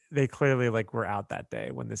they clearly like were out that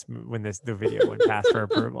day when the video went past for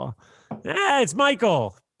approval. It's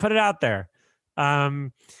Michael. Put it out there.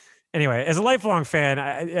 Anyway, as a lifelong fan,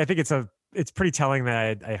 I think it's pretty telling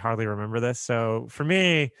that I hardly remember this. So for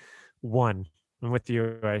me, 1. I'm with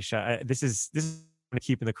you, Aisha. This is gonna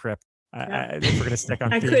keep in the crypt. We're gonna stick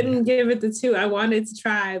on. I couldn't give it the 2. I wanted to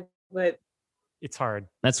try, but it's hard.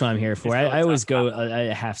 That's what I'm here for. I always go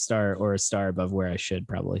a half star or a star above where I should,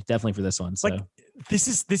 probably. Definitely for this one. So like, this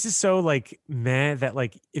is so like meh that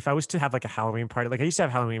like if I was to have like a Halloween party, like I used to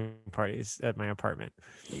have Halloween parties at my apartment.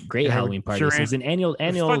 Great Halloween parties. It's an annual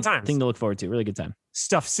thing to look forward to. Really good time.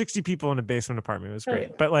 Stuff 60 people in a basement apartment. It was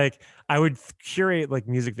great. But like I would curate like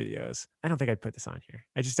music videos. I don't think I'd put this on here.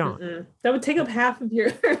 I just don't. That would take up half of your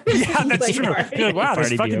yeah, that's true. You're like, wow,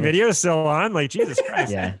 this fucking video is still on. Like Jesus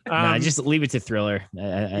Christ. Yeah. No, just leave it to Thriller.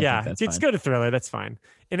 I think it's go to Thriller. That's fine.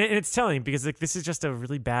 And it's telling because like this is just a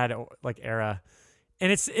really bad like era.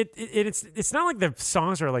 And it's not like the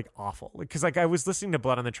songs are like awful. Because like I was listening to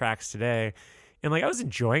Blood on the Tracks today. And like I was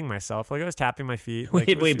enjoying myself, like I was tapping my feet. Like,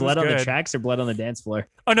 wait, Blood on the Tracks or Blood on the Dance Floor?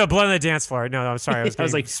 Oh no, Blood on the Dance Floor. No, I'm sorry, I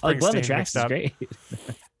was like, Blood on the Tracks is great.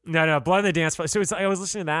 No, Blood on the Dance Floor. So I was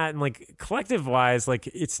listening to that, and like collective wise, like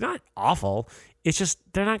it's not awful. It's just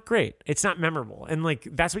they're not great. It's not memorable, and like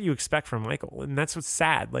that's what you expect from Michael, and that's what's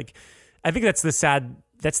sad. Like I think that's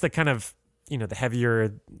the kind of. The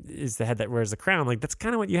heavier is the head that wears the crown. Like that's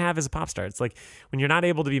kind of what you have as a pop star. It's like when you're not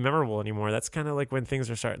able to be memorable anymore, that's kind of like when things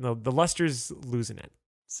are starting, the luster's losing it.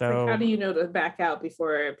 So like how do you know to back out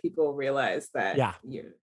before people realize that? Yeah.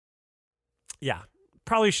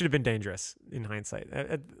 Probably should have been Dangerous in hindsight.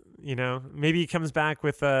 Maybe he comes back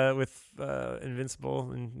with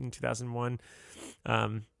Invincible in 2001.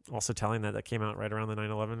 Also telling that came out right around the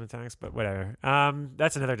 9/11 attacks, but whatever.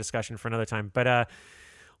 That's another discussion for another time. But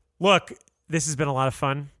look, this has been a lot of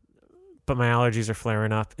fun, but my allergies are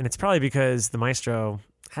flaring up. And it's probably because the maestro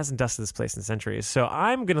hasn't dusted this place in centuries. So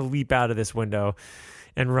I'm going to leap out of this window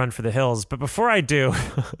and run for the hills. But before I do,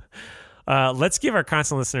 let's give our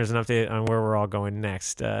constant listeners an update on where we're all going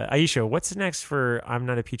next. Aisha, what's next for I'm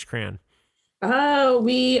Not a Peach Crayon?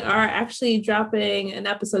 We are actually dropping an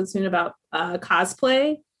episode soon about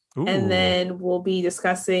cosplay. Ooh. And then we'll be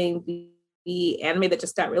discussing the anime that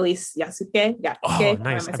just got released, Yasuke. Oh,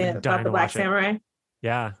 nice. I've been dying to the Black watch Samurai.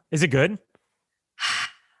 Yeah. Is it good?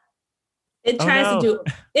 It tries to do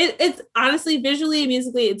it. It's honestly, visually and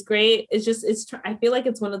musically, it's great. It's just, I feel like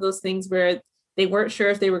it's one of those things where they weren't sure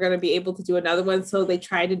if they were going to be able to do another one. So they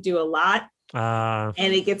tried to do a lot. And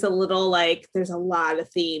it gets a little like, there's a lot of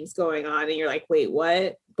themes going on and you're like, wait,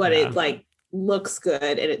 what? But it like looks good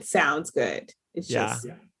and it sounds good. It's just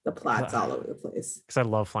the plot's all over the place. Because I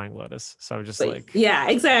love Flying Lotus. So I'm just yeah,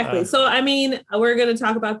 exactly. So, I mean, we're going to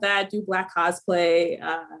talk about that, do black cosplay.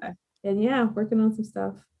 And yeah, working on some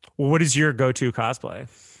stuff. What is your go-to cosplay?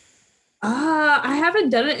 I haven't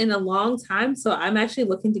done it in a long time, so I'm actually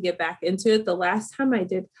looking to get back into it. The last time I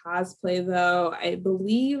did cosplay, though, I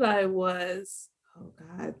believe I was,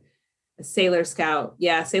 a Sailor Scout.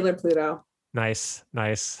 Yeah, Sailor Pluto. Nice.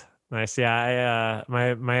 Yeah,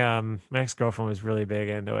 my ex-girlfriend was really big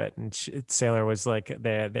into it, and Sailor was like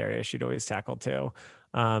the area she'd always tackle too.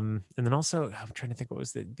 And then also, I'm trying to think what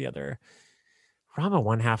was the other. Rama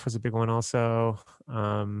One Half was a big one also,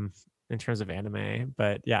 in terms of anime.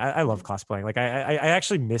 But yeah, I love cosplaying. Like I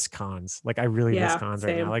actually miss cons. Like I really miss cons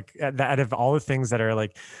right now. Like out of all the things that are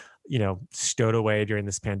like, stowed away during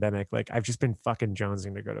this pandemic, like I've just been fucking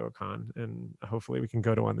jonesing to go to a con, and hopefully we can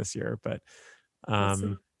go to one this year. But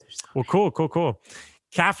well, cool.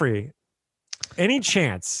 Caffrey, any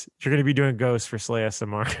chance you're going to be doing ghosts for Slay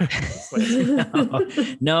SMR?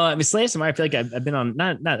 No, I mean, Slay SMR, I feel like I've been on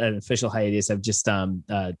not an official hiatus. I've just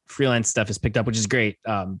freelance stuff has picked up, which is great.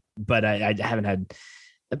 But I haven't had,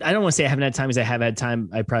 I don't want to say I haven't had time, because I have had time.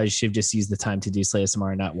 I probably should have just used the time to do Slay SMR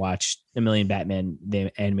and not watch a million Batman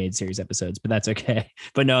the animated series episodes, but that's okay.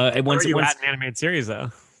 But no, once an animated series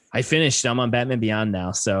though. I finished. I'm on Batman Beyond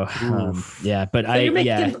now. So yeah, but so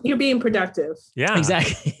you're being productive. Yeah,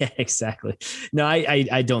 exactly. Yeah, exactly. No,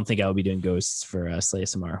 I don't think I will be doing ghosts for Slay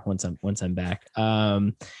SMR once I'm back.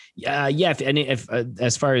 If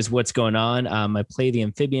as far as what's going on, I play the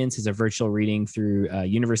Amphibians as a virtual reading through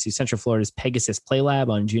University of Central Florida's Pegasus Play Lab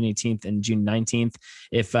on June 18th and June 19th.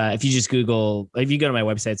 If you just Google, if you go to my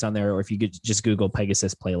website, it's on there, or if you could just Google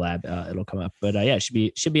Pegasus Play Lab, it'll come up. But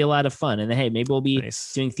it should be a lot of fun. And hey, maybe we'll be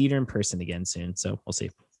doing theater in person again soon. So we'll see.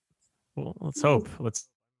 Well, let's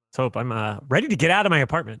hope. I'm ready to get out of my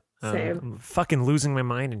apartment. I'm fucking losing my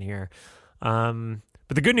mind in here.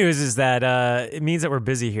 But the good news is that it means that we're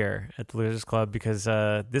busy here at the Losers Club, because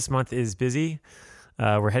this month is busy.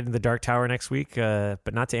 We're heading to the Dark Tower next week,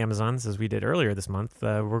 but not to Amazon's as we did earlier this month.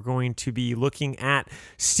 We're going to be looking at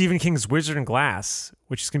Stephen King's Wizard and Glass,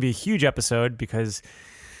 which is going to be a huge episode because,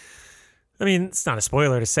 I mean, it's not a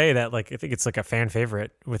spoiler to say that, like, I think it's like a fan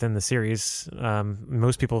favorite within the series.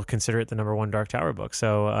 Most people consider it the #1 Dark Tower book.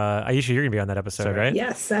 So, Aisha, you're going to be on that episode, right?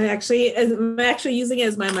 Yes, I'm actually using it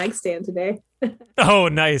as my mic stand today. Oh,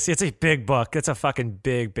 nice. It's a big book. It's a fucking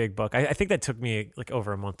big book. I think that took me like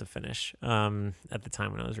over a month to finish at the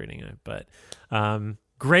time when I was reading it. But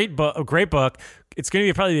great book. It's going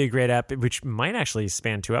to probably be a great ep, which might actually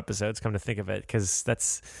span 2 episodes, come to think of it, because I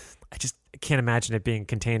just can't imagine it being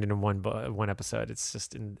contained in one episode.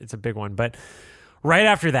 It's a big one. But right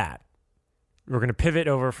after that, we're going to pivot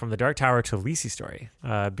over from the Dark Tower to Lisey's story,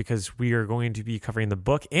 because we are going to be covering the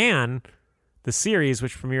book and the series,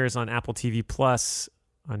 which premieres on Apple TV Plus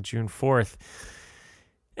on June 4th.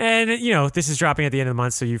 And, this is dropping at the end of the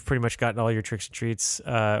month, so you've pretty much gotten all your tricks and treats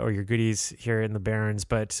or your goodies here in the Barrens.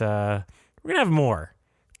 But we're going to have more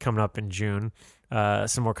coming up in June.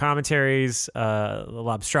 Some more commentaries,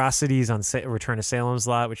 Lobstrosities on Return to Salem's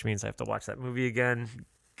Lot, which means I have to watch that movie again.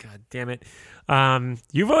 God damn it.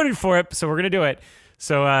 You voted for it, so we're going to do it.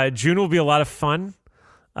 So June will be a lot of fun.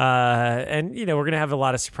 And we're going to have a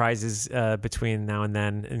lot of surprises between now and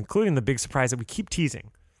then, including the big surprise that we keep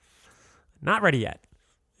teasing. Not ready yet.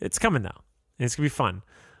 It's coming though, and it's going to be fun.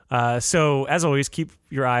 So as always, keep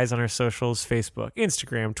your eyes on our socials: Facebook,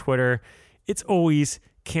 Instagram, Twitter. It's always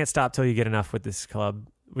can't stop till you get enough with this club,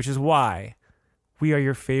 which is why we are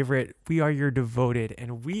your favorite, we are your devoted,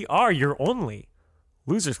 and we are your only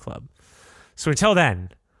Losers Club. So until then,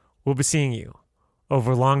 we'll be seeing you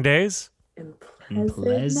over long days and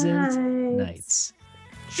pleasant nights.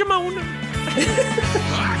 Shimon!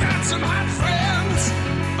 I got some hot friends.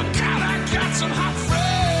 God, I got some hot friends.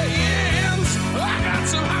 I got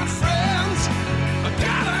some hot friends.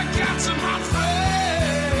 God, I got some hot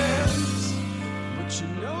friends. But you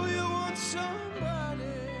know you want somebody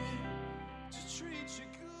to treat you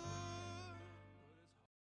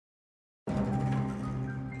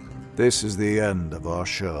good. This is the end of our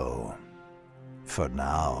show. For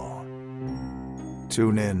now.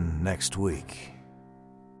 Tune in next week.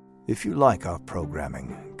 If you like our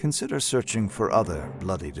programming, consider searching for other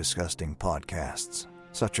bloody disgusting podcasts,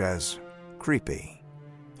 such as Creepy,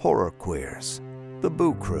 Horror Queers, The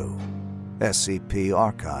Boo Crew, SCP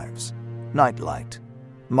Archives, Nightlight,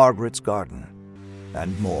 Margaret's Garden,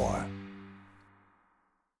 and more.